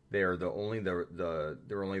 They are only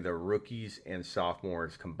the rookies and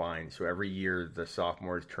sophomores combined. So every year the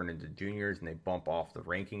sophomores turn into juniors and they bump off the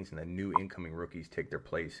rankings and the new incoming rookies take their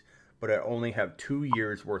place. But I only have 2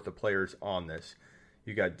 years worth of players on this.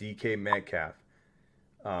 You got DK Metcalf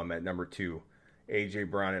at number 2,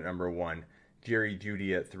 AJ Brown at number 1. Jerry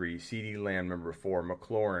Jeudy at 3, CeeDee Lamb number 4,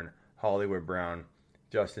 McLaurin, Hollywood Brown,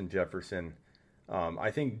 Justin Jefferson.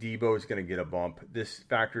 I think Debo is going to get a bump. This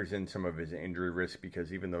factors in some of his injury risk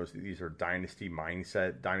because even though these are dynasty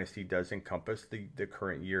mindset, dynasty does encompass the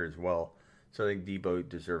current year as well. So I think Debo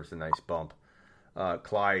deserves a nice bump.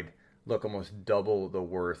 Clyde, look, almost double the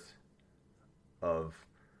worth of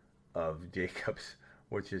Jacobs,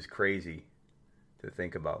 which is crazy to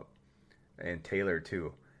think about, and Taylor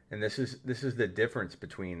too. And this is the difference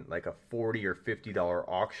between like a $40 or $50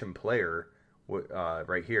 auction player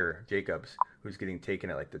right here, Jacobs, who's getting taken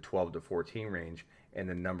at like the 12 to 14 range, and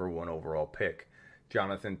the number 1 overall pick.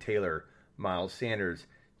 Jonathan Taylor, Miles Sanders,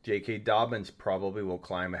 J.K. Dobbins probably will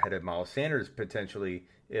climb ahead of Miles Sanders potentially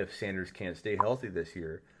if Sanders can't stay healthy this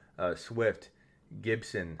year. Swift,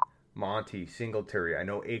 Gibson, Monty, Singletary. I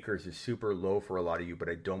know Akers is super low for a lot of you, but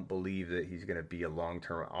I don't believe that he's going to be a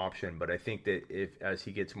long-term option. But I think that as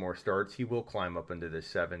he gets more starts, he will climb up into the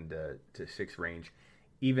 7 to 6 range,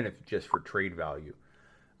 even if just for trade value.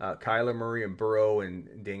 Kyler Murray and Burrow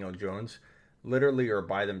and Daniel Jones literally are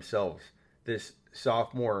by themselves. This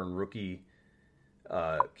sophomore and rookie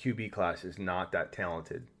QB class is not that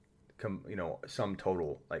talented. Sum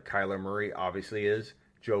total. Like Kyler Murray obviously is,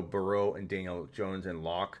 Joe Burrow and Daniel Jones and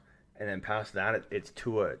Locke, and then past that it's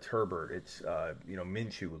Tua, it's Herbert, it's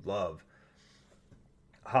Minshew, Love.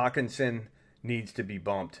 Hawkinson needs to be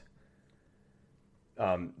bumped.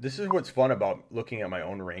 This is what's fun about looking at my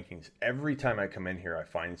own rankings. Every time I come in here, I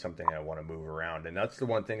find something I want to move around, and that's the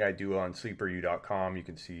one thing I do on sleeperu.com. You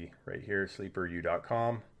can see right here,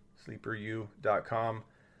 sleeperu.com,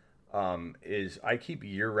 is I keep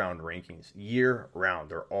year-round rankings. Year-round.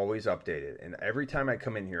 They're always updated. And every time I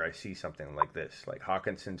come in here, I see something like this. Like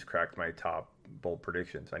Hawkinson's cracked my top bold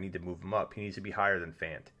predictions. I need to move him up. He needs to be higher than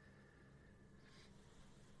Fant.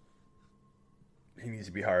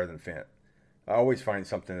 I always find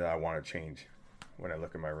something that I want to change when I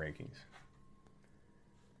look at my rankings.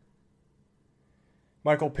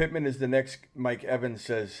 Michael Pittman is the next. Mike Evans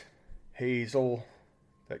says Hazel.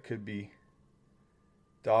 That could be.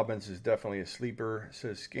 Dobbins is definitely a sleeper,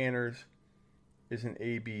 says Scanners. Isn't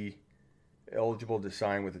AB eligible to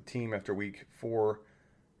sign with the team after week 4?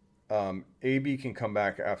 AB can come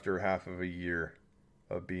back after half of a year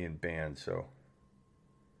of being banned, so.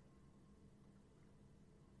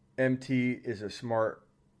 MT is a smart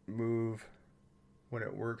move when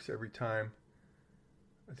it works every time.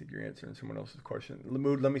 I think you're answering someone else's question.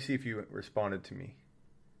 Mood, let me see if you responded to me.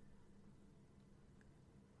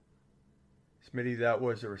 Smitty, that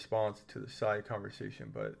was a response to the side conversation,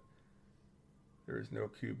 but there is no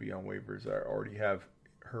QB on waivers. I already have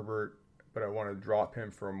Herbert, but I want to drop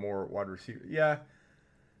him for a more wide receiver. Yeah.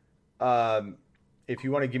 If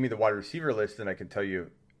you want to give me the wide receiver list, then I can tell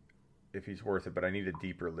you if he's worth it, but I need a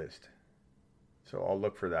deeper list. So I'll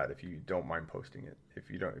look for that if you don't mind posting it. If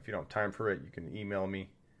you don't have time for it, you can email me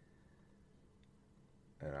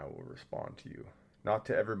and I will respond to you. Not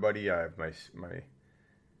to everybody. I have my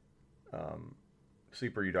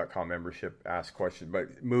sleeperu.com membership, ask questions,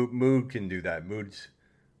 but Mood can do that. Mood's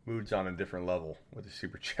on a different level with the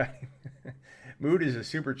super chatting. Mood is a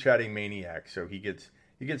super chatting maniac, so he gets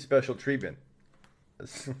special treatment.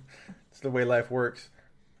 That's the way life works.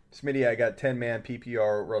 Smitty, I got 10-man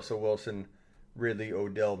PPR, Russell Wilson, Ridley,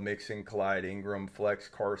 Odell, Mixon, Clyde, Ingram, Flex,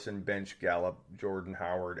 Carson, bench, Gallup, Jordan,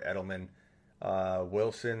 Howard, Edelman,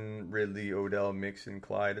 Wilson, Ridley, Odell, Mixon,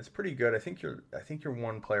 Clyde. It's pretty good. I think you're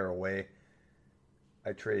one player away.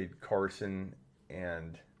 I trade Carson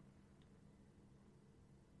and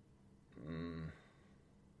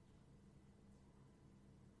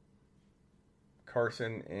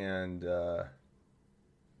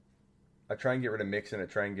I try and get rid of Mixon. I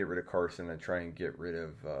try and get rid of Carson. I try and get rid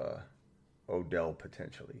of Odell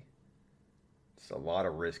potentially. It's a lot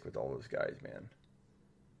of risk with all those guys, man.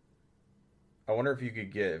 I wonder if you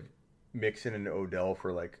could give Mixon and Odell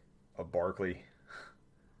for like a Barkley.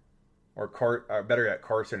 Or better yet,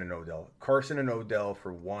 Carson and Odell. Carson and Odell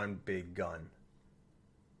for one big gun.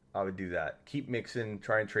 I would do that. Keep Mixon.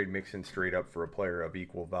 Try and trade Mixon straight up for a player of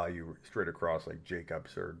equal value straight across, like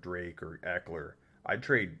Jacobs or Drake or Eckler. I'd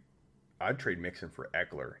trade Mixon for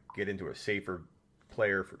Eckler. Get into a safer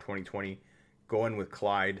player for 2020. Go in with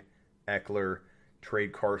Clyde, Eckler.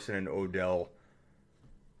 Trade Carson and Odell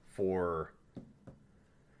for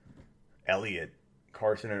Elliott.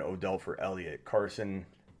 Carson and Odell for Elliott. Carson.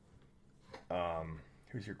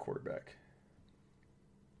 Who's your quarterback?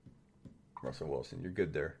 Russell Wilson. You're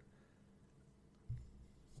good there.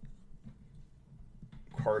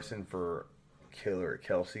 Carson for Killer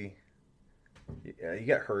Kelsey. Yeah, you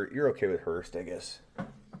got Hurt. You're okay with Hurst, I guess.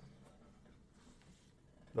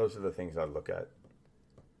 Those are the things I'd look at.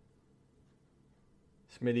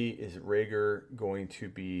 Smitty, is Rager going to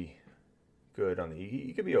be good on the...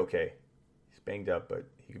 He could be okay. He's banged up, but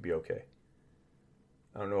he could be okay.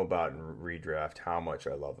 I don't know about in redraft how much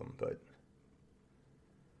I love him, but...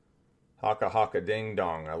 Haka ding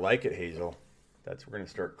dong. I like it, Hazel. We're going to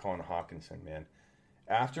start calling Hawkinson, man.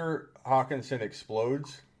 After Hawkinson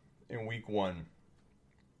explodes in week 1,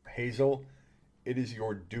 Hazel, it is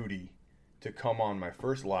your duty to come on my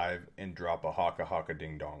first live and drop a haka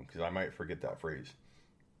ding dong, because I might forget that phrase.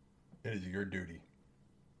 It is your duty.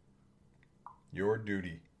 Your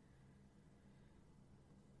duty.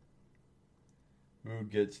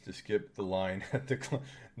 Mood gets to skip the line at the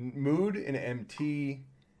Mood and MT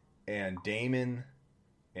and Damon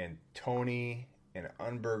and Tony and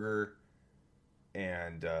Unberger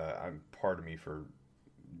and I'm pardon me for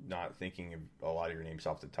not thinking of a lot of your names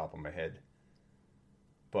off the top of my head.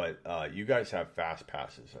 But you guys have fast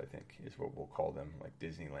passes, I think, is what we'll call them, like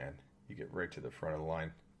Disneyland. You get right to the front of the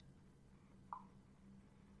line.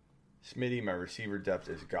 Smitty, my receiver depth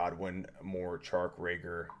is Godwin, Moore, Chark,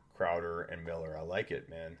 Rager, Crowder, and Miller. I like it,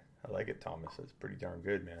 man. I like it, Thomas. That's pretty darn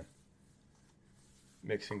good, man.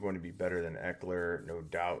 Mixon going to be better than Eckler, no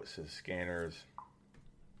doubt, says Scanners.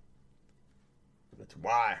 That's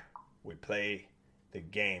why we play the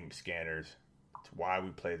game, Scanners. That's why we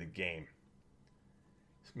play the game.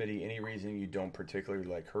 Smitty, any reason you don't particularly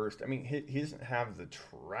like Hurst? I mean, he doesn't have the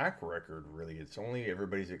track record, really. It's only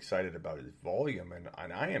everybody's excited about his volume,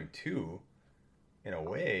 and I am too, in a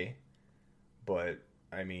way. But,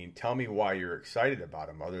 I mean, tell me why you're excited about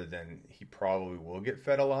him, other than he probably will get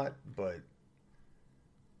fed a lot. But,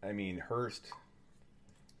 I mean, Hurst,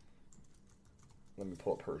 let me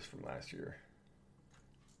pull up Hurst from last year.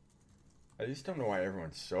 I just don't know why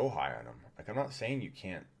everyone's so high on him. Like, I'm not saying you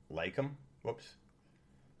can't like him. Whoops.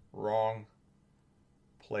 Wrong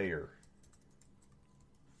player.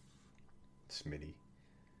 Smitty.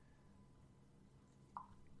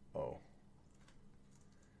 Oh.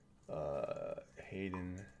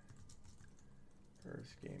 Hayden. First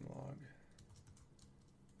game log.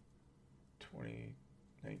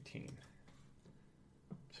 2019.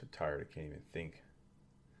 I'm so tired I can't even think.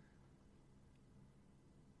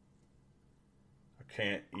 I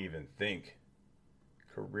can't even think.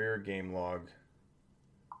 Career game log.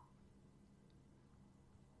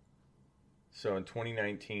 So in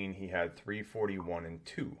 2019, he had 341 and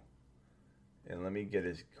 2. And let me get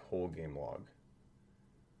his whole game log.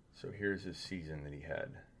 So here's his season that he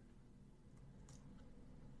had.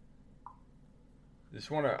 I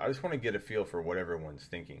just want to get a feel for what everyone's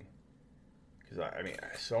thinking. Because, I mean,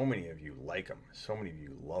 so many of you like him. So many of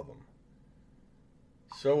you love him.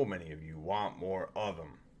 So many of you want more of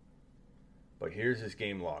him. But here's his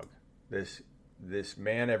game log. This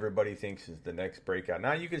man everybody thinks is the next breakout.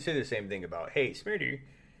 Now, you can say the same thing about, hey, Smitty,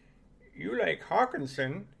 you like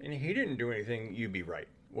Hawkinson, and he didn't do anything. You'd be right.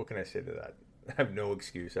 What can I say to that? I have no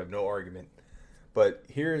excuse. I have no argument. But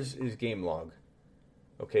here's his game log.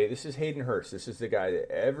 Okay, this is Hayden Hurst. This is the guy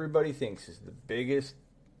that everybody thinks is the biggest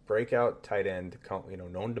breakout tight end,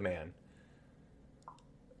 known to man.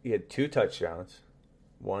 He had 2 touchdowns,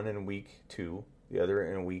 one in week 2, the other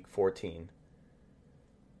in week 14.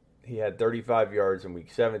 He had 35 yards in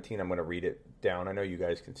week 17. I'm going to read it down. I know you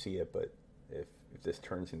guys can see it, but if this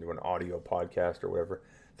turns into an audio podcast or whatever,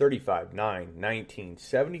 35, 9, 19,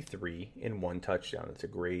 73 in 1 touchdown. It's a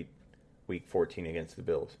great week 14 against the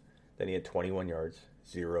Bills. Then he had 21 yards,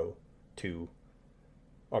 0, 2.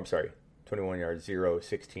 Oh, I'm sorry. 21 yards, 0,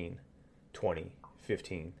 16, 20,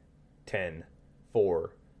 15, 10,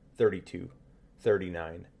 4, 32,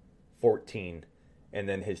 39, 14. And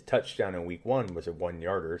then his touchdown in week 1 was a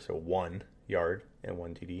 1-yarder, so 1 yard and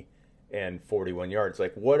 1 TD and 41 yards.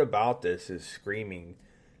 Like, what about this is screaming,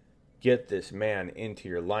 get this man into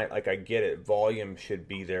your line? Like, I get it. Volume should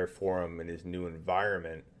be there for him in his new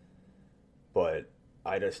environment. But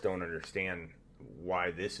I just don't understand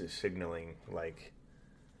why this is signaling, like,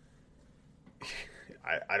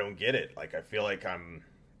 I don't get it. Like, I feel like I'm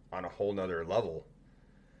on a whole nother level.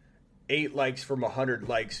 8 likes from 100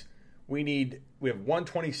 likes. We have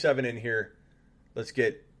 127 in here. Let's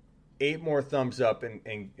get 8 more thumbs up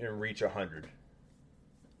and reach 100.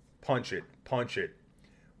 Punch it.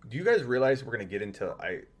 Do you guys realize we're going to get into,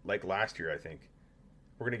 like last year, I think,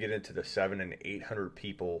 we're going to get into the 700 and 800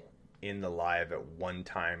 people in the live at one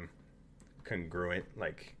time, congruent,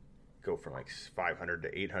 like go from like 500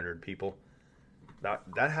 to 800 people.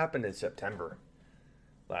 That happened in September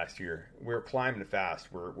last year. We were climbing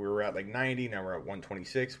fast. We were at like 90, now we're at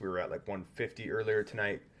 126. We were at like 150 earlier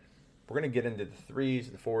tonight. We're going to get into the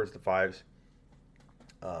 3s, the 4s, the 5s.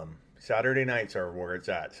 Saturday nights are where it's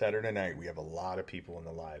at. Saturday night, we have a lot of people in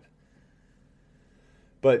the live.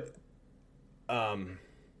 But,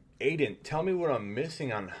 Aiden, tell me what I'm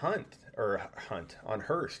missing on on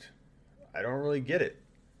Hurst. I don't really get it.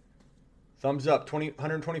 Thumbs up,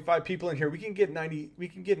 125 people in here. We can get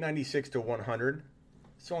 96 to 100.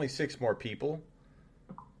 It's only 6 more people.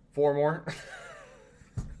 4 more.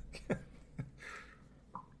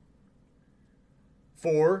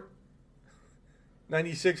 4.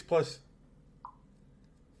 96 plus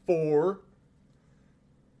 4.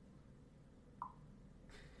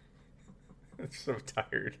 I'm so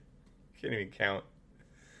tired. Can't even count.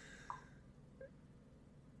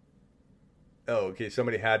 Oh, okay.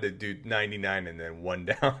 Somebody had to do 99 and then 1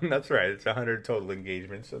 down. That's right. It's 100 total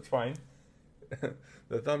engagements. That's fine.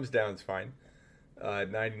 The thumbs down's fine.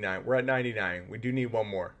 99. We're at 99. We do need 1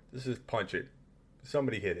 more. This is punch it.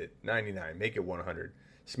 Somebody hit it. 99. Make it 100.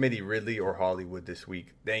 Smitty, Ridley, or Hollywood this week.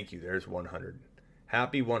 Thank you. There's 100.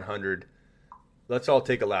 Happy 100. Let's all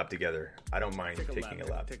take a lap together. I don't mind taking a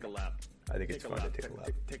lap. Take a lap. I think it's fun to take a lap.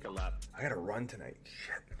 Take a lap. I got to run tonight.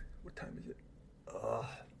 Shit. What time is it? Ugh.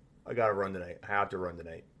 I gotta run tonight. I have to run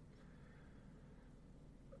tonight.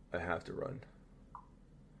 I have to run.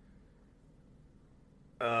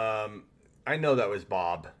 I know that was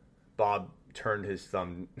Bob. Bob turned his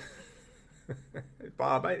thumb.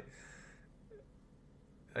 Bob, I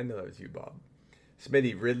know that was you, Bob.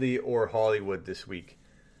 Smitty, Ridley or Hollywood this week?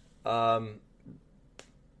 Call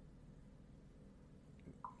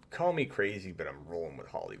me crazy, but I'm rolling with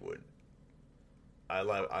Hollywood. I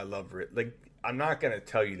love Ridley. Like, I'm not gonna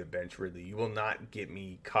tell you to bench Ridley. You will not get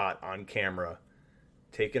me caught on camera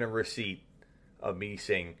taking a receipt of me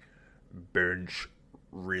saying bench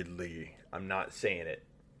Ridley. I'm not saying it.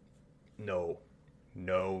 No.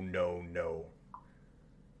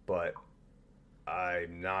 But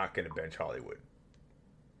I'm not gonna bench Hollywood.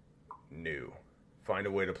 No. Find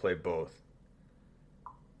a way to play both.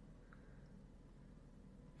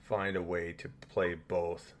 Find a way to play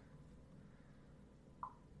both.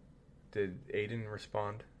 Did Aiden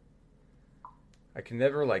respond? I can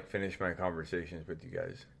never finish my conversations with you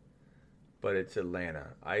guys. But it's Atlanta.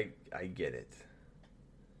 I get it.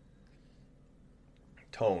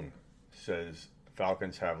 Tone says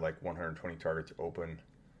Falcons have 120 targets open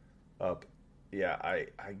up. Yeah, I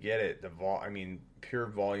get it. Pure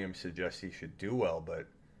volume suggests he should do well, but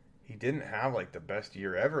he didn't have the best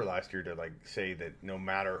year ever last year to say that no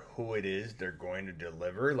matter who it is, they're going to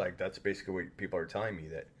deliver. That's basically what people are telling me,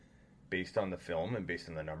 that based on the film and based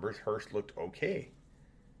on the numbers, Hurst looked okay.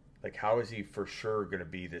 How is he for sure going to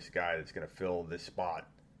be this guy that's going to fill this spot,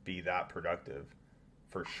 be that productive,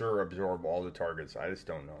 for sure absorb all the targets? I just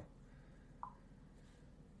don't know.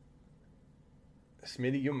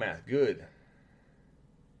 Smitty, your math good.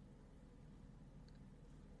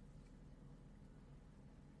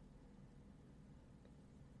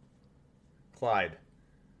 Clyde,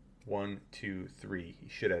 1, 2, 3. He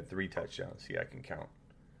should have 3 touchdowns. See, I can count.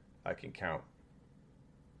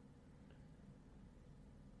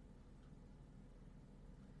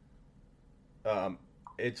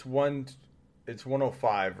 It's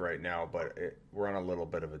 105 right now, but we're on a little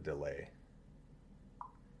bit of a delay.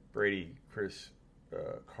 Brady, Chris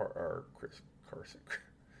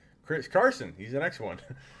Carson. He's the next one.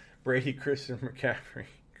 Brady, Christian McCaffrey,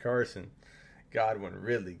 Carson, Godwin,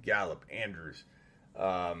 Ridley, Gallup, Andrews.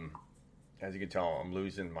 As you can tell, I'm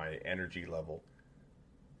losing my energy level.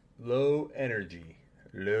 Low energy.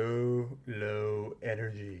 Low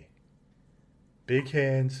energy. Big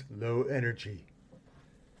hands, low energy.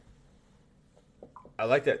 I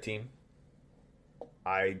like that team.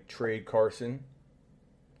 I trade Carson.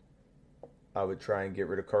 I would try and get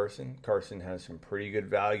rid of Carson. Carson has some pretty good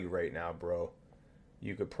value right now, bro.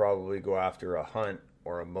 You could probably go after a Hunt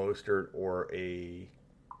or a Mostert or a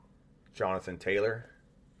Jonathan Taylor.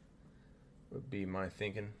 Would be my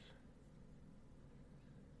thinking.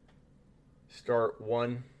 Start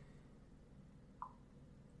 1.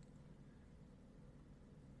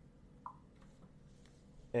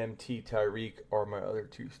 MT, Tyreek are my other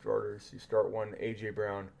 2 starters. You start 1, AJ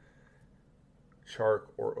Brown, Chark,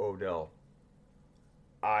 or Odell.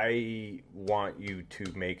 I want you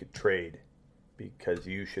to make a trade because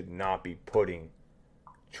you should not be putting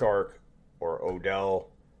Chark or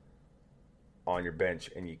Odell on your bench,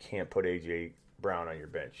 and you can't put AJ Brown on your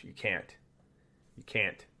bench. You can't.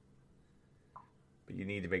 But you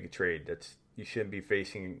need to make a trade. You shouldn't be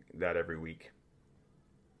facing that every week.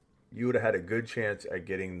 You would have had a good chance at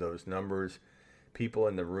getting those numbers, people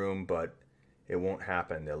in the room, but it won't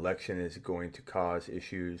happen. The election is going to cause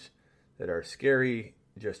issues that are scary.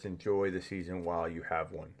 Just enjoy the season while you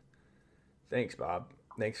have one. Thanks, Bob.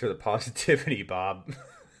 Thanks for the positivity, Bob.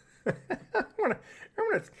 I want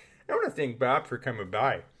to thank Bob for coming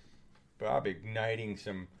by. Bob igniting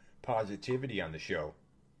some positivity on the show.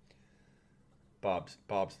 Bob's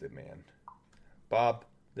the man. Bob,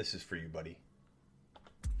 this is for you, buddy.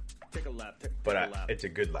 Take a lap. It's a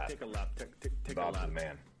good lap. Take a lap. Take Bob's a lap. the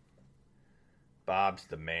man. Bob's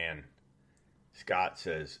the man. Scott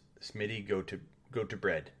says, Smitty, go to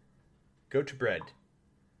bread. Go to bread.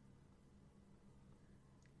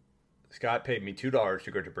 Scott paid me $2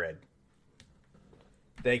 to go to bread.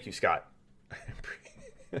 Thank you, Scott. I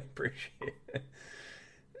appreciate it.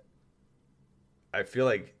 I feel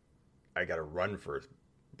like I got to run for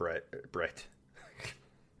Brett.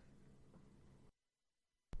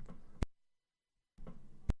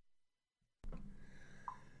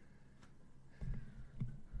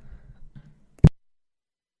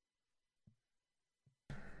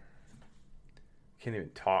 Can't even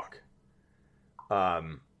talk.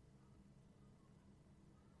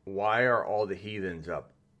 Why are all the heathens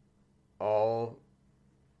up? All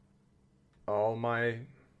my,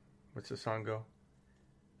 what's the song go?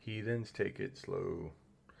 Heathens, take it slow.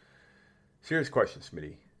 Serious question,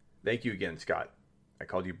 Smitty. Thank you again, Scott. I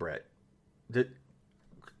called you Brett.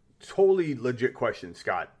 Totally legit question,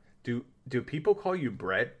 Scott. Do people call you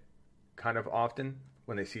Brett kind of often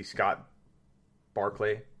when they see Scott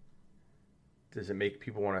Barclay? Does it make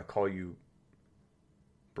people want to call you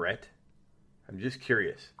Brett? I'm just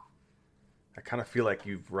curious. I kind of feel like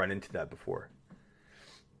you've run into that before.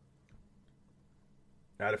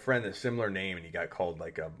 I had a friend with a similar name, and he got called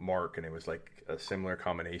like a Mark, and it was like a similar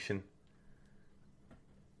combination.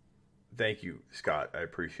 Thank you, Scott. I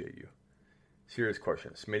appreciate you. Serious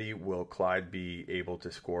question. Smitty, will Clyde be able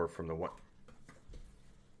to score from the one?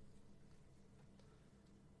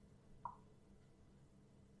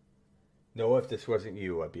 No, if this wasn't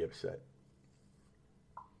you, I'd be upset.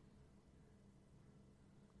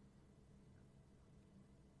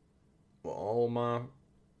 Well, all my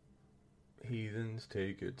heathens,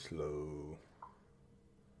 take it slow.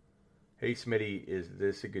 Hey, Smitty, is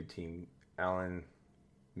this a good team? Allen,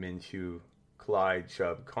 Minshew, Clyde,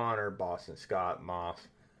 Chubb, Connor, Boston Scott, Moss.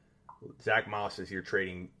 Zach Moss is your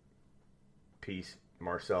trading piece,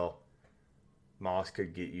 Marcel. Moss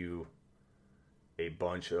could get you a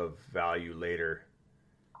bunch of value later.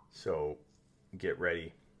 So get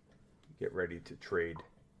ready. Get ready to trade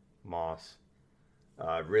Moss.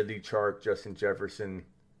 Ridley, Chark, Justin Jefferson,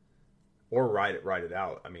 or ride it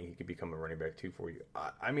out. I mean, he could become a running back too for you.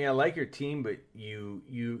 I mean, I like your team, but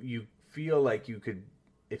you feel like you could,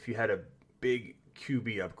 if you had a big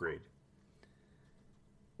QB upgrade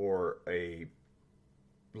or a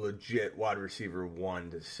legit wide receiver one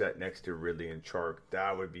to set next to Ridley and Chark,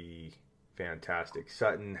 that would be fantastic.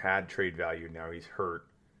 Sutton had trade value. Now he's hurt.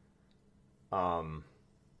 Man,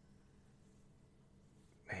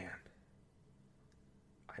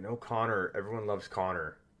 I know Connor. Everyone loves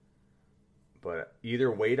Connor. But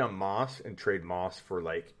either wait on Moss and trade Moss for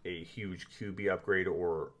like a huge QB upgrade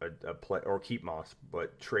or a play, or keep Moss,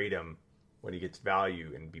 but trade him when he gets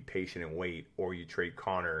value and be patient and wait, or you trade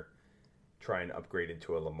Connor, try and upgrade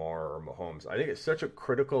into a Lamar or Mahomes. I think it's such a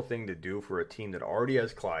critical thing to do for a team that already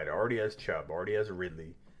has Clyde, already has Chubb, already has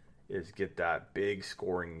Ridley, is get that big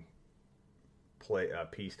scoring play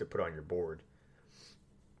piece to put on your board.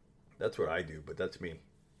 That's what I do, but that's me.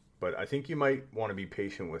 But I think you might want to be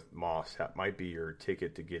patient with Moss. That might be your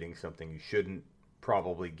ticket to getting something you shouldn't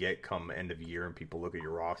probably get come end of year, and people look at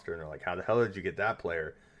your roster and they're like, how the hell did you get that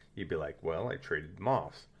player? You'd be like, well, I traded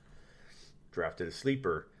Moss. Drafted a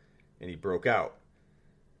sleeper, and he broke out.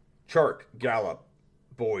 Chark, Gallup,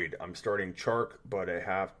 Boyd. I'm starting Chark, but I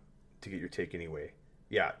have to get your take anyway.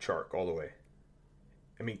 Yeah, Chark, all the way.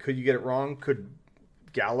 I mean, could you get it wrong? Could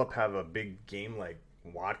Gallup have a big game like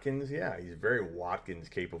Watkins? Yeah, he's very Watkins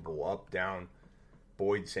capable. Up, down.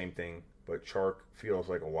 Boyd, same thing. But Chark feels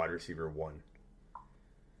like a wide receiver one.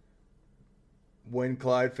 When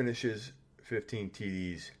Clyde finishes 15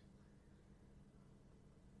 TDs,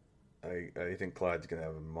 I think Clyde's going to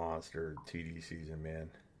have a monster TD season, man.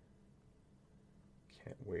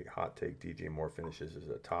 Can't wait. Hot take, DJ Moore finishes as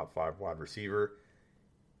a top 5 wide receiver.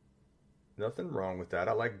 Nothing wrong with that.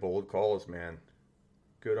 I like bold calls, man.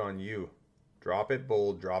 Good on you. Drop it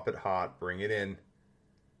bold, drop it hot, bring it in.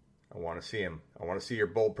 I want to see him. I want to see your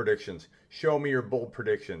bold predictions. Show me your bold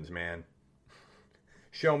predictions, man.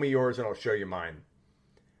 Show me yours and I'll show you mine.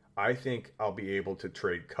 I think I'll be able to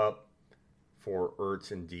trade Kupp for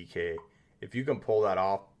Ertz and DK. If you can pull that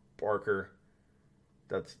off, Parker,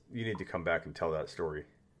 you need to come back and tell that story.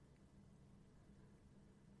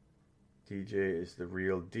 DJ is the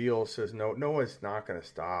real deal, says no. Noah's not going to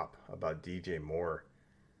stop about DJ Moore.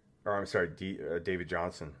 Or I'm sorry, David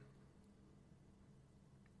Johnson.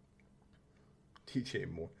 DJ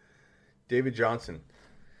Moore. David Johnson.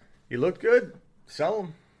 He looked good. Sell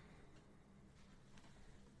him.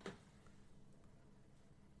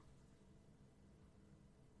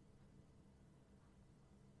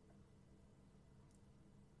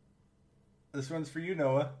 This one's for you,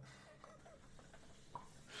 Noah.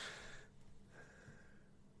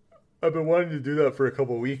 I've been wanting to do that for a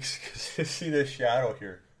couple of weeks because you see this shadow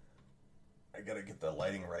here. I gotta get the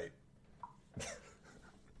lighting right.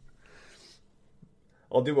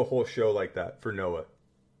 I'll do a whole show like that for Noah.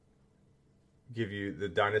 Give you the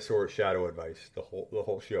dinosaur shadow advice, the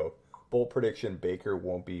whole show. Bold prediction: Baker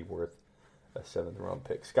won't be worth a 7th round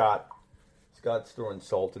pick. Scott's throwing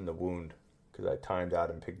salt in the wound because I timed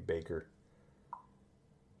out and picked Baker.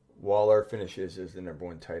 Waller finishes as the number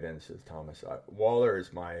 1 tight end, says Thomas. Waller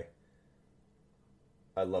is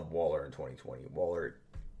I love Waller in 2020. Waller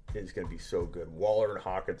is going to be so good. Waller and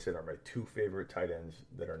Hawkinson are my 2 favorite tight ends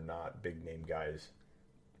that are not big name guys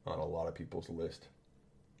on a lot of people's list.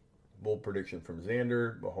 Bold prediction from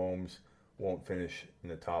Xander: Mahomes won't finish in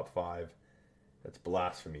the top 5. That's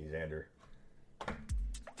blasphemy, Xander.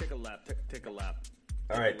 Take a lap. Take a lap.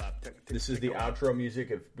 All right, this is the outro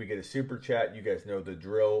music. If we get a super chat, you guys know the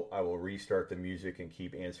drill. I will restart the music and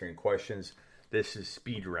keep answering questions. This is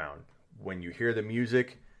speed round. When you hear the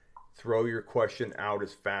music, throw your question out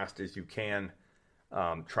as fast as you can.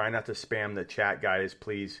 Try not to spam the chat, guys.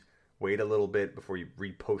 Please wait a little bit before you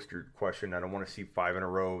repost your question. I don't want to see 5 in a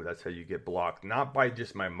row. That's how you get blocked. Not by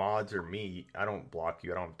just my mods or me. I don't block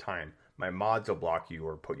you. I don't have time. My mods will block you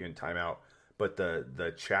or put you in timeout. But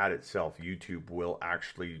the chat itself, YouTube will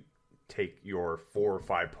actually take your 4 or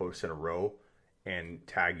 5 posts in a row and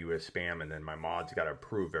tag you as spam, and then my mods got to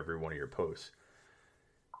approve every one of your posts.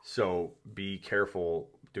 So be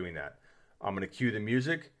careful doing that. I'm going to cue the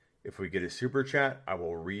music. If we get a super chat, I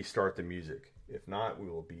will restart the music. If not, we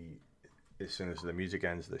will be, as soon as the music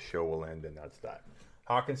ends, the show will end, and that's that.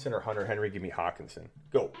 Hawkinson or Hunter Henry? Give me Hawkinson.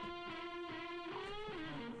 Go.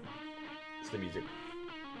 It's the music.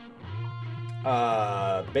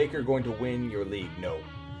 Baker going to win your league? No.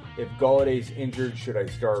 If Galladay's injured, should I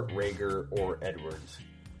start Rager or Edwards?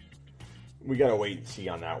 We gotta wait and see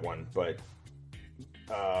on that one. But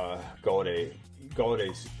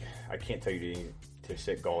Galladay's, I can't tell you to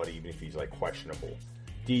sit Galladay even if he's like questionable.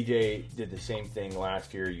 DJ did the same thing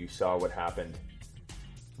last year. You saw what happened.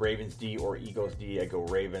 Ravens D or Eagles D? I go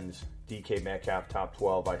Ravens. DK Metcalf top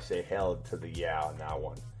 12. I say hell to the yeah on that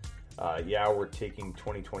one. We're taking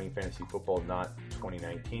 2020 fantasy football, not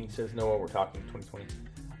 2019, says Noah. We're talking 2020.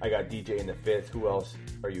 I got DJ in the 5th. Who else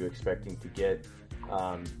are you expecting to get?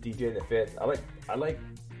 DJ in the 5th.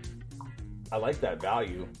 I like that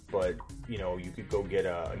value, but you know, you could go get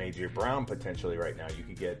an AJ Brown potentially right now. You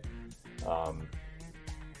could get,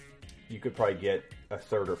 you could probably get a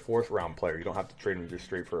 3rd or 4th round player. You don't have to trade him just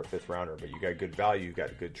straight for a 5th rounder, but you got good value. You got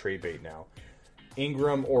a good trade bait now.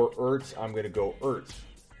 Ingram or Ertz? I'm going to go Ertz.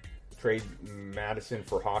 Trade Madison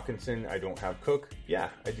for Hawkinson. I don't have Cook. Yeah,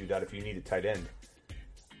 I do that if you need a tight end.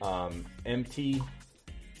 MT.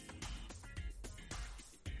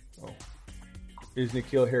 Oh. Is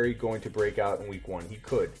N'Keal Harry going to break out in week 1? He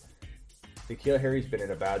could. N'Keal Harry's been in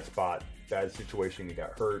a bad spot, bad situation. He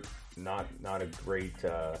got hurt. Not a great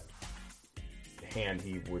hand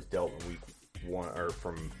he was dealt in week 1, or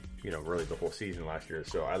from really the whole season last year.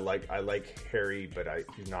 So I like Harry, but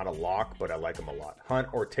he's not a lock, but I like him a lot. Hunt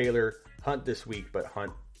or Taylor? Hunt this week, but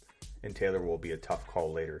Hunt and Taylor will be a tough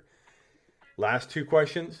call later. Last 2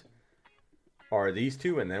 questions are these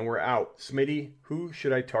 2, and then we're out. Smitty, who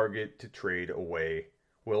should I target to trade away?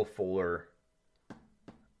 Will Fuller,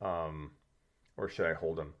 or should I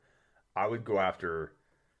hold him? I would go after.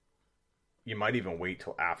 You might even wait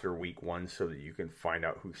till after week 1 so that you can find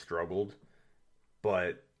out who struggled.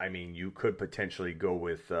 But, I mean, you could potentially go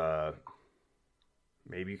with,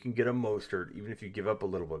 maybe you can get a Mostert, even if you give up a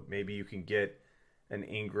little bit. Maybe you can get an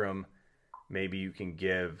Ingram. Maybe you can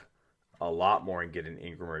give a lot more and get an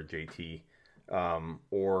Ingram or a JT.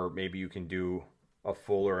 Or maybe you can do a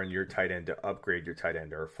Fuller and your tight end to upgrade your tight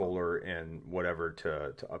end, or Fuller and whatever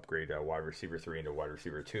to upgrade a wide receiver 3 into wide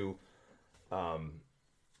receiver 2.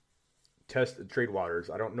 Test the trade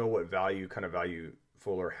waters. I don't know what kind of value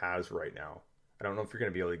Fuller has right now. I don't know if you're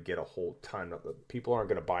going to be able to get a whole ton. People aren't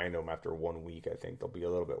going to buy into him after 1 week. I think they'll be a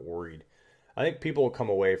little bit worried. I think people will come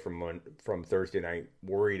away from Thursday night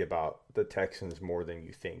worried about the Texans more than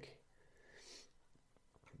you think.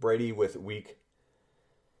 Brady with week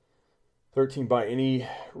 13 by any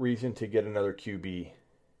reason to get another QB.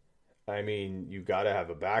 I mean, you got to have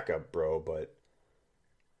a backup, bro, but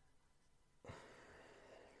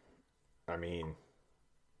I mean,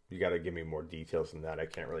 you got to give me more details than that. I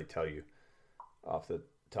can't really tell you off the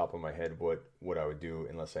top of my head what I would do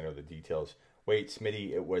unless I know the details. Wait,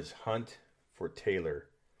 Smitty, it was Hunt for Taylor.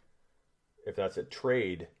 If that's a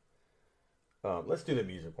trade, let's do the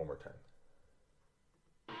music one more time.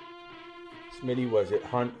 Smitty, was it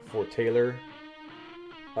Hunt for Taylor?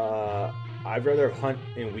 I'd rather Hunt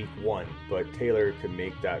in week 1, but Taylor could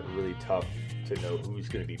make that really tough to know who's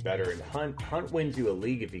going to be better. And Hunt wins you a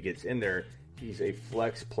league if he gets in there. He's a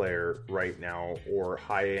flex player right now, or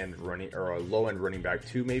high-end running, or a low-end running back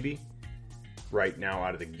 2 maybe. Right now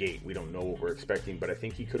out of the gate, we don't know what we're expecting, but I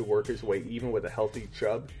think he could work his way, even with a healthy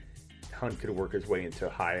Chubb. Hunt could work his way into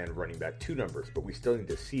high-end running back 2 numbers, but we still need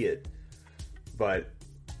to see it. But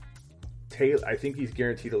Taylor, I think he's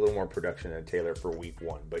guaranteed a little more production than Taylor for week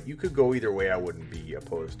 1. But you could go either way. I wouldn't be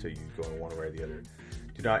opposed to you going one way or the other.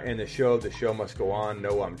 Do not end the show. The show must go on.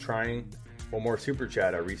 No, I'm trying. One more super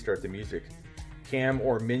chat. I restart the music. Cam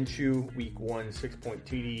or Minshew, week 1, 6-point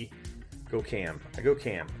TD. Go Cam. I go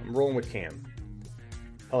Cam. I'm rolling with Cam.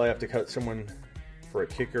 Hell, I have to cut someone for a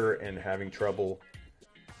kicker and having trouble.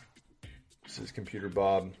 This is Computer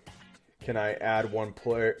Bob. Can I add one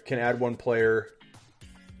player? Campbell,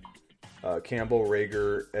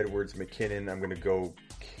 Rager, Edwards, McKinnon. I'm going to go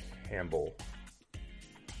Campbell.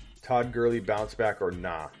 Todd Gurley, bounce back or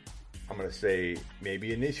nah? I'm going to say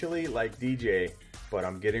maybe initially like DJ, but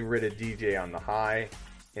I'm getting rid of DJ on the high.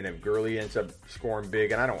 And if Gurley ends up scoring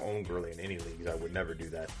big, and I don't own Gurley in any leagues, I would never do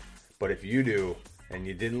that. But if you do, and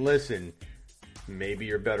you didn't listen, maybe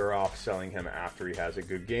you're better off selling him after he has a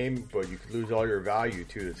good game, but you could lose all your value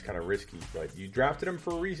too. It's kind of risky, but you drafted him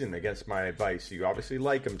for a reason against my advice. So you obviously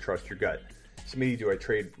like him, trust your gut. Smitty, do I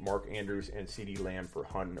trade Mark Andrews and CD Lamb for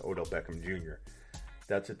Hunt and Odell Beckham Jr.?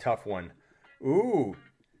 That's a tough one. Ooh,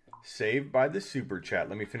 saved by the super chat.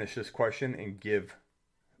 Let me finish this question and give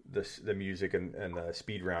the music and the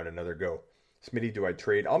speed round another go. Smitty, do I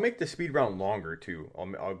trade? I'll make the speed round longer too. I'll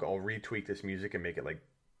retweak this music and make it like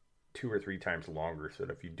 2 or 3 times longer, so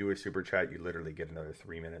that if you do a super chat, you literally get another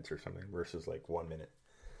 3 minutes or something versus like 1 minute.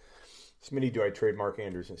 Smitty, do I trade Mark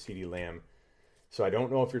Andrews and CD Lamb? So I don't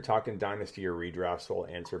know if you're talking Dynasty or redraft, so I'll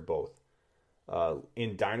answer both.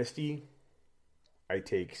 In Dynasty, I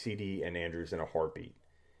take CD and Andrews in a heartbeat.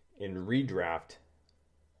 In redraft,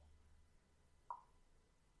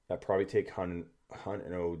 I'd probably take Hunt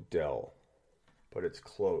and Odell. But it's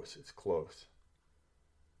close. It's close.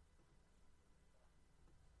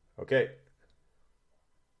 Okay.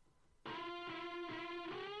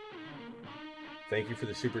 Thank you for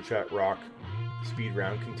the super chat, Rock. Speed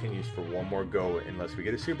round continues for one more go. Unless we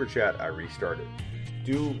get a super chat, I restart it.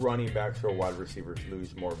 Do running backs or wide receivers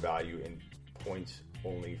lose more value in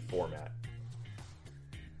points-only format?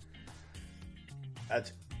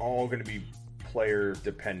 That's all going to be player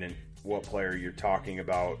dependent, what player you're talking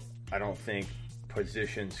about. I don't think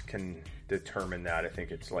positions can determine that. I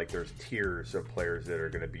think it's like there's tiers of players that are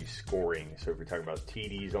going to be scoring. So if you're talking about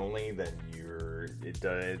TDs only, then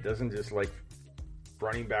it doesn't just like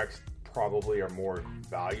running backs probably are more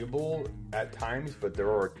valuable at times, but there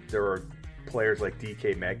are players like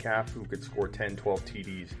DK Metcalf who could score 10, 12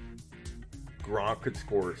 TDs. Gronk could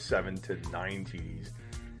score 7 to 9 TDs.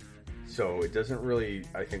 So it doesn't really,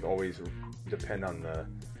 I think, always depend on the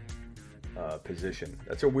position.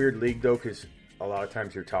 That's a weird league, though, because a lot of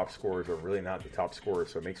times your top scorers are really not the top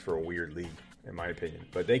scorers, so it makes for a weird league, in my opinion.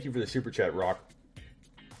 But thank you for the super chat, Rock.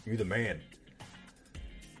 You the man.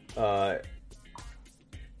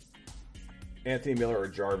 Anthony Miller or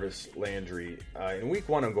Jarvis Landry? In week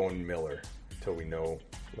 1, I'm going Miller until we know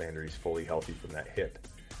Landry's fully healthy from that hip.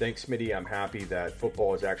 Thanks, Smitty. I'm happy that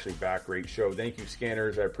football is actually back. Great show. Thank you,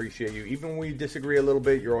 Scanners. I appreciate you. Even when we disagree a little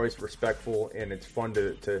bit, you're always respectful, and it's fun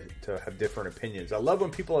to have different opinions. I love when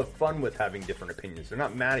people have fun with having different opinions. They're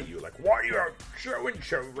not mad at you. Like, why do you have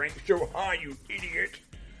so-and-so ranked so high, you idiot?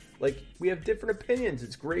 Like, we have different opinions.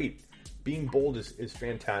 It's great. Being bold is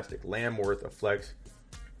fantastic. Lamb worth a flex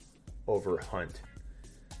over Hunt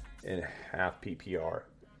in half PPR.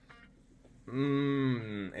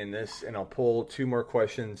 And I'll pull 2 more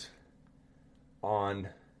questions on,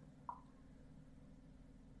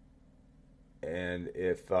 and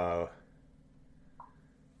if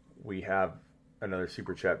we have another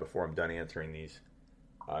super chat before I'm done answering these,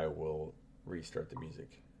 I will restart the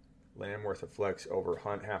music. Lamb worth a flex over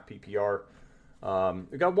Hunt half PPR.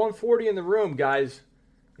 We got 140 in the room, guys.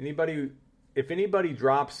 If anybody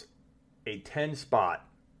drops a 10 spot,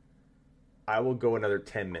 I will go another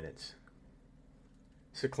 10 minutes.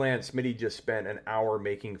 Seclan, Smitty just spent an hour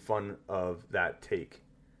making fun of that take.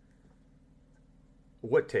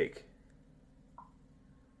 What take?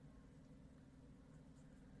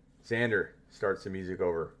 Xander starts the music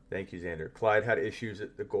over. Thank you, Xander. Clyde had issues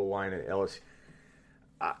at the goal line at LSU.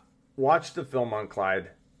 Watch the film on Clyde.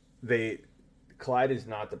 Clyde is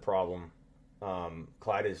not the problem.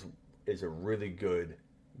 Clyde is a really good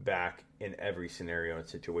back in every scenario and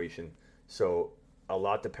situation. So a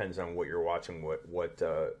lot depends on what you're watching. What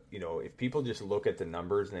if people just look at the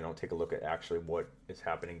numbers and they don't take a look at actually what is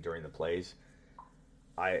happening during the plays,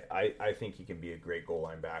 I think he can be a great goal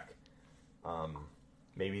line back.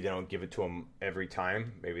 Maybe they don't give it to him every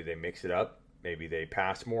time. Maybe they mix it up. Maybe they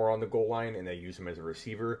pass more on the goal line and they use him as a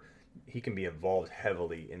receiver. He can be involved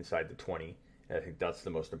heavily inside the 20. And I think that's the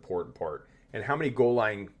most important part. And how many goal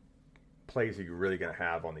line plays are you really going to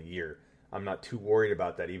have on the year? I'm not too worried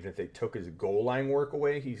about that. Even if they took his goal line work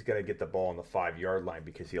away, he's going to get the ball on the 5-yard line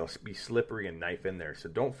because he'll be slippery and knife in there. So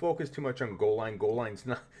don't focus too much on goal line. Goal line's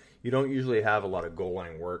not, you don't usually have a lot of goal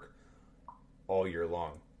line work all year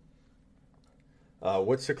long.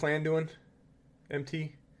 What's the clan doing,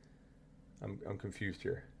 MT? I'm confused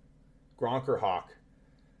here. Gronk or Hawk?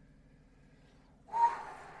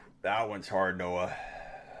 That one's hard, Noah.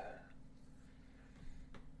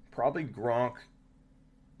 Probably Gronk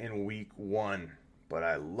in week 1, but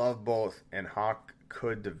I love both, and Hawk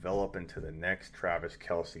could develop into the next Travis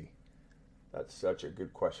Kelce. That's such a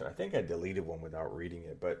good question. I think I deleted one without reading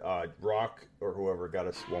it, but Rock or whoever got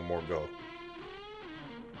us one more go.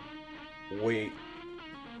 Wait,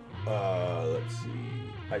 let's see.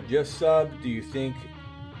 I just subbed. Do you think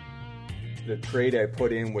the trade I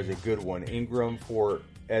put in was a good one? Ingram for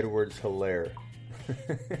Edwards-Helaire.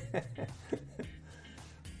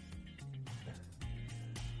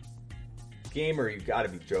 Gamer, you gotta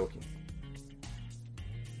be joking.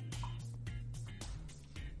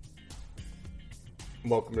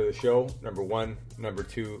 Welcome to the show. Number 1. Number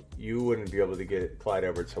 2, you wouldn't be able to get Clyde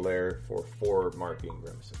Edwards-Helaire for 4 Mark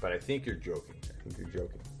Ingrams. But I think you're joking.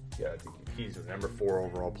 Yeah, I think he's the number 4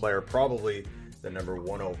 overall player. Probably the number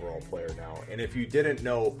 1 overall player now. And if you didn't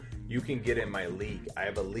know, you can get in my league. I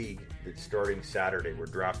have a league that's starting Saturday. We're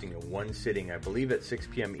drafting in one sitting, I believe at 6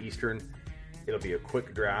 p.m. Eastern. It'll be a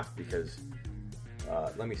quick draft because...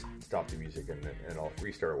 let me stop the music and I'll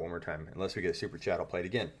restart it one more time. Unless we get a super chat, I'll play it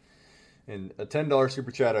again. And a $10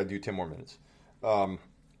 super chat, I'll do 10 more minutes.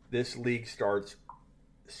 This league starts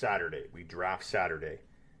Saturday. We draft Saturday.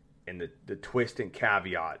 And the twist and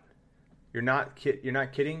caveat, you're not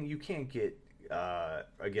kidding? You can't get,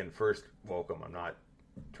 again, first, welcome. I'm not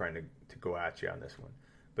trying to go at you on this one.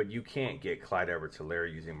 But you can't get Clyde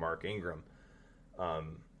Edwards-Helaire using Mark Ingram.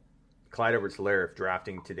 Clyde Edwards-Helaire, if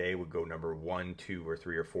drafting today, would go number 1, 2, or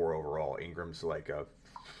 3, or 4 overall. Ingram's like a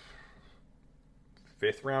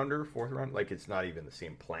 5th rounder, 4th round. Like, it's not even the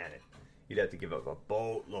same planet. You'd have to give up a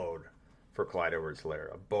boatload for Clyde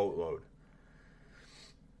Edwards-Helaire. A boatload.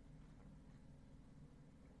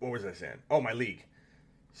 What was I saying? Oh, my league.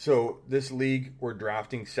 So this league, we're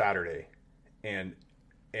drafting Saturday. And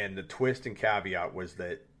the twist and caveat was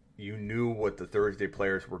that you knew what the Thursday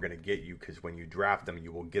players were going to get you because when you draft them,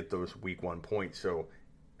 you will get those week 1 points. So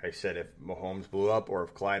I said if Mahomes blew up or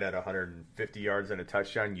if Clyde had 150 yards and a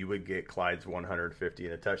touchdown, you would get Clyde's 150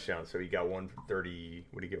 and a touchdown. So he got 130.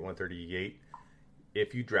 What did he get? 138.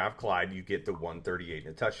 If you draft Clyde, you get the 138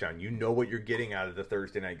 and a touchdown. You know what you're getting out of the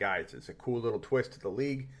Thursday night guys. It's a cool little twist to the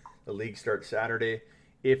league. The league starts Saturday.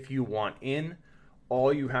 If you want in,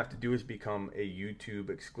 all you have to do is become a YouTube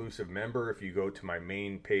exclusive member. If you go to my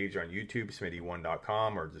main page on YouTube,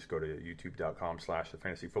 smitty1.com, or just go to youtube.com/The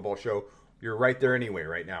Fantasy Football Show. You're right there anyway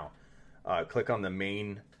right now. Click on the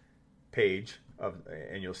main page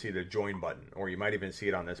and you'll see the join button, or you might even see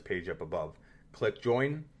it on this page up above. Click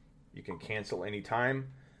join. You can cancel anytime.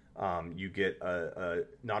 You get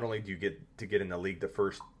not only do you get to get in the league the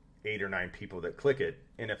first 8 or 9 people that click it,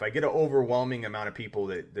 and if I get an overwhelming amount of people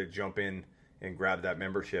that jump in and grab that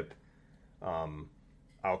membership,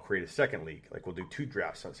 I'll create a second league. Like, we'll do 2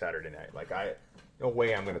 drafts on Saturday night. Like, no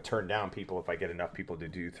way I'm going to turn down people if I get enough people to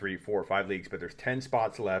do 3, 4, 5 leagues. But there's 10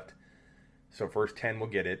 spots left, so first 10 will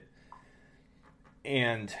get it.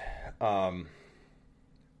 And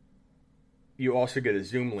you also get a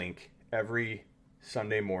Zoom link every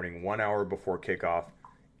Sunday morning, 1 hour before kickoff.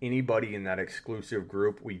 Anybody in that exclusive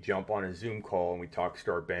group, we jump on a Zoom call and we talk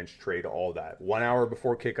start, bench, trade, all that. 1 hour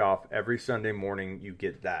before kickoff, every Sunday morning, you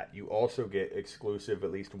get that. You also get exclusive, at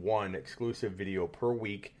least one exclusive video per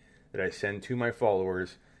week that I send to my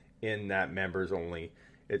followers in that members only.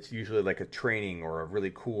 It's usually like a training or a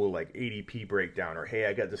really cool like ADP breakdown, or hey,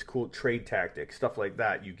 I got this cool trade tactic, stuff like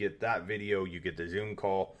that. You get that video, you get the Zoom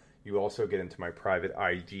call. You also get into my private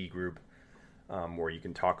IG group where you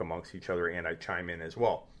can talk amongst each other and I chime in as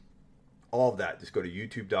well. All of that, just go to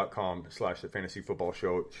youtube.com/The Fantasy Football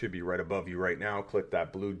Show. It should be right above you right now. Click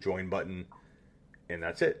that blue join button, and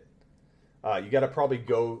that's it. You got to probably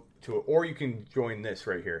go to it, or you can join this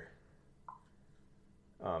right here.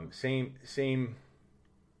 Same.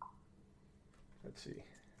 Let's see.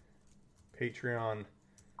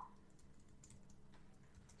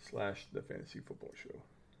 Patreon/The Fantasy Football Show.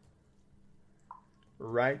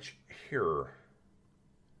 Right here.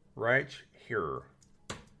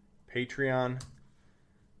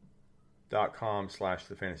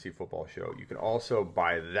 Patreon.com/The Fantasy Football Show. You can also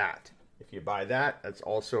buy that. If you buy that, that's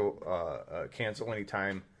also a cancel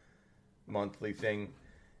anytime monthly thing.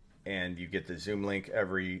 And you get the Zoom link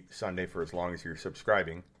every Sunday for as long as you're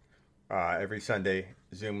subscribing. Every Sunday,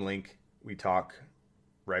 Zoom link, we talk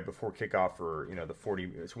right before kickoff for,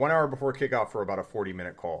 it's 1 hour before kickoff for about a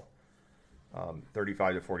 40-minute call.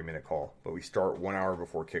 35 to 40-minute call. But we start 1 hour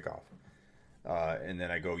before kickoff. And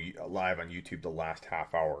then I go live on YouTube the last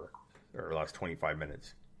half hour, or last 25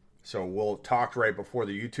 minutes. So we'll talk right before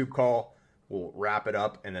the YouTube call. We'll wrap it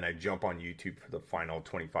up, and then I jump on YouTube for the final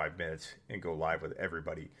 25 minutes and go live with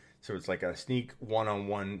everybody. So it's like a sneak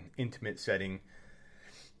one-on-one intimate setting.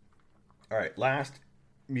 All right, last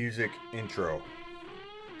music intro.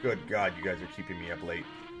 Good God, you guys are keeping me up late.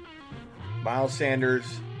 Miles Sanders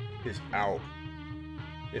is out.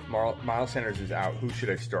 If Miles Sanders is out, who should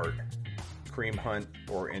I start? Kareem Hunt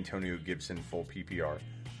or Antonio Gibson full PPR?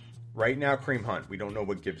 Right now, Kareem Hunt. We don't know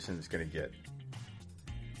what Gibson's going to get.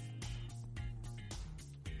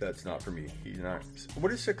 That's not for me. He's not.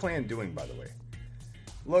 What is Ciclan doing, by the way?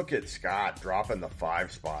 Look at Scott dropping the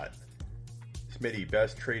 5 spot. Smitty,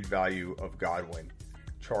 best trade value of Godwin,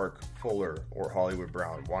 Chark, Fuller, or Hollywood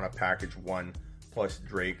Brown. Want a package 1 plus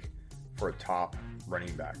Drake for a top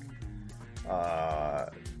running back.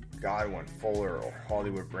 Godwin, Fuller, or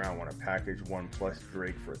Hollywood Brown. Want a package 1 plus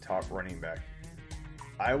Drake for a top running back.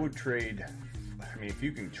 I would trade. I mean, if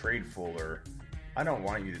you can trade Fuller, I don't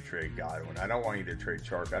want you to trade Godwin. I don't want you to trade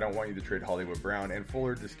Chark. I don't want you to trade Hollywood Brown. And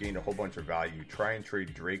Fuller just gained a whole bunch of value. Try and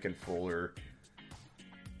trade Drake and Fuller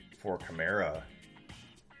for Kamara.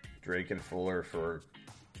 Drake and Fuller for...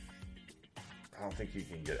 I don't think you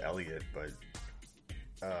can get Elliott, but...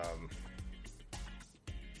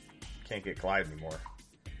 can't get Clyde anymore.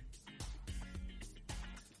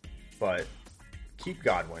 But keep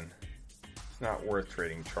Godwin. It's not worth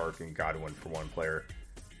trading Chark and Godwin for one player.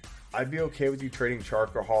 I'd be okay with you trading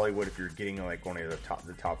Chark or Hollywood if you're getting like one of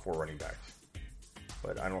the top 4 running backs.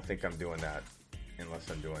 But I don't think I'm doing that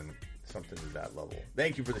unless I'm doing something to that level.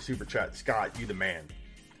 Thank you for the super chat. Scott, you the man.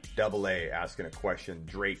 Double A asking a question.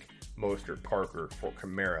 Drake, Mostert, Parker for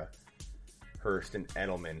Kamara, Hurst, and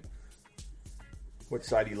Edelman. What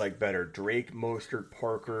side do you like better? Drake, Mostert,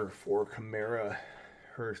 Parker for Kamara,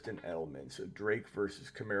 Hurst, and Edelman. So Drake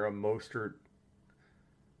versus Kamara, Mostert.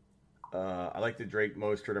 I like the Drake,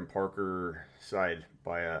 Mostert, and Parker side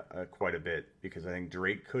by quite a bit because I think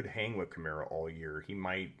Drake could hang with Kamara all year. He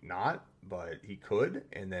might not, but he could.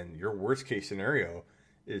 And then your worst case scenario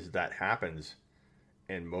is that happens,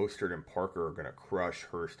 and Mostert and Parker are going to crush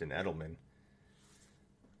Hurst and Edelman.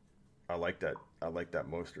 I like that. I like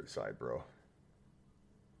that Mostert side, bro.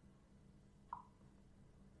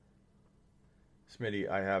 Smitty,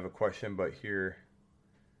 I have a question, but here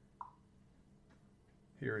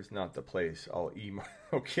is not the place. I'll email.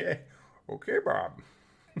 Okay, Bob.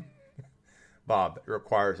 Bob, it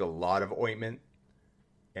requires a lot of ointment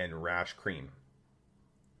and rash cream.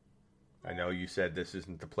 I know you said this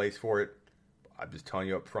isn't the place for it. I'm just telling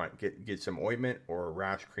you up front. Get some ointment or a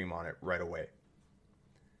rash cream on it right away.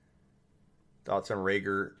 Thoughts on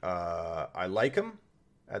Rager? I like him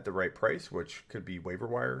at the right price, which could be waiver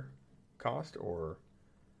wire cost, or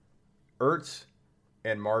Ertz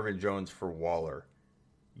and Marvin Jones for Waller.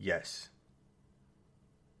 Yes.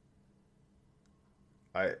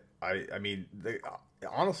 I mean,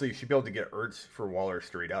 honestly, you should be able to get Ertz for Waller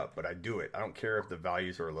straight up, but I do it. I don't care if the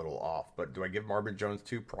values are a little off, but do I give Marvin Jones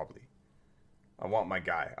too? Probably. I want my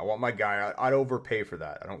guy. I'd overpay for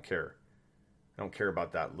that. I don't care. I don't care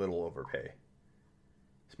about that little overpay.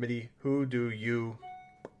 Smitty, who do you...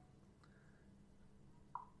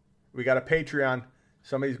 We got a Patreon.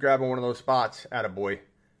 Somebody's grabbing one of those spots. Attaboy.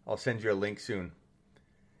 I'll send you a link soon.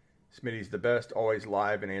 Smitty's the best, always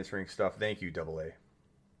live and answering stuff. Thank you, Double A.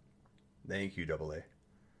 Thank you, Double A.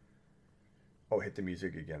 Oh, hit the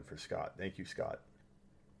music again for Scott. Thank you, Scott.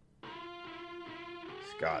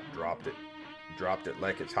 Scott dropped it. Dropped it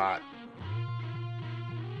like it's hot.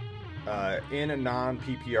 In a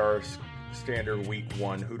non-PPR standard week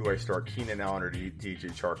 1, who do I start? Keenan Allen or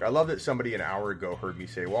DJ Chark? I love that somebody an hour ago heard me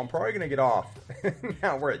say, well, I'm probably going to get off.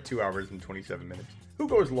 Now we're at 2 hours and 27 minutes. Who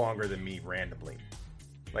goes longer than me randomly?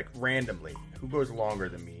 Like randomly. Who goes longer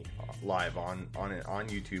than me live on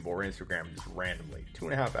YouTube or Instagram just randomly?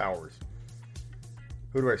 2.5 hours.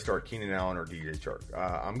 Who do I start? Keenan Allen or DJ Chark?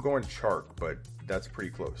 I'm going Chark, but that's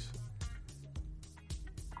pretty close.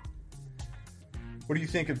 What do you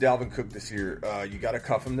think of Dalvin Cook this year? You got to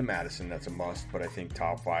cuff him to Madison. That's a must. But I think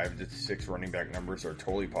top 5 to 6 running back numbers are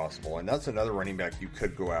totally possible. And that's another running back you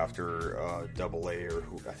could go after. Double A, or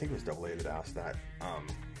who? I think it was Double A that asked that.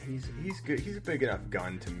 He's good. He's a big enough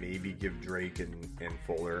gun to maybe give Drake and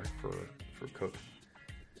Fuller for Cook.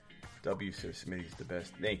 W says Smitty's the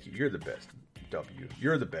best. Thank you. You're the best. W.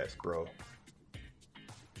 You're the best, bro.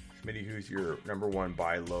 Smitty, who's your number 1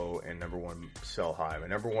 buy low and number 1 sell high? My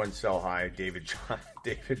number 1 sell high, David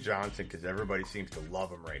Johnson, because everybody seems to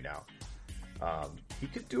love him right now. He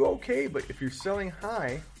could do okay, but if you're selling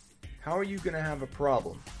high, how are you going to have a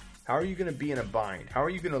problem? How are you going to be in a bind? How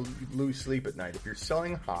are you going to lose sleep at night? If you're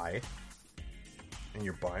selling high and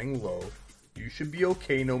you're buying low, you should be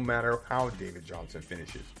okay no matter how David Johnson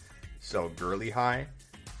finishes. Sell Gurley high,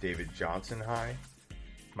 David Johnson high.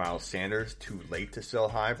 Miles Sanders, too late to sell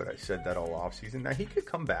high, but I said that all offseason. Now, he could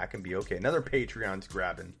come back and be okay. Another Patreon's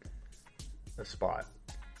grabbing a spot.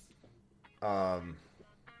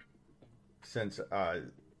 Since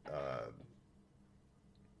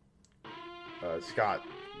Scott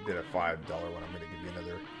did a $5 one, I'm going to give you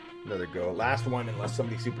another go. Last one, unless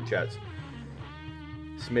somebody super chats.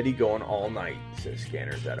 Smitty going all night, says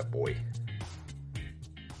Scanners. Attaboy.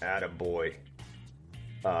 Attaboy.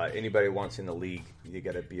 Anybody wants in the league, you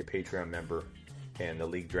got to be a Patreon member, and the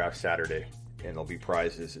league draft Saturday, and there'll be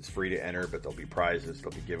prizes. It's free to enter, but there'll be prizes.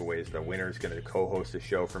 There'll be giveaways. The winner is going to co-host the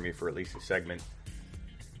show for me for at least a segment.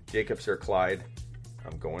 Jacobs or Clyde?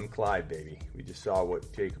 I'm going Clyde, baby. We just saw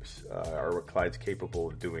what Jacobs or what Clyde's capable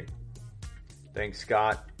of doing. Thanks,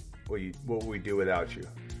 Scott. What would we do without you?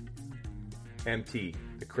 MT.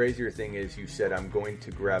 The crazier thing is you said I'm going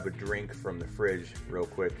to grab a drink from the fridge real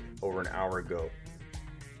quick over an hour ago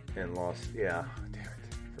and lost. Yeah, damn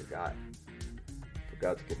it. Forgot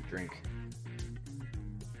to get a drink.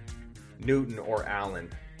 Newton or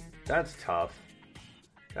Allen? That's tough.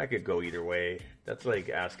 That could go either way. That's like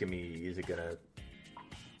asking me,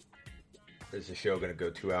 is the show gonna go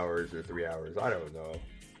 2 hours or 3 hours? I don't know.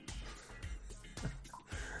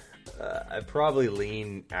 I'd probably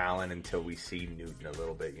lean Allen until we see Newton a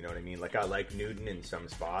little bit. You know what I mean? Like, I like Newton in some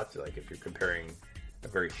spots. Like, if you're comparing a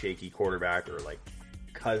very shaky quarterback or like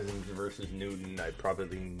Cousins versus Newton, I'd probably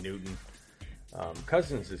lean Newton.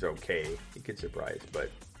 Cousins is okay. He could surprise, but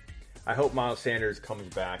I hope Miles Sanders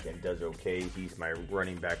comes back and does okay. He's my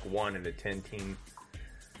running back 1 in a 10 team.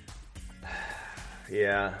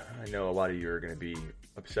 Yeah, I know a lot of you are going to be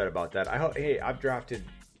upset about that. I've drafted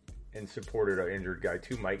and supported an injured guy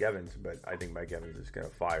too, Mike Evans, but I think Mike Evans is going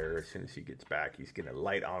to fire as soon as he gets back. He's going to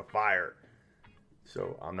light on fire.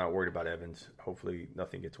 So I'm not worried about Evans. Hopefully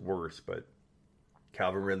nothing gets worse, but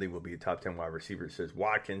Calvin Ridley will be a top 10 wide receiver. Says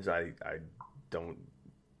Watkins. I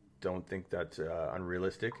don't think that's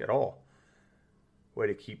unrealistic at all. Way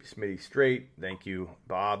to keep Smitty straight. Thank you,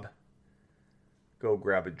 Bob. Go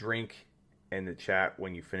grab a drink in the chat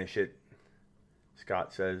when you finish it.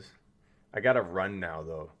 Scott says, I got to run now,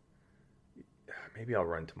 though. Maybe I'll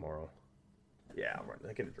run tomorrow. Yeah, I'll run.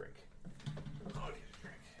 I'll get a drink. I'll get a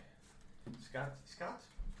drink. Scott's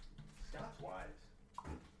wise.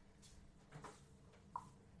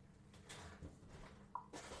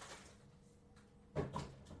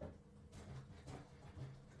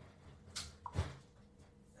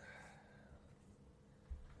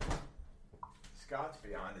 Scott's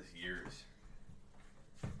beyond his years.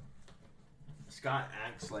 Scott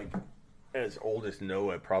acts like as old as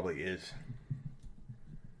Noah probably is.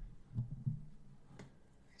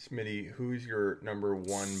 Smitty, who's your number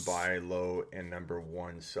 1 buy low and number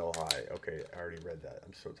 1 sell high? Okay, I already read that.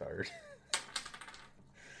 I'm so tired.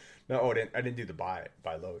 No, I didn't do the buy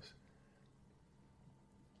lows.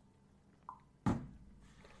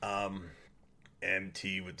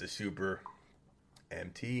 MT with the super.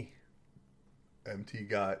 MT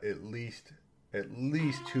got at least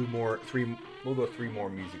 3 more. We'll go 3 more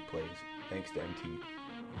music plays. Thanks to MT.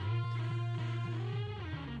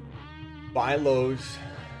 Buy lows,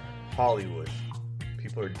 Hollywood.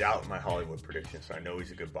 People are doubting my Hollywood prediction, so I know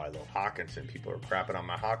he's a good buy low. Hawkinson. People are crapping on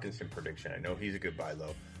my Hawkinson prediction. I know he's a good buy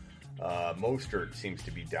low. Mostert seems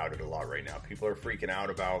to be doubted a lot right now. People are freaking out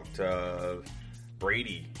about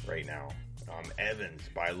Brady right now. Evans,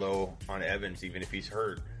 buy low on Evans, even if he's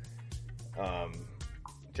hurt.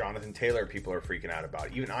 Jonathan Taylor, people are freaking out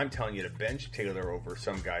about. Even I'm telling you to bench Taylor over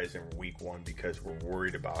some guys in week 1 because we're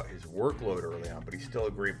worried about his workload early on, but he's still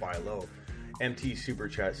a great buy low. MT Super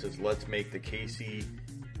Chat says, let's make the KC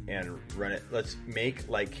and run it. Let's make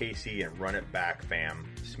like KC and run it back, fam.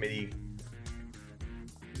 Smitty,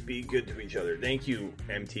 be good to each other. Thank you,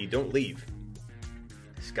 MT. Don't leave.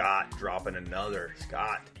 Scott dropping another.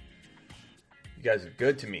 Scott, you guys are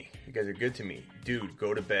good to me. Dude,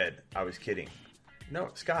 go to bed. I was kidding. No,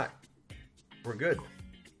 Scott, we're good.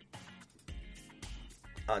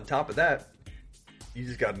 On top of that, you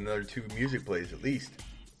just got another 2 music plays at least.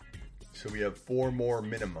 So we have 4 more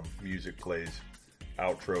minimum music plays,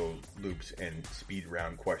 outro loops, and speed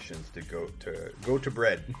round questions to go to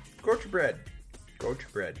bread. Go to bread.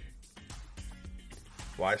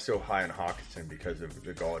 Why so high on Hawkinson? Because of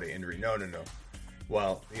the Galladay injury? No.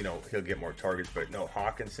 Well, he'll get more targets, but no,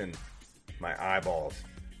 Hawkinson, my eyeballs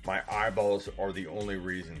are the only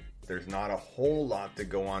reason. There's not a whole lot to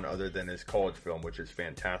go on other than his college film, which is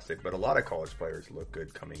fantastic, but a lot of college players look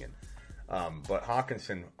good coming in. But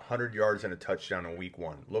Hawkinson, 100 yards and a touchdown in week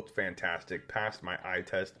 1. Looked fantastic. Passed my eye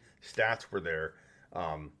test. Stats were there.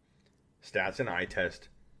 Stats and eye test.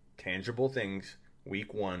 Tangible things.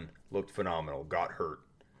 Week 1 looked phenomenal. Got hurt.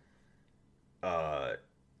 A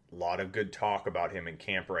lot of good talk about him in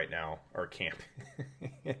camp right now. Or camp.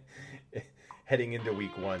 heading into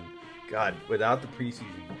week 1. God, without the preseason,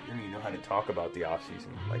 we don't even know how to talk about the offseason.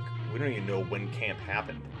 Like, we don't even know when camp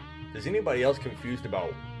happened. Is anybody else confused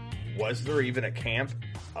about, was there even a camp?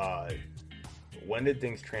 When did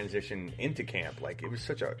things transition into camp? Like, it was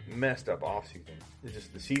such a messed up offseason.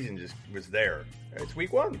 The season just was there. It's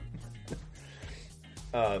week 1.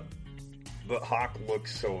 But Hawk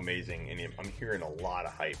looks so amazing, and I'm hearing a lot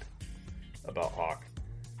of hype about Hawk.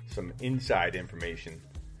 Some inside information,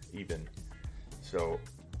 even. So,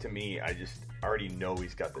 to me, I just already know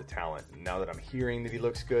he's got the talent. And now that I'm hearing that he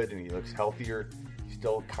looks good and he looks healthier, he's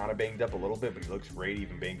still kind of banged up a little bit, but he looks great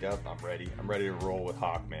even banged up. I'm ready. I'm ready to roll with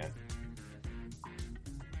Hawk, man.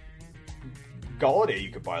 Galladay you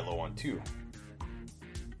could buy low on, too.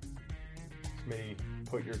 Maybe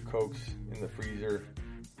put your Cokes in the freezer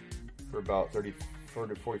for about 30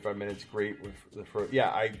 to 45 minutes. Great with the yeah,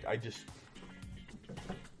 I just...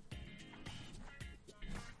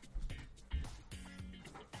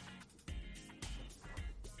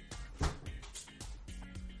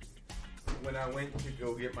 When I went to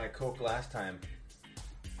go get my Coke last time,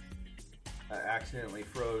 I accidentally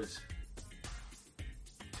froze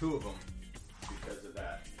 2 of them because of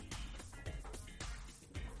that.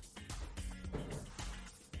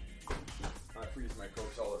 I freeze my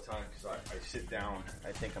Cokes all the time because I sit down,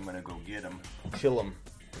 I think I'm going to go get them, chill them,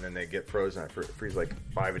 and then they get frozen. I freeze like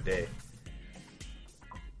 5 a day.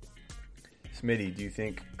 Smitty, do you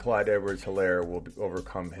think Clyde Edwards-Helaire will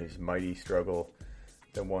overcome his mighty struggle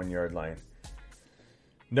at the 1 yard line?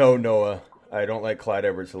 No, Noah. I don't like Clyde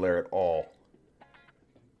Edwards-Helaire at all.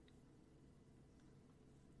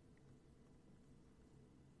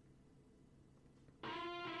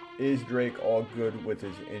 Is Drake all good with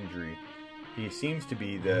his injury? He seems to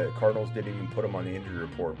be. The Cardinals didn't even put him on the injury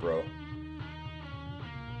report, bro.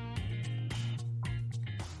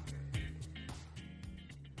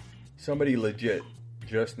 Somebody legit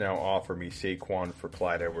just now offered me Saquon for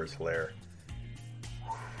Clyde Edwards-Helaire.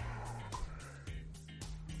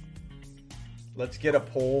 Let's get a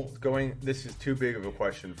poll going. This is too big of a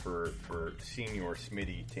question for Senior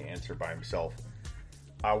Smitty to answer by himself.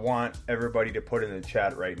 I want everybody to put in the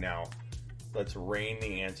chat right now. Let's rain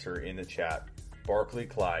the answer in the chat. Barkley,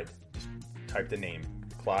 Clyde. Just type the name.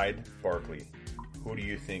 Clyde, Barkley. Who do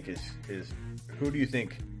you think who do you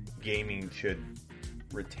think gaming should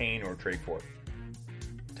retain or trade for?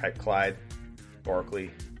 Type Clyde,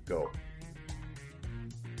 Barkley, go.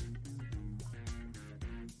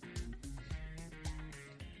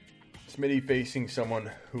 Smitty facing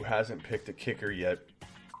someone who hasn't picked a kicker yet.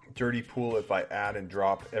 Dirty pool if I add and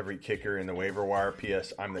drop every kicker in the waiver wire.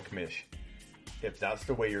 P.S. I'm the commish. If that's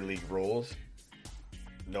the way your league rolls,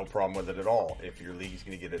 no problem with it at all. If your league's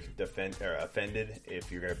going to get offended,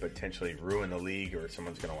 if you're going to potentially ruin the league or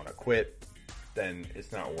someone's going to want to quit, then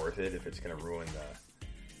it's not worth it if it's going to ruin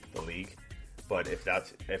the league. But if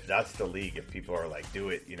that's the league, if people are like, do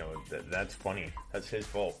it, that's funny. That's his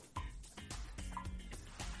fault.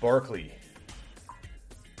 Barkley.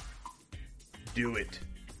 Do it.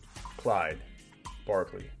 Clyde.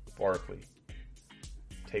 Barkley.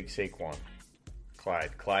 Take Saquon.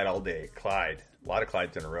 Clyde all day. Clyde. A lot of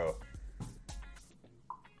Clydes in a row.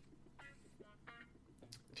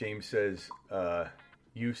 James says,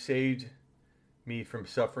 you saved me from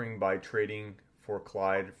suffering by trading for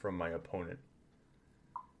Clyde from my opponent.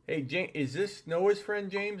 Hey, James, is this Noah's friend,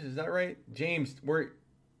 James? Is that right? James,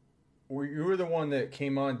 you were the one that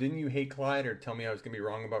came on. Didn't you hate Clyde or tell me I was going to be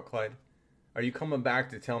wrong about Clyde? Are you coming back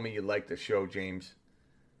to tell me you like the show, James?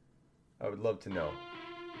 I would love to know.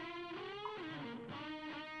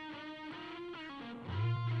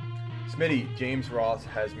 Smitty, James Ross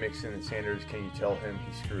has Mixon and Sanders. Can you tell him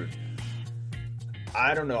he's screwed?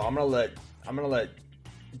 I don't know. I'm gonna let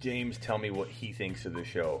James tell me what he thinks of the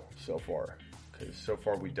show so far, because so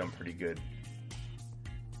far we've done pretty good.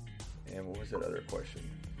 And what was that other question?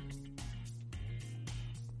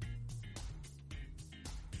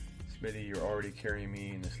 Smitty, you're already carrying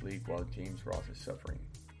me in this league while James Ross is suffering.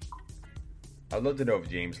 I'd love to know if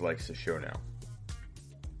James likes the show now.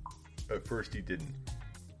 At first he didn't.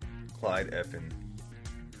 Clyde F.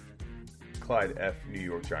 New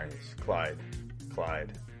York Giants. Clyde.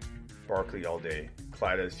 Barkley all day.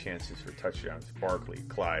 Clyde has chances for touchdowns. Barkley.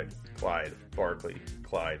 Clyde. Barkley.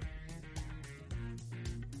 Clyde.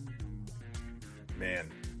 Man.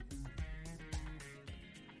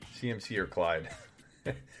 CMC or Clyde?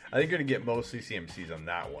 I think you're going to get mostly CMCs on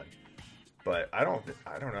that one. But I don't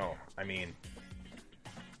know. I mean,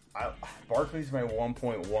 Barkley's my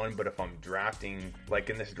 1.1, but if I'm drafting, like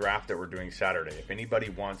in this draft that we're doing Saturday, if anybody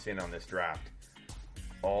wants in on this draft,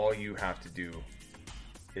 all you have to do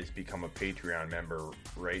is become a Patreon member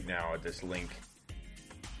right now at this link,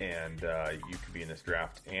 and you could be in this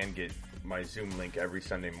draft and get my Zoom link every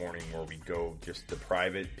Sunday morning where we go just the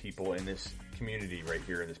private people in this community right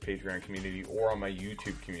here in this Patreon community or on my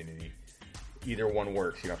YouTube community. Either one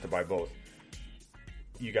works. You don't have to buy both.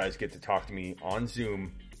 You guys get to talk to me on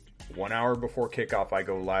Zoom. 1 hour before kickoff, I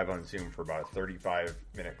go live on Zoom for about a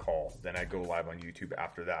 35-minute call. Then I go live on YouTube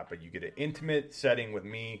after that. But you get an intimate setting with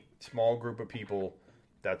me, small group of people.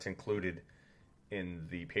 That's included in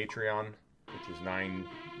the Patreon, which is $9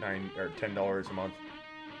 or $10 a month.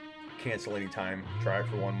 Cancel anytime. Try it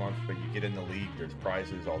for 1 month, but you get in the league. There's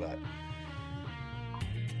prizes, all that.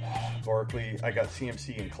 Barkley, I got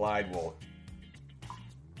CMC and Clyde. Well,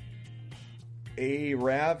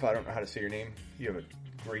 Rav, I don't know how to say your name. You have a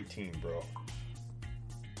great team, bro.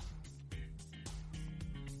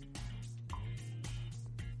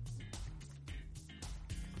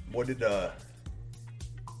 What did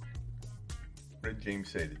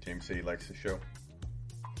James say? Did James say he likes the show?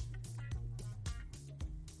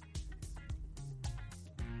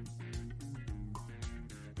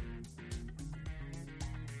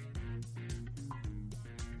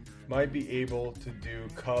 Might be able to do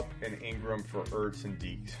Cup and Ingram for Ertz and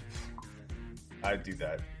DK. I'd do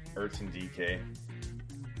that. Ertz and DK.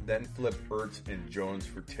 Then flip Ertz and Jones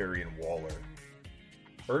for Terry and Waller.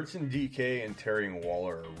 Ertz and DK and Terry and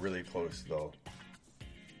Waller are really close, though.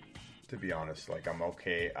 To be honest, like, I'm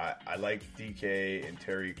okay. I like DK and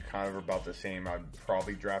Terry kind of about the same. I'd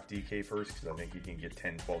probably draft DK first because I think he can get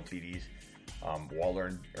 10, 12 TDs. Waller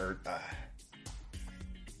and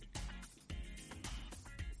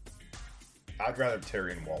I'd rather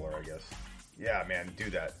Terry and Waller, I guess. Yeah, man,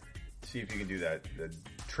 do that. See if you can do that. The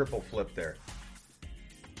triple flip there.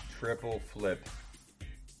 Triple flip.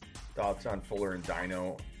 Thoughts on Fuller and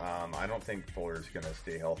Dino? I don't think Fuller's going to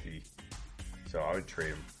stay healthy, so I would trade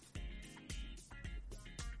him.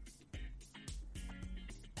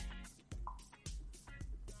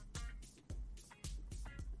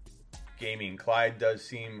 Gaming. Clyde does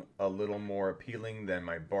seem a little more appealing than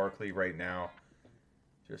my Barkley right now.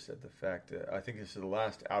 Just at the fact that I think this is the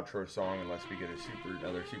last outro song unless we get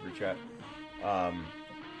another super chat.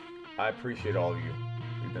 I appreciate all of you.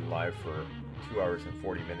 We've been live for 2 hours and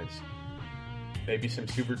 40 minutes. Maybe some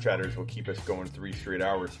super chatters will keep us going 3 straight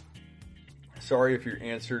hours. Sorry if you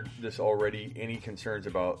answered this already. Any concerns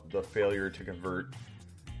about the failure to convert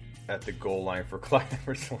at the goal line for Clyde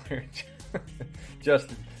Edwards-Helaire?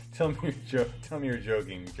 Justin, tell me you're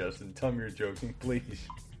joking, Justin. Tell me you're joking, please.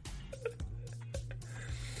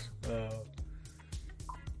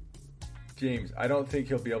 James, I don't think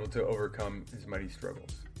he'll be able to overcome his mighty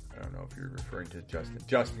struggles. I don't know if you're referring to Justin.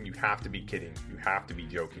 Justin, you have to be kidding. You have to be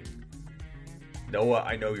joking. Noah,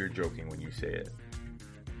 I know you're joking when you say it.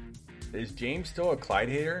 Is James still a Clyde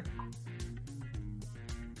hater?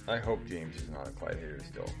 I hope James is not a Clyde hater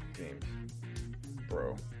still. James,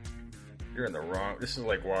 bro, you're in the wrong. This is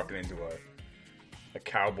like walking into a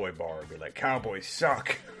cowboy bar and be like, Cowboys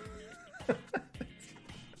suck.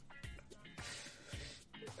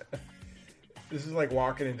 This is like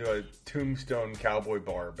walking into a Tombstone cowboy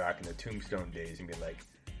bar back in the Tombstone days and be like,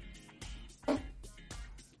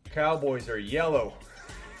 Cowboys are yellow.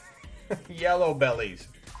 Yellow bellies.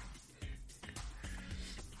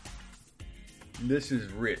 This is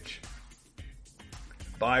rich.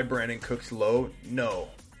 Buy Brandon Cooks low? No.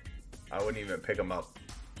 I wouldn't even pick him up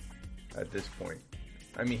at this point.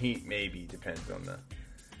 I mean, he maybe depends on the...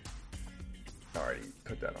 Alrighty,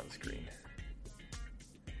 put that on screen.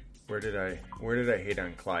 Where did I hate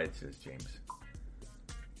on Clyde, says James.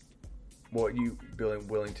 What you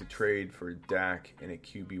willing to trade for Dak in a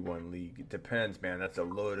QB1 league? It depends, man. That's a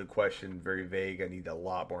loaded question, very vague. I need a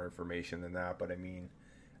lot more information than that. But I mean,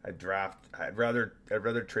 I'd rather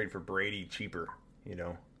trade for Brady cheaper, you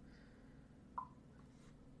know.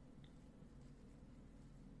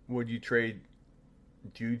 Would you trade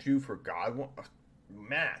Juju for Godwin?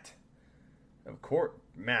 Matt. Of course,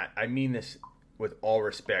 Matt. I mean this with all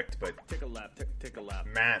respect, but Take a lap. Take a lap.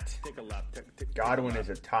 Matt. Take a lap. Godwin is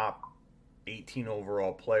a top 18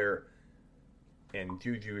 overall player, and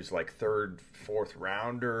Juju is like third, fourth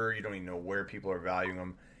rounder. You don't even know where people are valuing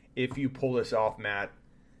him. If you pull this off, Matt,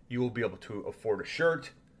 you will be able to afford a shirt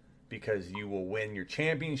because you will win your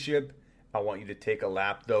championship. I want you to take a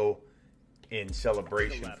lap, though, in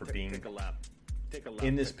celebration for being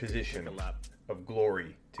in this position of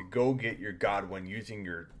glory to go get your Godwin using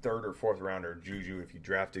your third or fourth rounder Juju. If you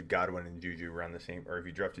drafted Godwin and Juju around the same, or if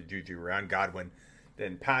you drafted Juju around Godwin,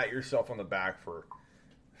 then pat yourself on the back for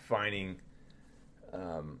finding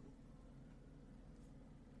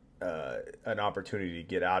an opportunity to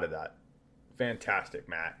get out of that Fantastic,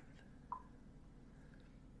 Matt.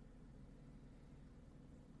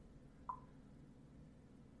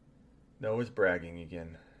 Noah's bragging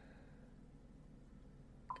again.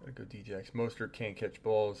 Gotta go D-Jax. Mostert can't catch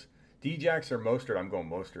balls. D-Jax or Mostert? I'm going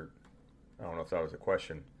Mostert. I don't know if that was a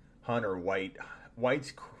question. Hunt or White?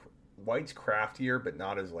 White's craftier, but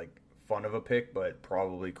not as like fun of a pick, but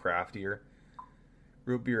probably craftier.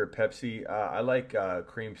 Root beer or Pepsi? I like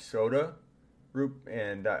cream soda.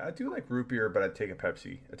 I do like root beer, but I'd take a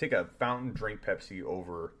Pepsi. I'd take a fountain drink Pepsi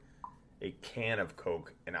over a can of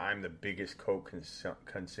Coke, and I'm the biggest Coke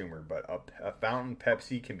consumer. But a fountain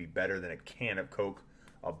Pepsi can be better than a can of Coke.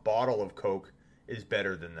 A bottle of Coke is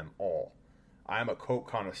better than them all. I'm a Coke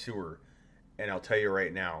connoisseur, and I'll tell you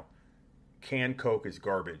right now, canned Coke is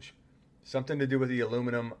garbage. Something to do with the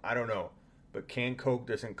aluminum, I don't know. But canned Coke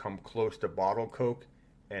doesn't come close to bottled Coke,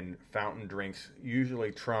 and fountain drinks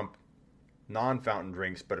usually trump non-fountain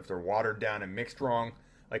drinks, but if they're watered down and mixed wrong,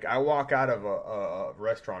 like I walk out of a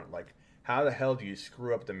restaurant, like how the hell do you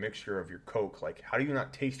screw up the mixture of your Coke? Like how do you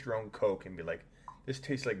not taste your own Coke and be like, this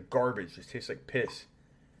tastes like garbage, this tastes like piss?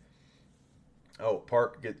 Oh,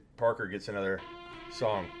 Parker gets another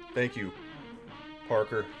song. Thank you,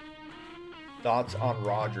 Parker. Thoughts on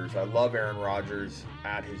Rodgers? I love Aaron Rodgers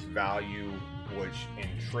at his value, which in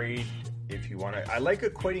trade, if you want to, I like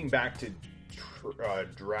equating back to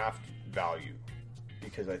draft value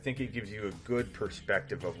because I think it gives you a good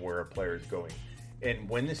perspective of where a player is going. And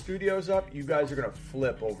when the studio's up, you guys are going to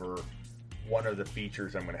flip over one of the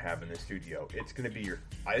features I'm going to have in the studio. It's going to be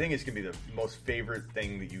I think it's going to be the most favorite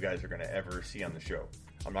thing that you guys are going to ever see on the show.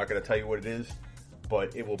 I'm not going to tell you what it is,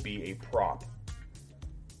 but it will be a prop.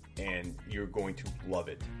 And you're going to love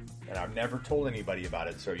it. And I've never told anybody about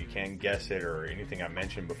it, so you can't guess it or anything I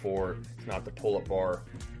mentioned before. It's not the pull-up bar.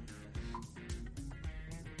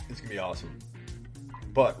 It's going to be awesome.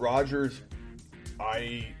 But Rodgers,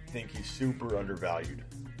 I think he's super undervalued.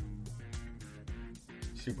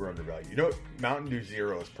 Super undervalued. You know, Mountain Dew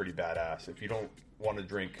Zero is pretty badass. If you don't want to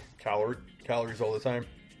drink calories all the time,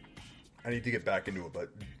 I need to get back into it. But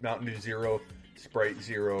Mountain Dew Zero, Sprite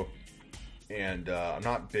Zero, and I'm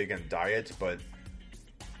not big on diets, but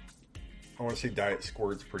I want to say Diet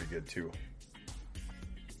Squirt's pretty good too.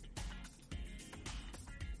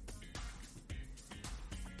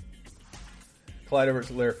 Clyde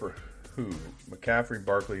Edwards-Helaire for who? McCaffrey,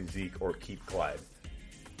 Barkley, Zeke, or keep Clyde?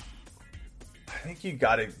 I think you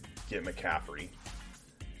got to get McCaffrey.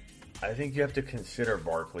 I think you have to consider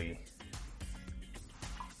Barkley,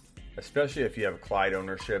 especially if you have Clyde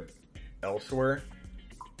ownership elsewhere.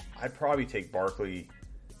 I'd probably take Barkley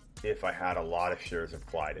if I had a lot of shares of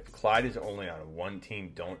Clyde. If Clyde is only on one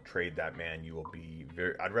team, don't trade that man. You will be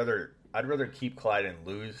very. I'd rather keep Clyde and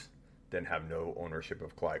lose than have no ownership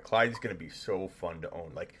of Clyde. Clyde's going to be so fun to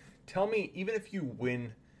own. Like, tell me, even if you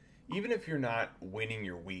win, even if you're not winning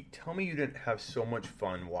your week, tell me you didn't have so much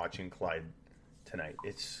fun watching Clyde tonight.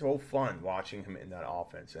 It's so fun watching him in that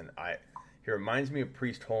offense, and he reminds me of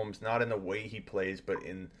Priest Holmes, not in the way he plays, but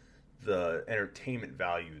in the entertainment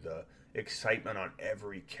value, the excitement on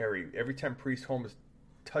every carry. Every time Priest Holmes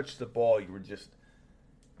touched the ball, you were just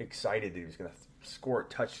excited that he was going to score a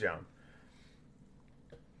touchdown.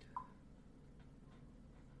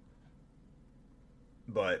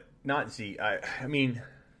 But not Zeke. I mean,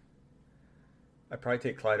 I'd probably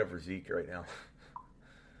take Clyde over Zeke right now.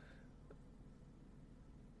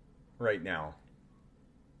 Right now.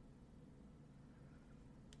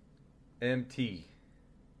 MT.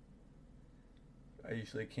 I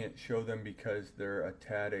usually can't show them because they're a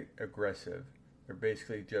tad aggressive. They're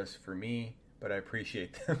basically just for me, but I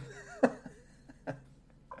appreciate them.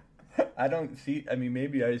 I don't see, I mean,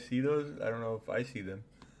 maybe I see those. I don't know if I see them.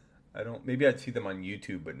 Maybe I'd see them on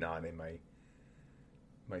YouTube, but not in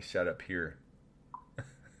my setup here.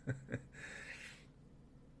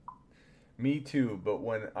 Me too, but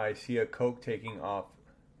when I see a Coke taking off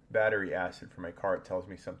battery acid for my car, it tells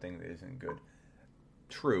me something that isn't good.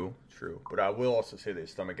 True. But I will also say that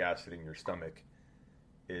stomach acid in your stomach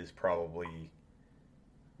is probably,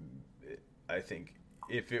 I think,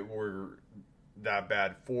 if it were that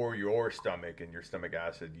bad for your stomach and your stomach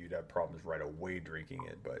acid, you'd have problems right away drinking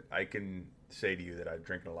it. But I can say to you that I've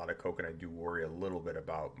drinking a lot of Coke, and I do worry a little bit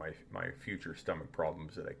about my future stomach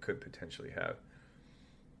problems that I could potentially have.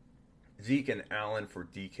 Zeke and Allen for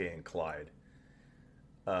DK and Clyde.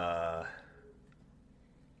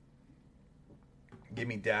 Give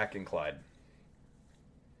me Dak and Clyde.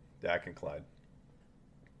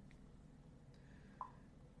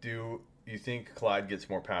 Do you think Clyde gets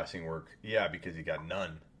more passing work? Yeah, because he got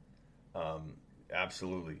none.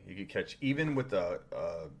 Absolutely. He could catch, even with the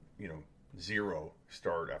 0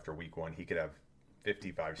 start after week 1. He could have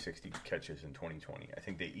 55, 60 catches in 2020. I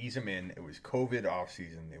think they ease him in. It was COVID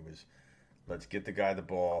offseason. It was, let's get the guy the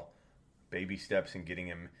ball, baby steps, and getting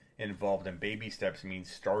him involved. And baby steps means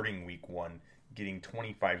starting week 1, getting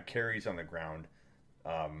 25 carries on the ground.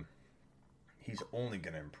 He's only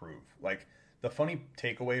going to improve. Like, the funny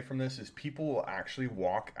takeaway from this is people will actually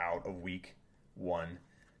walk out of week 1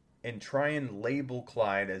 and try and label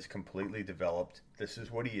Clyde as completely developed. This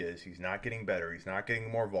is what he is. He's not getting better. He's not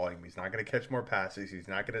getting more volume. He's not going to catch more passes. He's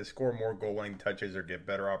not going to score more goal line touches or get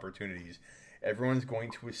better opportunities. Everyone's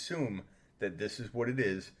going to assume that this is what it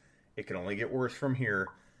is. It can only get worse from here.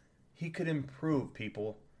 He could improve,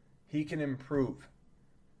 people. He can improve.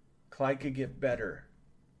 Clyde could get better.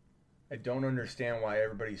 I don't understand why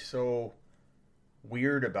everybody's so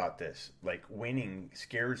weird about this. Like, winning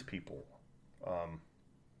scares people.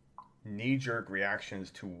 Knee-jerk reactions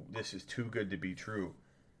to this is too good to be true.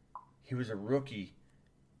 He was a rookie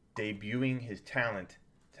debuting his talent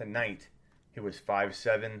tonight. He was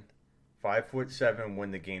 5'7", 5'7"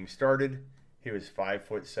 when the game started. He was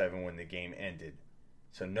 5'7" when the game ended.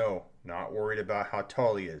 So no, not worried about how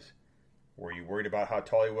tall he is. Were you worried about how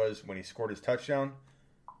tall he was when he scored his touchdown?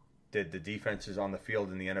 Did the defenses on the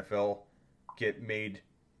field in the NFL get made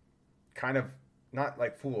kind of not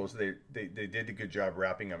like fools? They did a good job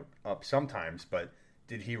wrapping him up sometimes, but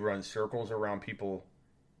did he run circles around people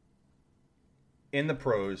in the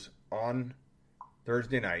pros on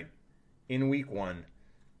Thursday night in week 1,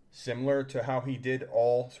 similar to how he did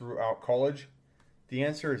all throughout college? The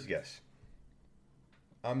answer is yes.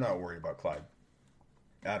 I'm not worried about Clyde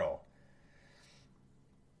at all.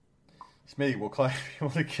 Smitty, will Clyde be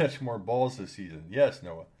able to catch more balls this season? Yes,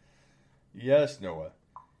 Noah. Yes, Noah.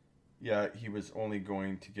 Yeah, he was only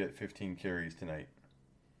going to get 15 carries tonight.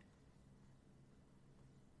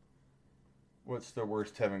 What's the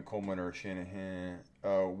worst, Tevin Coleman or Shanahan?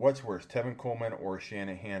 What's worse, Tevin Coleman or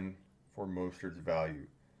Shanahan for Mostert's value?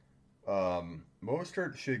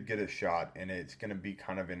 Mostert should get a shot, and it's going to be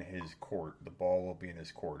kind of in his court. The ball will be in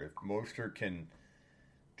his court. If Mostert can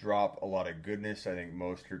drop a lot of goodness, I think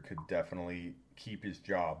Mostert could definitely keep his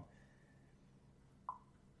job.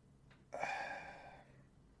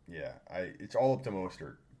 Yeah, it's all up to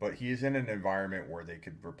Mostert, but he is in an environment where they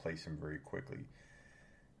could replace him very quickly.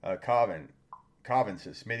 Coven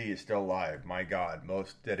says, Smitty is still alive. My God,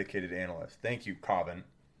 most dedicated analyst. Thank you, Coven.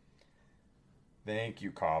 Thank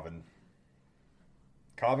you, Coven.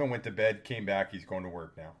 Coven went to bed, came back. He's going to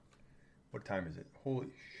work now. What time is it? Holy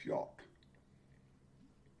shit.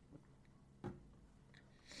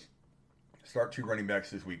 Start 2 running backs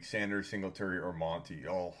this week. Sanders, Singletary, or Monty.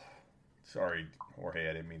 Oh, sorry, Jorge.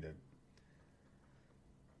 I didn't mean to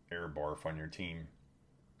air barf on your team.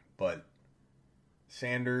 But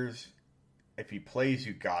Sanders, if he plays,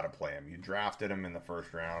 you got to play him. You drafted him in the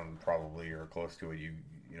first round, probably, or close to it. You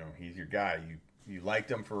know, he's your guy. You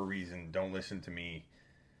liked him for a reason. Don't listen to me.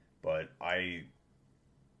 But I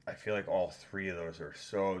feel like all 3 of those are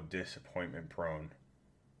so disappointment prone.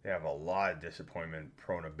 They have a lot of disappointment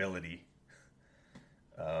prone ability.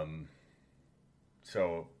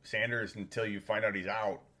 So Sanders, until you find out he's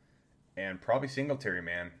out, and probably Singletary,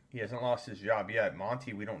 man. He hasn't lost his job yet.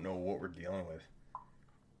 Monty, we don't know what we're dealing with.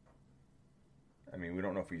 I mean, we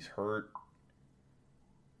don't know if he's hurt,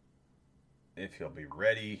 if he'll be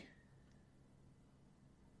ready.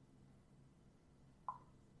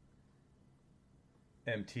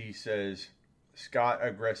 MT says, Scott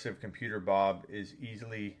Aggressive Computer Bob is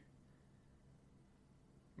easily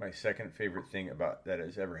my second favorite thing about that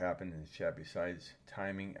has ever happened in his chat besides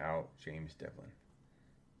timing out James Devlin.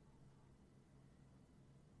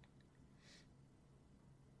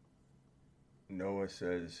 Noah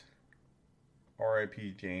says,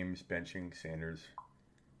 RIP James benching Sanders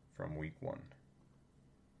from week 1.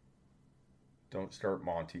 Don't start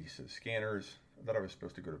Monty, says Scanners. I thought I was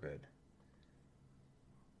supposed to go to bed.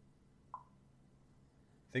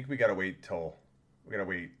 I think we gotta wait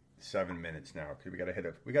 7 minutes now because we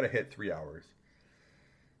gotta hit 3 hours.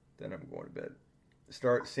 Then I'm going to bed.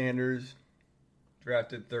 Start Sanders,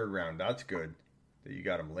 drafted 3rd round. That's good that you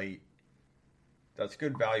got him late. That's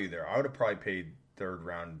good value there. I would have probably paid 3rd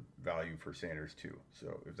round value for Sanders too.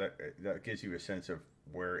 So if that gives you a sense of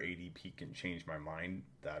where ADP can change my mind,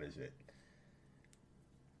 that is it.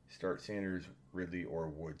 Start Sanders, Ridley, or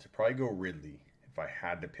Woods. I'd probably go Ridley if I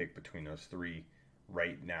had to pick between those 3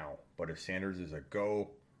 right now. But if Sanders is a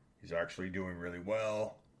go, he's actually doing really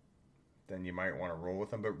well, then you might want to roll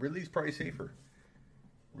with him. But Ridley's probably safer.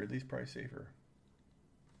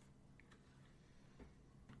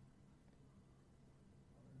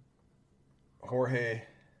 Jorge,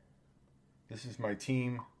 this is my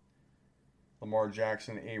team. Lamar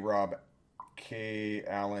Jackson, A-Rob, K.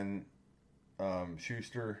 Allen,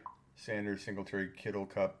 Schuster, Sanders, Singletary, Kittle,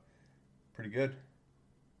 Cup. Pretty good.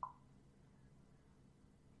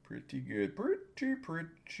 Pretty good.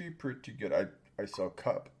 Pretty good. I saw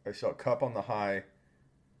Cup. I saw Cup on the high.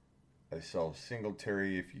 I saw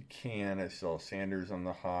Singletary if you can. I saw Sanders on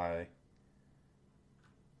the high.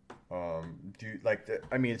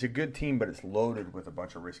 It's a good team, but it's loaded with a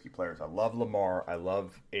bunch of risky players. I love Lamar. I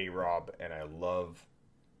love A-Rob, and I love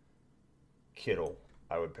Kittle.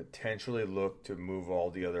 I would potentially look to move all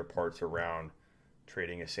the other parts around,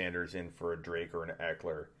 trading a Sanders in for a Drake or an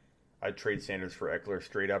Eckler. I'd trade Sanders for Eckler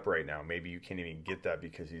straight up right now. Maybe you can't even get that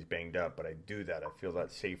because he's banged up, but I do that. I feel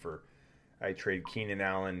that's safer. I trade Keenan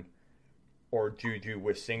Allen or Juju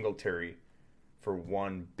with Singletary for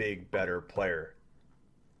one big, better player.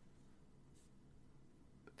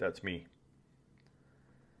 But that's me.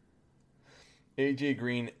 AJ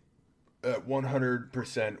Green, at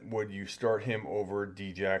 100%, would you start him over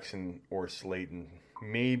D Jackson or Slayton?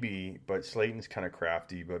 Maybe, but Slayton's kind of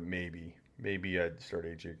crafty, but maybe. Maybe I'd start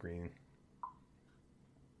AJ Green.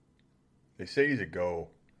 They say he's a go.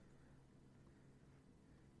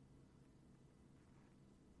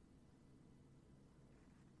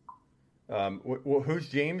 Who's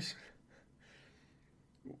James?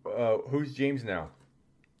 Who's James now?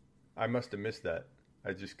 I must have missed that.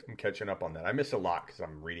 I'm catching up on that. I miss a lot because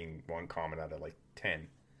I'm reading one comment out of like 10.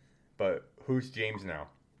 But who's James now?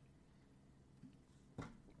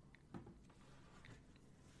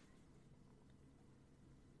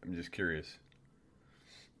 I'm just curious.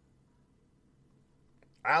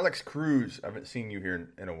 Alex Cruz. I haven't seen you here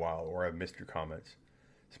in a while, or I've missed your comments.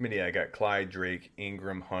 Smitty, I got Clyde, Drake,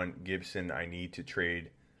 Ingram, Hunt, Gibson. I need to trade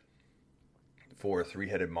for a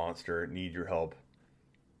three-headed monster. Need your help.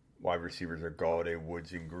 Wide receivers are Galladay,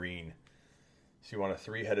 Woods, and Green. So you want a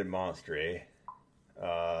three-headed monster, eh?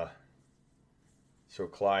 So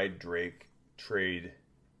Clyde, Drake, trade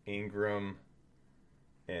Ingram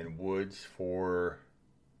and Woods for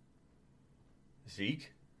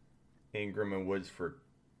Zeke. Ingram and Woods for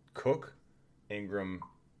Cook. Ingram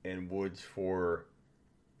and Woods for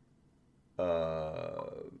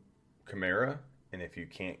Kamara. And if you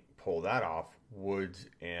can't pull that off, Woods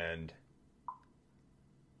and...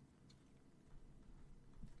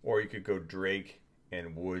 Or you could go Drake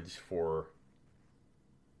and Woods for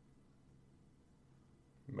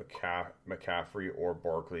McCaffrey or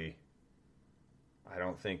Barkley. I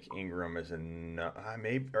don't think Ingram is enough.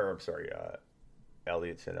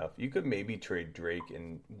 Elliott's enough. You could maybe trade Drake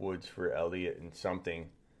and Woods for Elliott and something.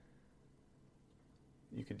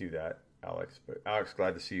 You could do that, Alex. But Alex,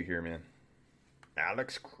 glad to see you here, man.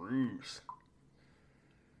 Alex Cruz.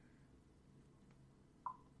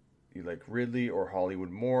 You like Ridley or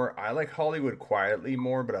Hollywood more? I like Hollywood quietly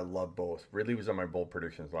more, but I love both. Ridley was on my bold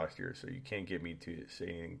predictions last year, so you can't get me to say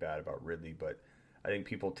anything bad about Ridley. But I think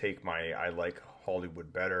people take I like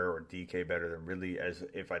Hollywood better or DK better than Ridley as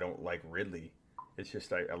if I don't like Ridley. It's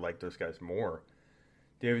just I like those guys more.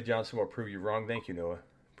 David Johnson will prove you wrong. Thank you, Noah.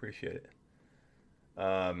 Appreciate it.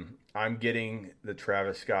 I'm getting the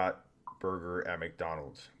Travis Scott burger at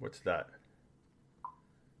McDonald's. What's that?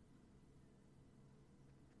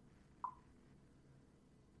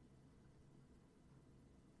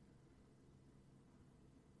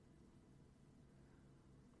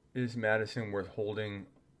 Is Madison worth holding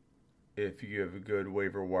if you have a good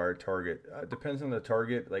waiver wire target? Depends on the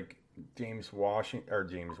target. Like James Robinson,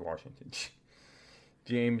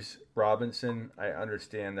 I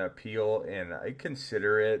understand the appeal and I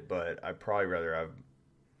consider it, but I'd probably rather have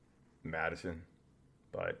Madison.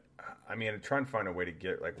 But I mean, I'm trying to find a way to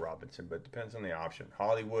get like Robinson, but it depends on the option.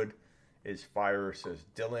 Hollywood is fire, says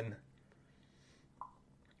Dylan.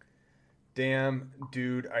 Damn,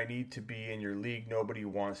 dude, I need to be in your league. Nobody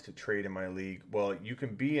wants to trade in my league. Well, you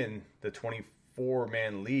can be in the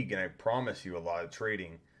 24-man league, and I promise you a lot of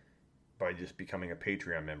trading by just becoming a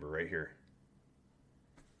Patreon member right here.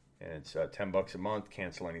 And it's $10 a month.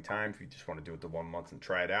 Cancel anytime if you just want to do it the 1 month and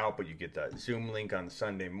try it out. But you get that Zoom link on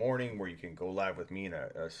Sunday morning where you can go live with me and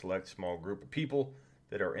a select small group of people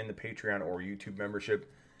that are in the Patreon or YouTube membership.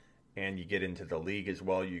 And you get into the league as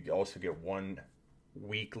well. You also get one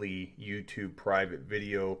weekly YouTube private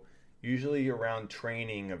video, usually around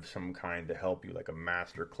training of some kind to help you, like a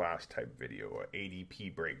master class type video, a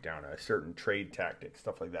ADP breakdown, a certain trade tactic,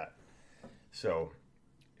 stuff like that. So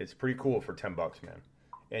it's pretty cool for $10, man.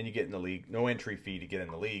 And you get in the league. No entry fee to get in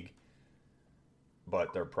the league,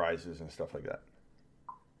 but there are prizes and stuff like that.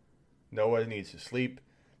 Noah needs to sleep.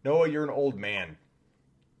 Noah, you're an old man.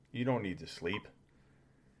 You don't need to sleep.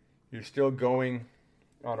 You're still going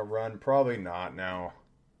on a run? Probably not now.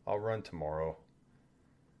 I'll run tomorrow.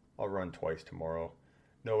 I'll run twice tomorrow.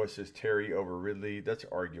 Noah says Terry over Ridley. That's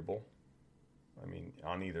arguable. I mean,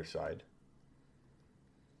 on either side.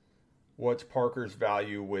 What's Parker's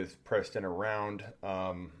value with Preston around?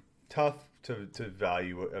 Tough to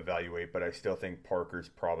evaluate, but I still think Parker's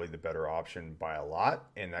probably the better option by a lot,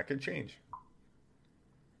 and that could change.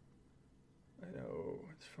 I know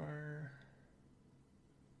it's far.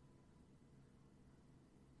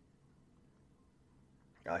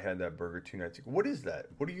 I had that burger 2 nights ago. What is that?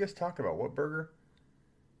 What are you guys talking about? What burger?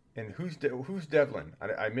 And who's Devlin?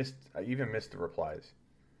 I even missed the replies.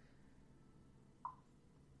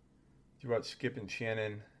 Do you about Skip and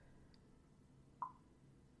Shannon?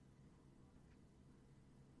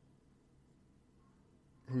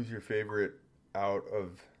 Who's your favorite out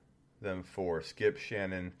of them four? Skip,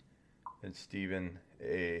 Shannon, and Steven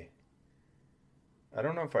A. I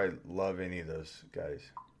don't know if I love any of those guys.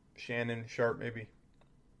 Shannon Sharp, maybe?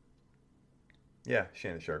 Yeah,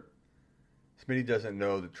 Shannon Sharp. Smitty doesn't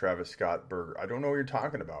know the Travis Scott burger. I don't know what you're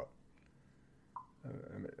talking about.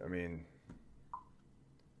 I mean,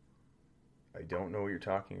 I don't know what you're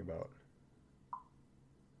talking about.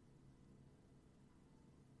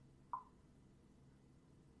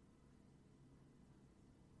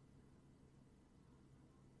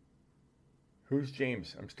 Who's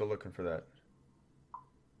James? I'm still looking for that.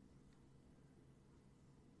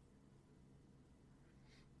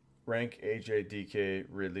 Rank AJ, DK,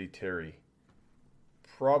 Ridley, Terry.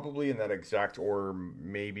 Probably in that exact order,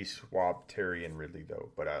 maybe swap Terry and Ridley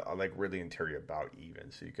though. But I like Ridley and Terry about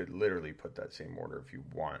even. So you could literally put that same order if you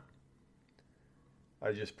want.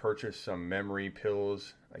 I just purchased some memory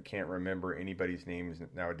pills. I can't remember anybody's names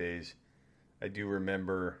nowadays. I do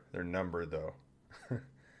remember their number though.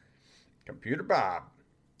 Computer Bob.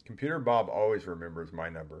 Computer Bob always remembers my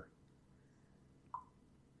number.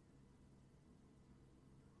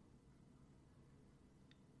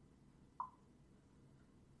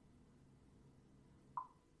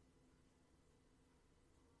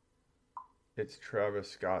 It's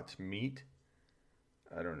Travis Scott's meat.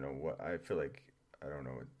 I don't know what. I feel like I don't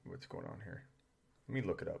know what's going on here. Let me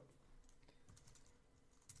look it up.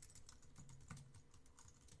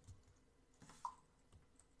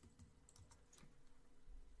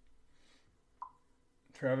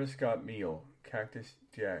 Travis Scott meal, Cactus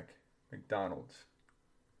Jack, McDonald's.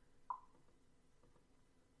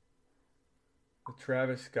 The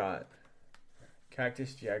Travis Scott,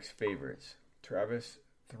 Cactus Jack's favorites. Travis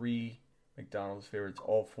 3 McDonald's favorites,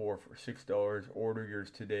 all 4 for $6. Order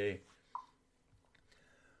yours today.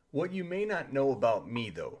 What you may not know about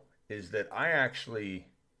me though is that I actually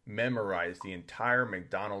memorized the entire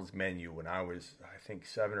McDonald's menu when I was, I think,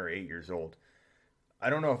 7 or 8 years old. I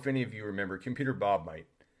don't know if any of you remember. Computer Bob might.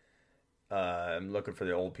 I'm looking for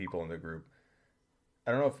the old people in the group.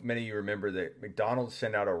 I don't know if many of you remember that McDonald's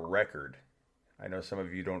sent out a record. I know some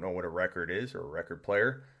of you don't know what a record is or a record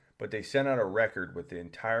player, but they sent out a record with the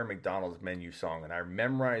entire McDonald's menu song. And I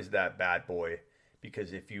memorized that bad boy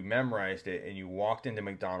because if you memorized it and you walked into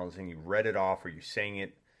McDonald's and you read it off or you sang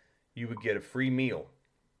it, you would get a free meal.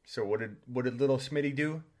 So what did little Smitty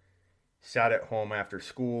do? Sat at home after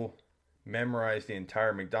school, memorized the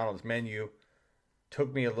entire McDonald's menu.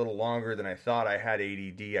 Took me a little longer than I thought. I had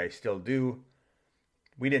ADD. I still do.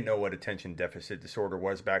 We didn't know what attention deficit disorder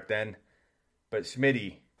was back then. But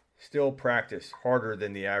Smitty still practiced harder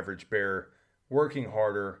than the average bear, working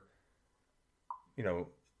harder,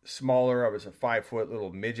 smaller. I was a 5-foot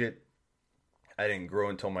little midget. I didn't grow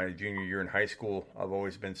until my junior year in high school. I've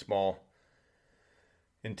always been small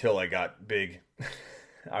until I got big.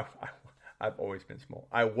 I've always been small.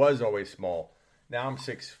 I was always small. Now I'm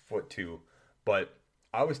 6'2", but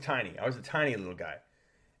I was tiny. I was a tiny little guy.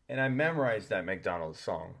 And I memorized that McDonald's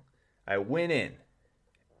song. I went in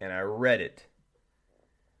and I read it.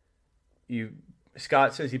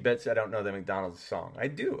 Scott says he bets I don't know the McDonald's song. I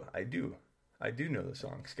do know the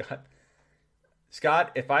song, Scott.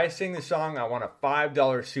 Scott, if I sing the song, I want a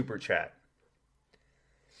 $5 super chat.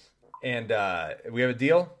 And we have a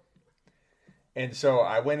deal? And so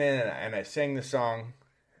I went in and I sang the song,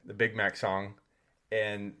 the Big Mac song,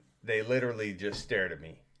 and they literally just stared at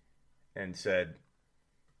me and said,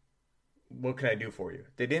 what can I do for you?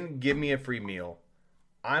 They didn't give me a free meal.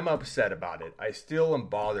 I'm upset about it. I still am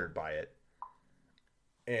bothered by it.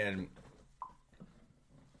 And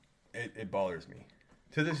it bothers me.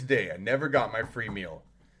 To this day, I never got my free meal.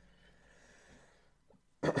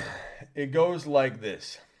 It goes like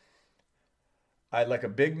this. I'd like a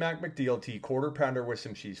Big Mac McDLT, quarter pounder with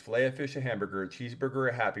some cheese, filet of fish, a hamburger, a cheeseburger,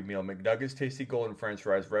 a Happy Meal, McNuggets, tasty golden French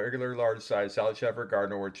fries, regular large size, salad chef or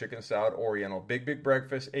garden or chicken salad, Oriental, big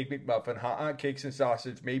breakfast, egg McMuffin, hot cakes and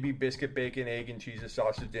sausage, maybe biscuit, bacon, egg and cheese, and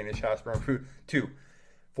sausage, Danish hash brown fruit. 2.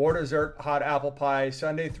 4 dessert, hot apple pie,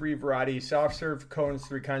 sundae 3 varieties, soft serve cones,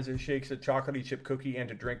 3 kinds of shakes, a chocolatey chip cookie, and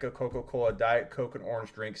to drink a Coca-Cola, Diet Coke and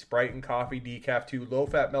orange drink, Sprite and coffee, decaf 2,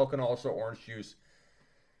 low-fat milk and also orange juice.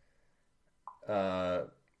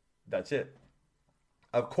 That's it.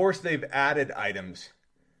 Of course, they've added items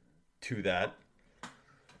to that.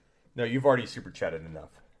 No, you've already super chatted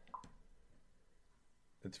enough.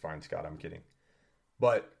 It's fine, Scott. I'm kidding.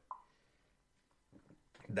 But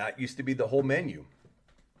that used to be the whole menu.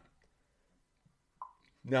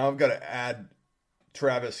 Now I've got to add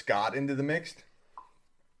Travis Scott into the mix.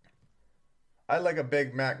 I like a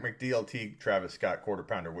Big Mac McDLT, Travis Scott, quarter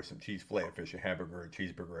pounder with some cheese, filet of fish, a hamburger, a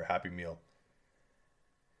cheeseburger, a Happy Meal.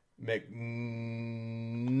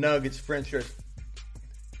 McNuggets, French fries.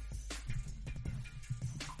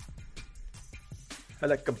 I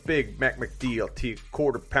like a Big Mac McDLT,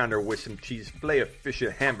 quarter pounder with some cheese, filet of fish,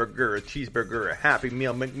 a hamburger, a cheeseburger, a Happy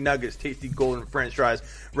Meal, McNuggets, tasty golden French fries,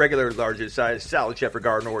 regular large size, salad chef or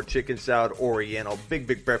garden or chicken salad, Oriental,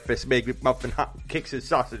 big breakfast, maybe muffin, hot cakes and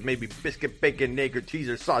sausage, maybe biscuit, bacon, egg or cheese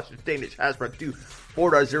or sausage, Danish hash brown 2,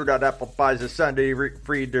 4 zero apple pies, a sundae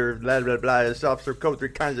frieder, blah blah blah, a soft serve coke, 3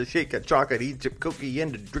 kinds of shake, a chocolate Egypt cookie,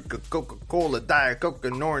 and a drink of Coca-Cola, Diet Coke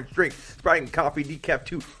and orange drink, Sprite and coffee, decaf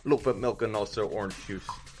 2, loaf of milk and also orange juice.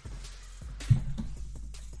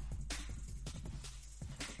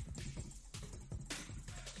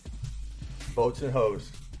 Boats and hose.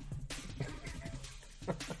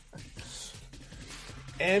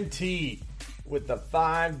 MT with the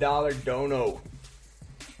 $5 dono.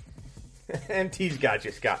 MT's got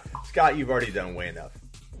you, Scott. Scott, you've already done way enough.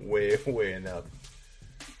 Way enough.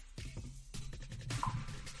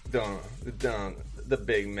 The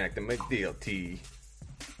Big Mac, the McDLT,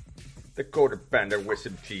 the quarter pounder with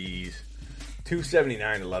some cheese. $2.79.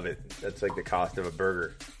 I love it. That's like the cost of a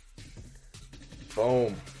burger.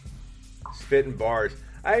 Boom. Spitting bars.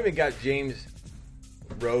 I even got James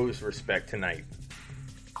Rose respect tonight.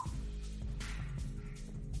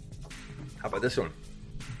 How about this one?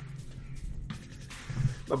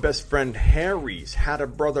 My best friend Harry's had a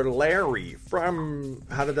brother Larry from...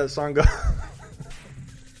 How did that song go?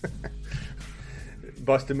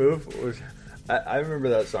 Bust a Move? I remember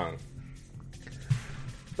that song.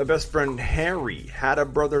 My best friend Harry had a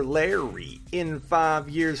brother Larry. In 5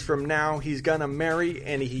 years from now, he's gonna marry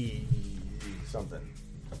and he... something.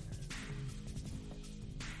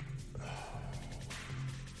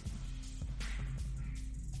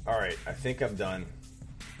 Alright, I think I'm done.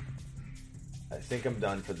 I think I'm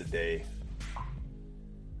done for the day.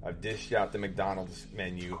 I've dished out the McDonald's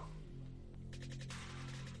menu.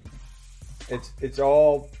 It's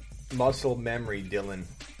all muscle memory, Dylan.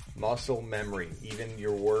 Muscle memory. Even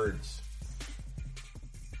your words.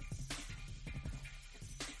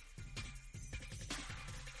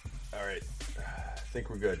 Alright. I think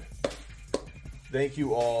we're good. Thank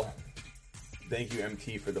you all. Thank you,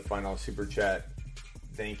 MT, for the final super chat.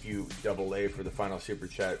 Thank you, Double A, for the final super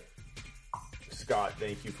chat. Scott,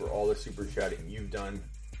 thank you for all the super chatting you've done.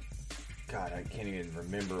 God, I can't even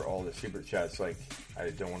remember all the super chats. Like, I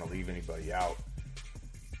don't want to leave anybody out.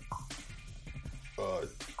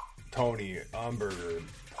 Tony, Umberger,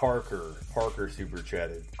 Parker super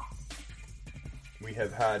chatted. We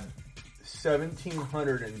have had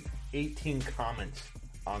 1,718 comments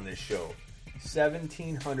on this show.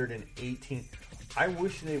 1,718. I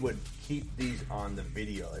wish they would keep these on the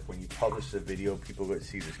video. Like when you publish the video, people would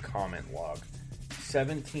see this comment log.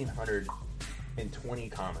 1,720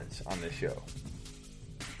 comments on this show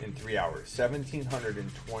in 3 hours.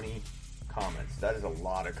 1,720 comments. That is a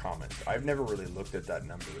lot of comments. I've never really looked at that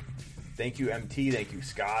number. Thank you, MT. Thank you,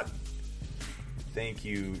 Scott. Thank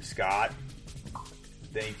you, Scott.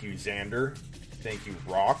 Thank you, Xander. Thank you,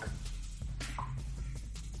 Rock.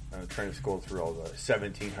 I'm trying to scroll through all the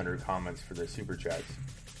 1,700 comments for the super chats.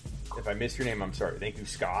 If I missed your name, I'm sorry. Thank you,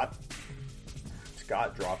 Scott.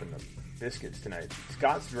 Scott dropping the biscuits tonight.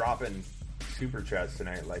 Scott's dropping super chats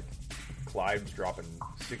tonight like Clyde's dropping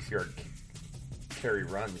 6-yard carry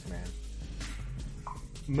runs, man.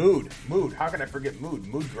 Mood. How can I forget Mood?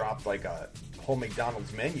 Mood dropped like a whole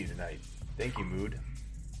McDonald's menu tonight. Thank you, Mood.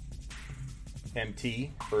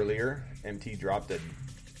 MT earlier. MT dropped a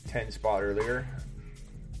 10 spot earlier.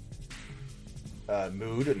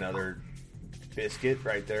 Mood, another biscuit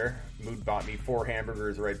right there. Mood bought me 4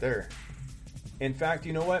 hamburgers right there. In fact,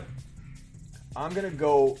 you know what? I'm going to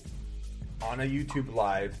go on a YouTube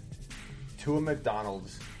live to a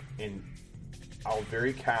McDonald's and I'll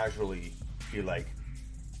very casually be like,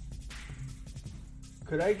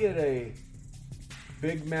 could I get a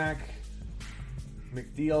Big Mac,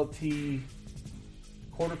 McDLT,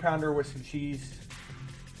 quarter pounder with some cheese,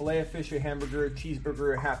 filet of fish, a hamburger, a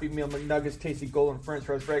cheeseburger, a Happy Meal, McNuggets, tasty golden French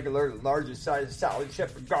fries, regular, largest size salad,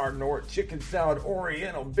 Shepherd Garden, or chicken salad,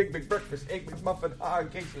 Oriental, big breakfast, egg McMuffin,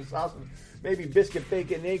 hot cakes and sausage, maybe biscuit,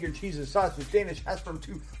 bacon, egg, or cheese and sausage, Danish hash brown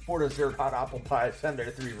 2, 4 dessert, hot apple pie, sundae,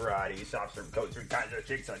 3 varieties, soft serve Coke, 3 kinds of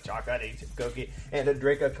chicks, a chocolate, 8 cookie, and a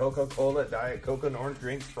drink of Coca-Cola, Diet Coke, an orange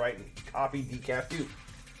drink, Sprite, and coffee, decaf too.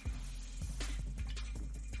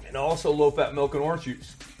 And also low-fat milk and orange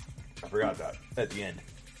juice. I forgot that at the end.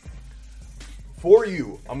 For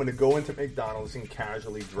you, I'm going to go into McDonald's and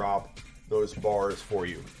casually drop those bars for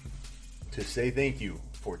you to say thank you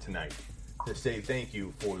for tonight, to say thank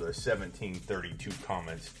you for the 1732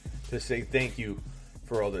 comments, to say thank you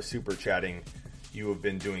for all the super chatting you have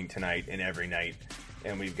been doing tonight and every night.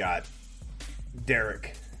 And we've got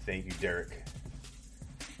Derek. Thank you, Derek.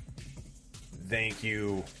 Thank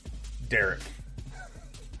you, Derek.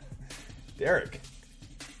 Derek.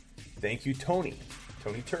 Thank you, Tony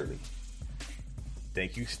Turley.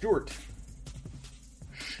 Thank you, Stuart.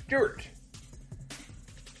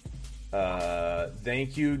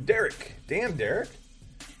 Thank you, Derek. Damn, Derek.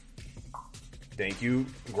 Thank you,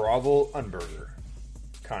 Grovel Unburger.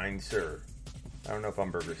 Kind sir. I don't know if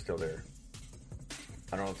Unburger's still there.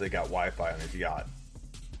 I don't know if they got Wi-Fi on his yacht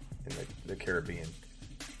in the Caribbean.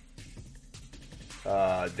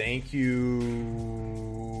 Thank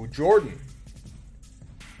you, Jordan.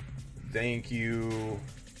 Thank you,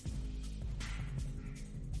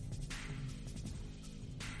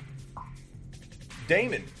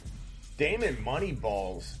 Damon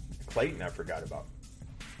Moneyballs. Clayton I forgot about.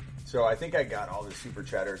 So I think I got all the super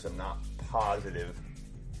chatters. I'm not positive.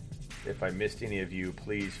 If I missed any of you,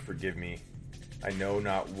 please forgive me. I know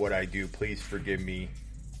not what I do. Please forgive me.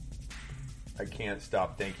 I can't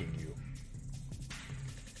stop thanking you.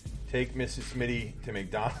 Take Mrs. Smitty to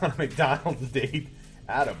McDonald's date.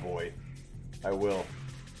 Attaboy. I will.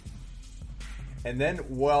 And then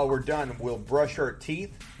while we're done, we'll brush our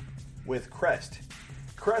teeth with Crest.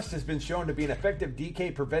 Crest has been shown to be an effective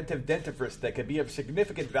decay preventive dentifrice that can be of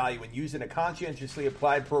significant value when used in a conscientiously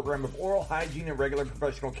applied program of oral hygiene and regular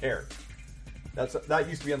professional care. That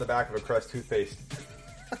used to be on the back of a Crest toothpaste.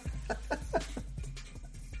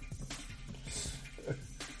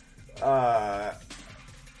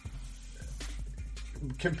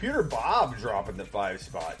 Computer Bob dropping the 5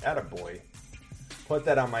 spot. Attaboy. Put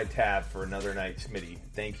that on my tab for another night, Smitty.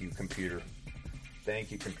 Thank you, Computer. Thank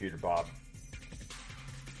you, Computer Bob.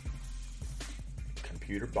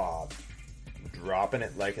 Computer Bob. Dropping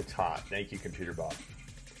it like it's hot. Thank you, Computer Bob.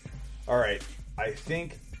 All right. I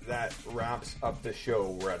think that wraps up the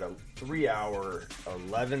show. We're at a 3 hour,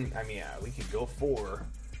 11. I mean, yeah, we could go 4.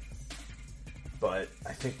 But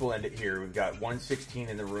I think we'll end it here. We've got 116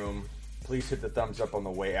 in the room. Please hit the thumbs up on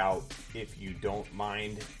the way out if you don't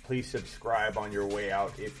mind. Please subscribe on your way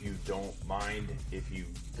out if you don't mind. If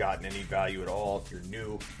you've gotten any value at all, if you're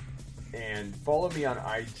new. And follow me on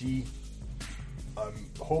IG. I'm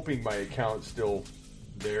hoping my account's still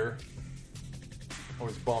there. I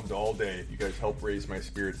was bummed all day. You guys helped raise my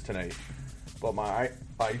spirits tonight. But my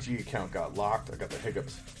IG account got locked. I got the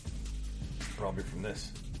hiccups. Probably from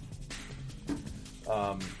this.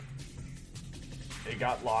 It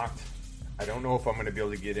got locked. I don't know if I'm going to be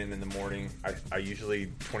able to get in the morning. I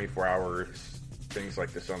usually 24 hours things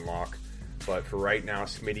like this unlock. But for right now,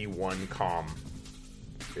 Smitty1com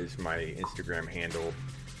is my Instagram handle.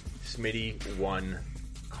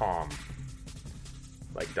 Smitty1com.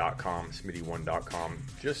 Like .com, Smitty1.com.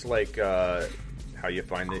 Just like how you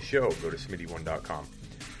find this show. Go to Smitty1.com.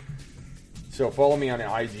 So follow me on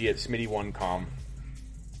IG at Smitty1com.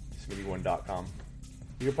 Smitty1.com.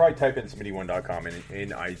 You can probably type in Smitty1.com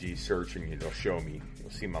in IG search and it'll show me.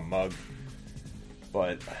 You'll see my mug.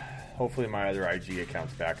 But hopefully my other IG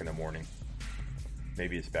account's back in the morning.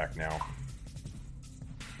 Maybe it's back now.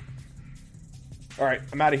 All right,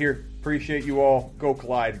 I'm out of here. Appreciate you all. Go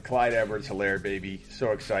Clyde. Clyde Edwards-Hilaire, baby.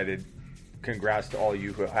 So excited. Congrats to all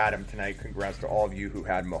you who had him tonight. Congrats to all of you who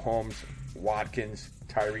had Mahomes, Watkins,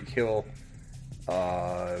 Tyreek Hill,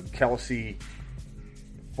 Kelsey,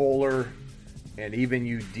 Fuller, and even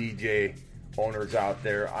you DJ owners out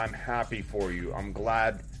there. I'm happy for you. I'm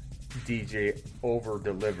glad DJ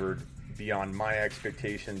over-delivered beyond my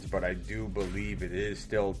expectations, but I do believe it is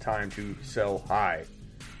still time to sell high.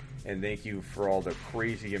 And thank you for all the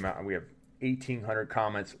crazy amount. We have 1,800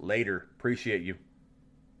 comments later. Appreciate you.